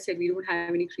 as I said, we don't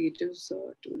have any creatives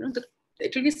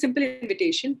it will be a simple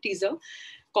invitation teaser.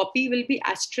 Copy will be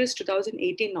asterisk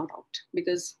 2018 not out,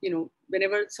 because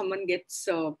whenever someone gets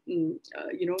when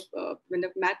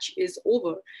the match is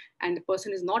over and the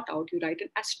person is not out, you write an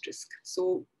asterisk.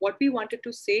 So what we wanted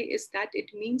to say is that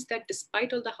it means that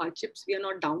despite all the hardships, we are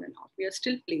not down and out, we are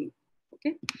still playing.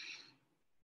 Okay.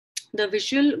 The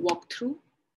visual walkthrough,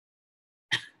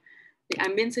 the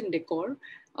ambience and decor,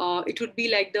 it would be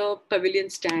like the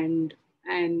pavilion stand,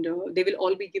 and they will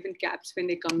all be given caps when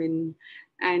they come in,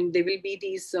 and there will be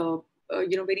these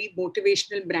very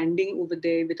motivational branding over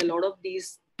there with a lot of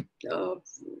these uh,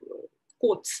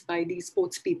 quotes by these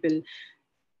sports people.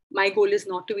 My goal is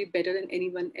not to be better than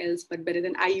anyone else, but better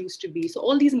than I used to be. So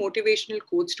all these motivational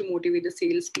quotes to motivate the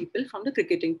sales people from the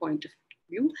cricketing point of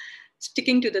view,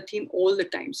 sticking to the theme all the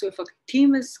time. So if a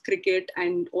theme is cricket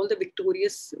and all the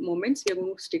victorious moments, we are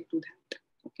going to stick to that.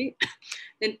 Okay.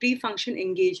 Then pre-function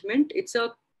engagement. It's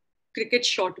a cricket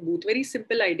shot booth. Very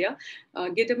simple idea.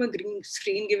 Give them a green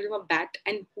screen, give them a bat,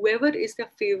 and whoever is their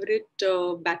favorite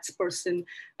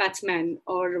batsman,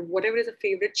 or whatever is a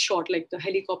favorite shot, like the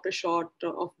helicopter shot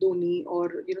of Dhoni,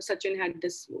 or Sachin had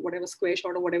this whatever square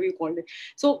shot or whatever you called it.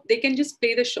 So they can just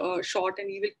play the shot, and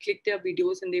we will click their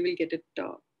videos, and they will get it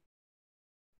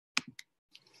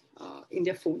in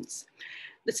their phones.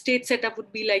 The stage setup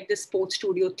would be like the sports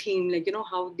studio theme, like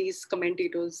how these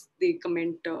commentators, they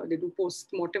comment, they do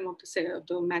post-mortem of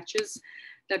the matches.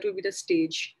 That would be the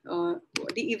stage. The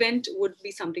event would be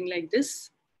something like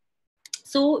this.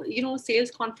 So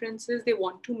sales conferences, they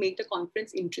want to make the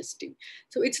conference interesting.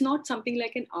 So it's not something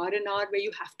like an R&R where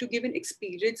you have to give an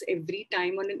experience every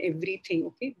time on everything.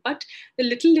 Okay, but the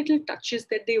little touches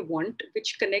that they want,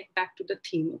 which connect back to the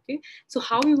theme. Okay, so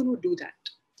how are you going to do that?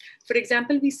 For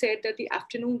example, we said that the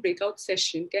afternoon breakout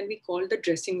session can be called the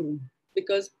dressing room,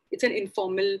 because it's an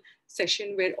informal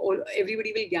session where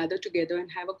everybody will gather together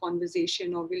and have a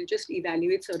conversation, or will just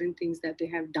evaluate certain things that they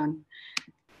have done.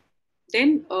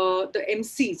 Then the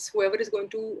MCs, whoever is going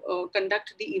to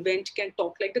conduct the event, can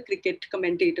talk like the cricket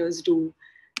commentators do.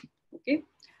 Okay.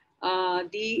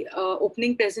 The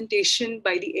opening presentation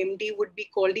by the MD would be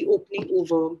called the opening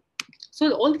over.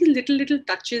 So all these little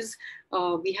touches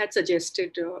we had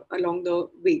suggested along the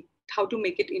way, how to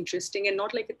make it interesting and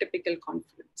not like a typical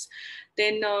conference.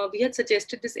 Then we had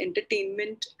suggested this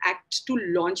entertainment act to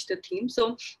launch the theme.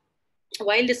 So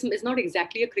while this is not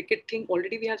exactly a cricket thing,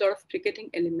 already we have a lot of cricketing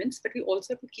elements, but we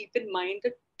also have to keep in mind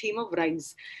the theme of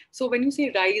rise. So when you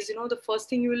say rise, the first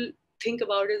thing you will think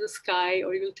about is the sky,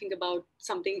 or you will think about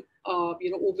something,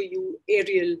 over you,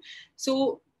 aerial.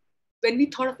 So when we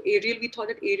thought of aerial, we thought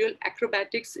that aerial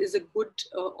acrobatics is a good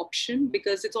option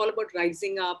because it's all about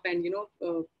rising up and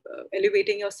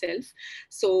elevating yourself.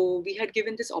 So we had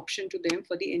given this option to them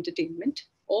for the entertainment,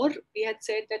 or we had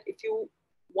said that if you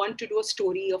want to do a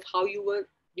story of how you were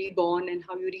reborn and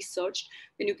how you researched,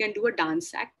 then you can do a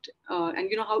dance act. And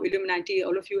you know how Illuminati,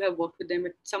 all of you have worked with them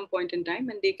at some point in time,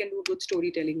 and they can do good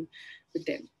storytelling with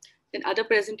them. Then other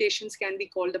presentations can be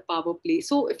called the power play.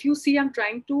 So if you see, I'm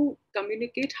trying to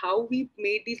communicate how we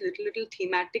made these little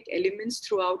thematic elements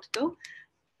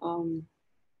um,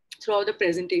 throughout the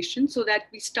presentation, so that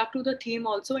we stuck to the theme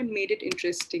also and made it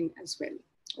interesting as well.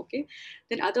 Okay.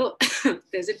 Then other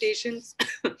presentations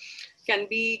can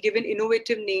be given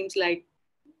innovative names like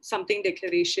something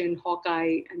declaration,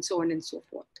 Hawkeye, and so on and so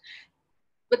forth.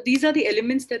 But these are the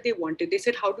elements that they wanted. They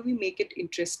said, how do we make it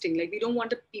interesting? Like, we don't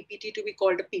want a PPT to be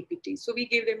called a PPT. So we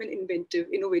gave them an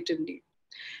innovative name.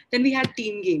 Then we had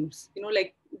team games,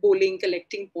 like bowling,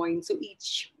 collecting points. So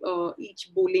each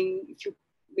bowling, if you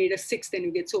made a 6, then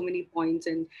you get so many points,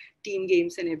 and team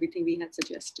games and everything we had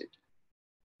suggested.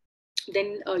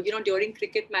 Then during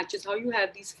cricket matches, how you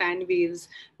have these fan waves,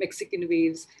 Mexican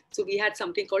waves. So we had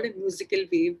something called a musical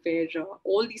wave, where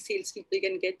all these salespeople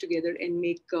can get together and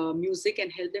make music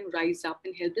and help them rise up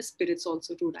and help the spirits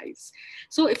also to rise.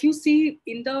 So if you see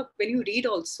when you read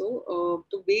also,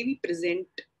 the way we present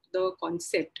the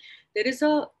concept, there is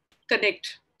a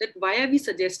connect, that why are we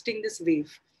suggesting this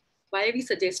wave? Why are we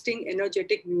suggesting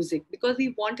energetic music? Because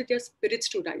we want their spirits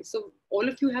to rise. So all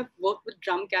of you have worked with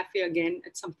Drum Cafe again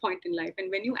at some point in life. And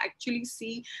when you actually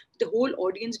see the whole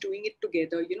audience doing it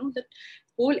together, that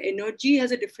whole energy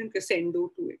has a different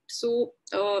crescendo to it. So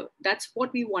that's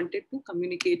what we wanted to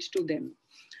communicate to them.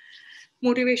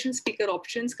 Motivation speaker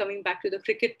options, coming back to the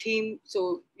cricket theme.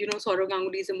 So, Saurav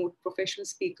Ganguly is a more professional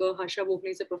speaker. Harsha Bhogale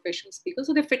is a professional speaker.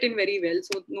 So they fit in very well.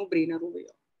 So no brainer over here.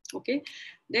 Okay.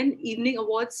 Then evening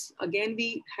awards, again,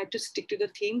 we had to stick to the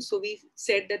theme. So we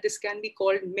said that this can be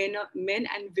called men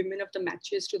and women of the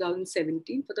matches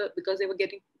 2017 because they were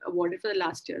getting awarded for the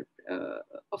last year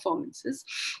performances.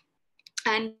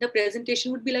 And the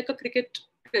presentation would be like a cricket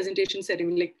presentation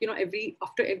ceremony, like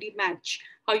after every match,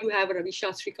 how you have a Ravi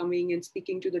Shastri coming and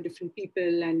speaking to the different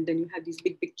people, and then you have these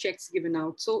big checks given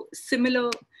out. So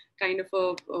similar kind of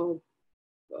a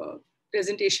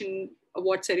presentation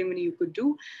award ceremony you could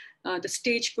do. The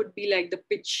stage could be like the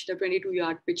pitch, the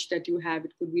 22-yard pitch that you have.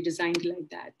 It could be designed like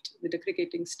that with the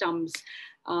cricketing stumps.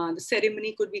 The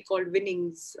ceremony could be called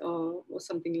winnings or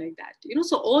something like that.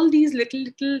 So all these little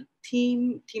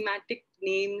thematic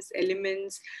names,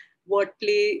 elements,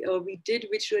 wordplay we did,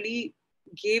 which really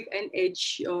gave an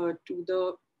edge to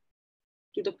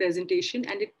the presentation,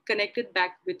 and it connected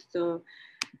back with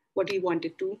what we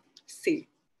wanted to say.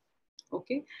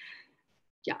 Okay.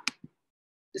 Yeah,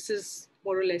 this is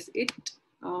more or less it.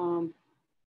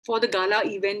 For the gala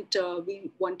event,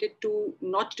 we wanted to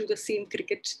not do the same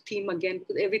cricket theme again,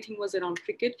 because everything was around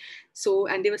cricket. So,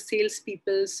 and there were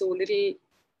salespeople, so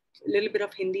little bit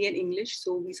of Hindi and English.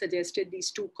 So we suggested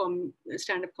these two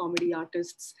stand-up comedy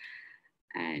artists.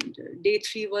 And day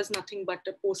 3 was nothing but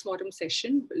a post-mortem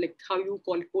session, like how you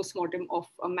call it, post-mortem of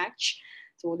a match.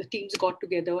 So the teams got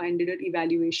together and did an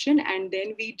evaluation. And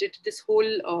then we did this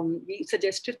whole, we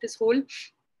suggested this whole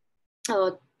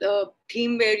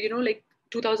theme where, like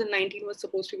 2019 was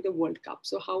supposed to be the World Cup.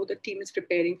 So how the team is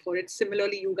preparing for it.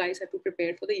 Similarly, you guys have to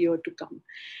prepare for the year to come.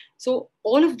 So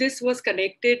all of this was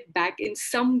connected back in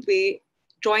some way,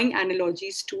 drawing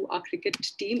analogies to our cricket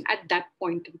team at that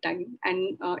point in time.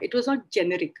 And it was not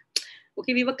generic.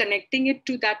 Okay, we were connecting it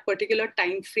to that particular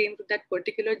time frame, to that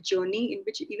particular journey in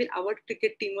which even our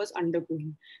cricket team was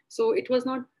undergoing. So it was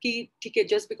not key ticket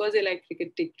just because they like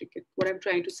cricket, take cricket. What I'm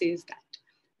trying to say is that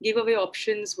giveaway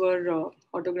options were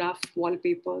autograph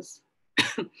wallpapers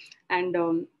and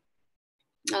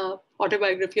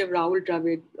autobiography of Rahul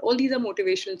Dravid. All these are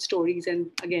motivational stories, and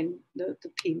again, the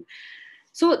theme.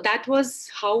 So that was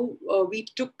how we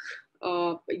took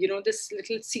this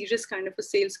little serious kind of a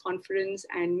sales conference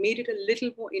and made it a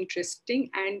little more interesting.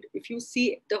 And if you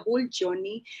see the whole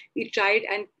journey, we tried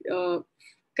and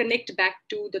connect back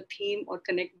to the theme, or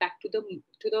connect back to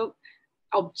the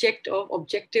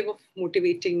objective of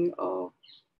motivating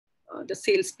the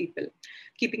salespeople,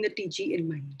 keeping the TG in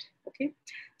mind. Okay,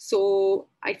 so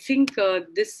I think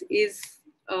this is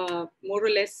more or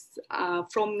less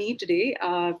from me today.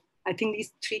 I think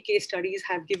these 3 case studies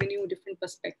have given you a different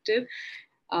perspective.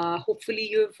 Hopefully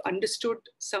you've understood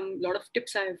lot of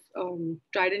tips I've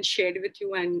tried and shared with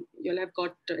you, and you'll have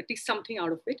got at least something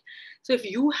out of it. So if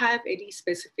you have any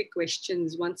specific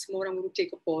questions, once more, I'm going to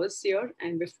take a pause here.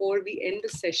 And before we end the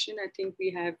session, I think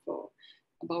we have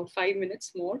about 5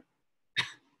 minutes more.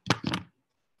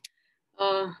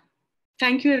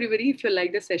 Thank you, everybody. If you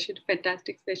like the session,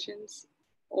 fantastic sessions,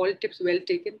 all tips well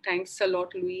taken. Thanks a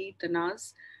lot, Louis,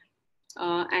 Tanaz.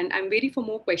 And I'm waiting for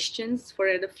more questions for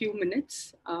another few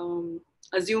minutes,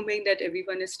 assuming that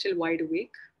everyone is still wide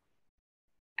awake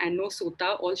and no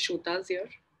sota, all shotas here.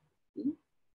 Hmm?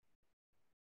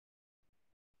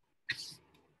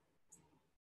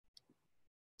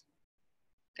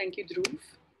 Thank you, Dhruv.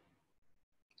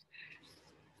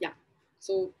 Yeah.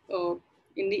 So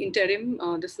in the interim,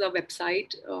 this is our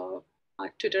website, our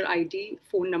Twitter ID,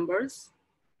 phone numbers,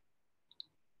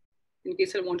 in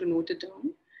case I want to note it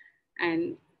down.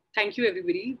 And thank you,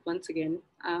 everybody, once again.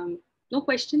 No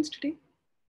questions today?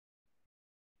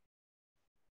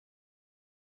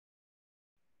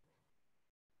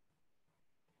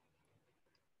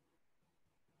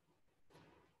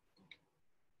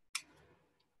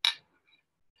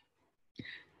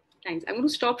 Thanks. I'm going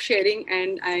to stop sharing,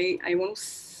 and I want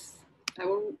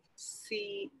to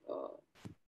see.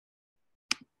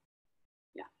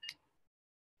 Yeah.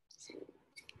 So,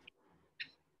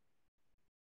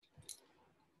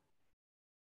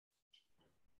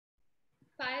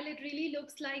 Payal, it really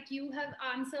looks like you have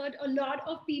answered a lot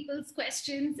of people's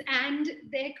questions and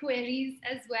their queries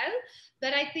as well.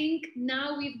 But I think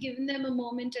now we've given them a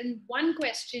moment, and one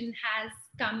question has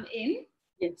come in.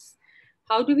 yes.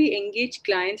 How do we engage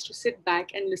clients to sit back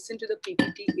and listen to the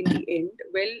PPT in the end?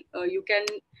 Well, you can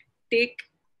take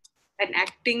an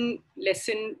acting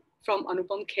lesson from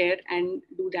Anupam Kher and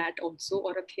do that also,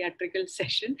 or a theatrical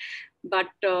session. But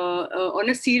on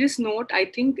a serious note, I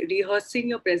think rehearsing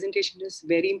your presentation is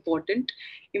very important.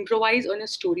 Improvise on your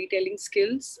storytelling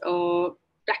skills.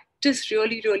 Practice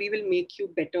really, really will make you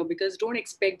better, because don't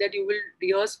expect that you will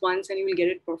rehearse once and you will get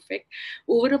it perfect.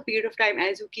 Over a period of time,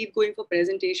 as you keep going for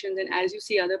presentations and as you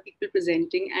see other people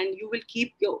presenting, and you will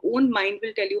keep your own mind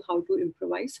will tell you how to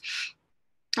improvise.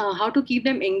 How to keep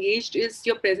them engaged is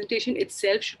your presentation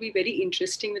itself should be very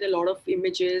interesting with a lot of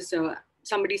images.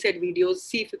 Somebody said videos.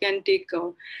 See if you can take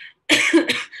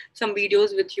some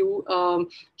videos with you.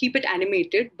 Keep it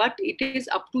animated, but it is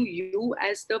up to you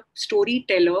as the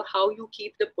storyteller how you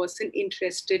keep the person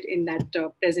interested in that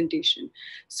presentation.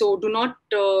 So do not,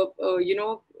 do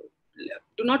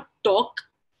not talk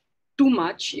too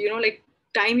much, like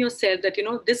time yourself that,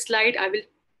 this slide I will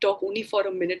talk only for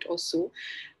a minute or so.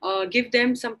 Give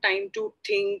them some time to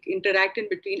think, interact in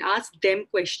between, ask them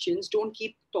questions. Don't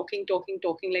keep talking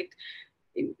like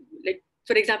like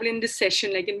for example in this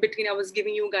session, like in between I was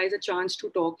giving you guys a chance to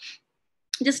talk.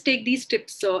 Just take these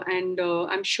tips, and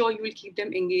I'm sure you will keep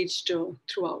them engaged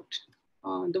throughout.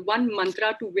 The one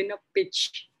mantra to win a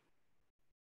pitch.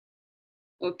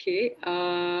 Okay.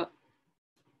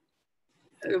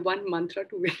 One mantra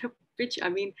to win a pitch. I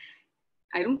mean,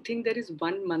 I don't think there is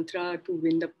one mantra to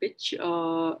win the pitch.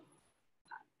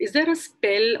 Is there a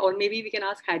spell, or maybe we can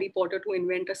ask Harry Potter to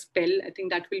invent a spell? I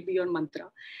think that will be your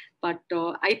mantra. But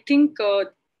I think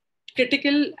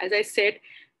critical, as I said,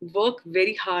 work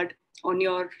very hard on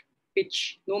your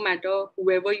pitch, no matter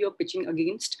whoever you're pitching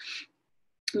against.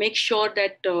 Make sure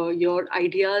that your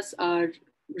ideas are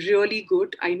really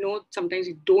good. I know sometimes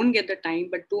you don't get the time,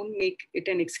 but don't make it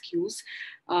an excuse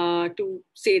to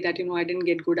say that, I didn't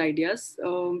get good ideas.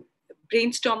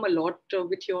 Brainstorm a lot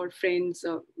with your friends,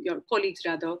 your colleagues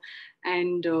rather,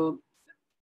 and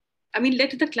I mean,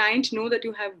 let the client know that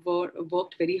you have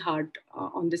worked very hard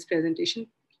on this presentation.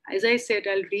 As I said,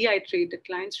 I'll reiterate, the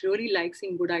clients really like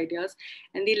seeing good ideas,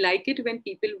 and they like it when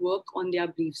people work on their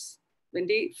briefs, when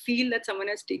they feel that someone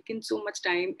has taken so much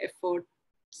time, effort,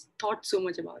 thought so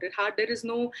much about it. Hard, there's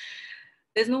no,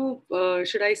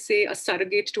 should I say, a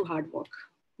surrogate to hard work.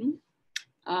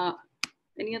 Hmm?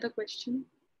 Any other question?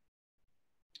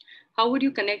 How would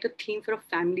you connect a theme for a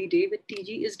family day with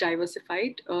TG is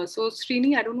diversified? So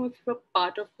Srini, I don't know if you were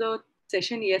part of the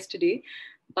session yesterday,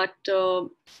 but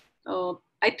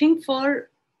I think for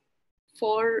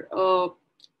a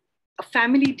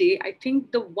family day, I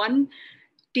think the one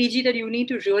TG that you need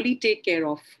to really take care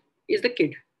of is the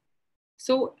kid.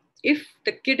 So if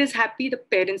the kid is happy, the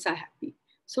parents are happy.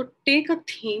 So take a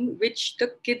theme which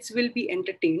the kids will be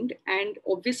entertained. And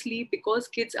obviously, because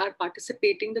kids are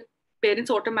participating, the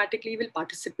parents automatically will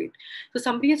participate. So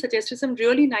somebody has suggested some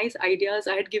really nice ideas.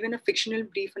 I had given a fictional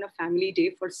brief on a family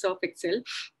day for Surf Excel.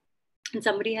 And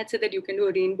somebody had said that you can do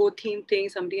a rainbow theme thing.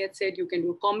 Somebody had said you can do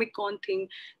a Comic Con thing.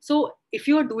 So if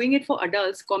you are doing it for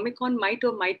adults, Comic Con might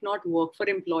or might not work for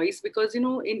employees, because in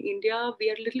India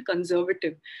we are a little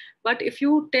conservative. But if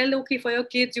you tell, okay, for your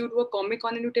kids you do a Comic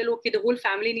Con, and you tell, okay, the whole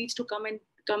family needs to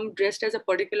come dressed as a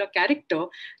particular character,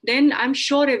 then I'm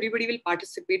sure everybody will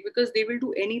participate, because they will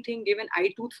do anything, give an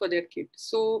eye tooth for their kid.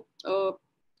 So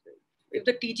if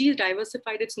the TG is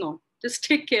diversified, it's not. Just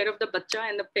take care of the bacha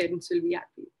and the parents will be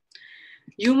happy.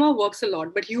 Humor works a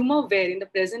lot, but humor where? In the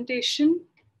presentation,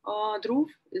 Dhruv?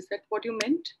 Is that what you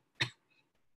meant?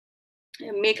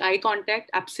 Make eye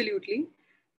contact, absolutely.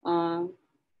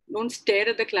 Don't stare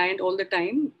at the client all the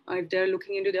time if they're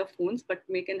looking into their phones, but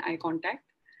make an eye contact.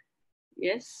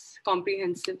 Yes,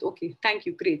 comprehensive. Okay, thank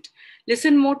you. Great.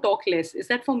 Listen more, talk less. Is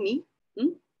that for me? Hmm?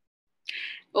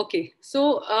 Okay,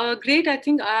 so great. I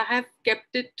think I have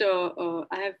kept it, I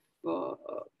have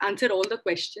answered all the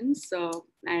questions.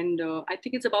 And I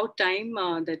think it's about time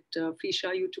that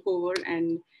Prisha, you took over.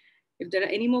 And if there are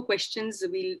any more questions,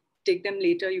 we'll take them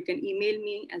later. You can email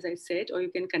me, as I said, or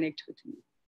you can connect with me.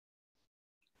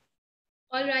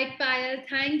 All right, Payal,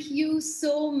 thank you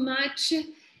so much.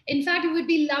 In fact, it would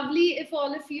be lovely if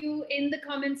all of you in the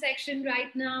comment section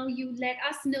right now, you let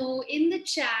us know in the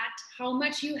chat how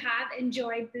much you have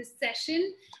enjoyed this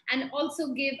session, and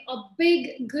also give a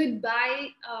big goodbye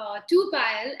to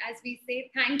Payal as we say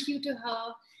thank you to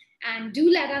her, and do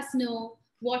let us know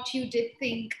what you did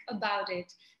think about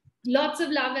it. Lots of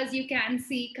love, as you can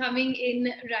see, coming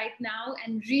in right now,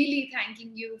 and really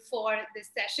thanking you for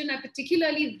this session. I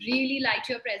particularly really liked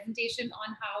your presentation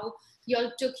on how you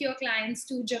all took your clients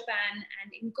to Japan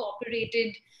and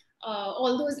incorporated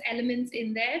all those elements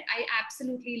in there. I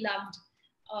absolutely loved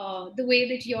the way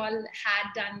that you all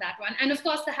had done that one. And of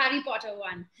course, the Harry Potter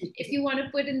one. If you want to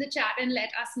put in the chat and let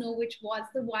us know which was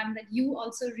the one that you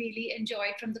also really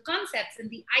enjoyed from the concepts and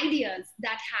the ideas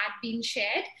that had been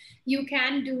shared, you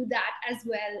can do that as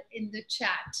well in the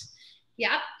chat.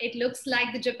 Yeah, it looks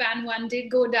like the Japan one did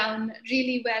go down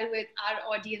really well with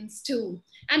our audience too.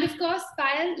 And of course,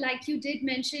 Payal, like you did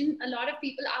mention, a lot of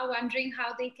people are wondering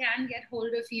how they can get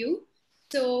hold of you.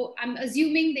 So I'm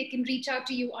assuming they can reach out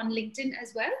to you on LinkedIn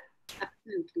as well.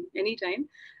 Absolutely, anytime.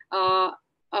 Uh,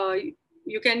 uh,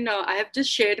 you can, I have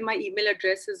just shared my email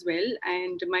address as well,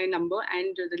 and my number,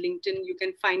 and the LinkedIn. You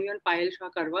can find me on Payal Shah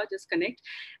Karwa. Just connect.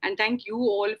 And thank you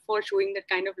all for showing that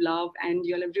kind of love, and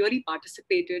you all have really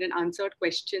participated and answered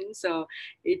questions.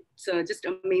 It's just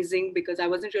amazing, because I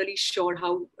wasn't really sure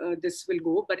how this will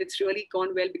go, but it's really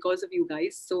gone well because of you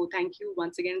guys. So thank you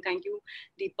once again. Thank you,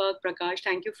 Deepak, Prakash.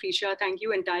 Thank you, Frisha. Thank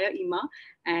you, entire IMA.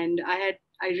 And I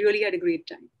really had a great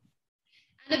time.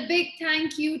 And a big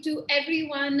thank you to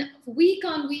everyone. Week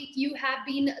on week, you have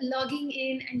been logging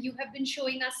in and you have been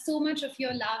showing us so much of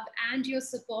your love and your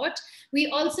support. We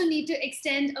also need to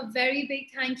extend a very big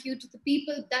thank you to the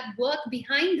people that work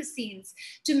behind the scenes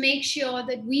to make sure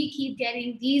that we keep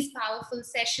getting these powerful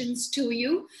sessions to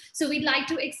you. So we'd like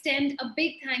to extend a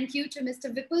big thank you to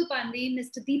Mr. Vipul Pandey,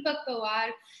 Mr. Deepak Pawar,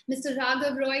 Mr.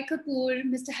 Raghav Roy Kapoor,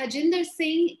 Mr. Hajinder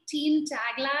Singh, Team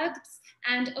Tag Labs,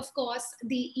 and of course,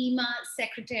 the IMA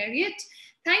Secretariat.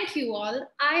 Thank you all.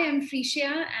 I am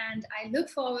Frisha, and I look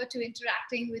forward to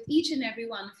interacting with each and every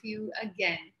one of you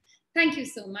again. Thank you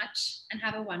so much, and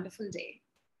have a wonderful day.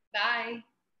 Bye.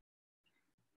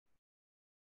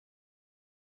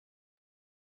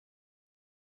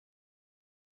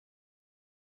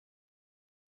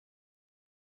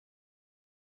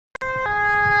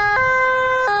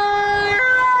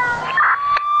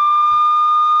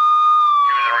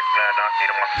 User, not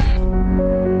need one.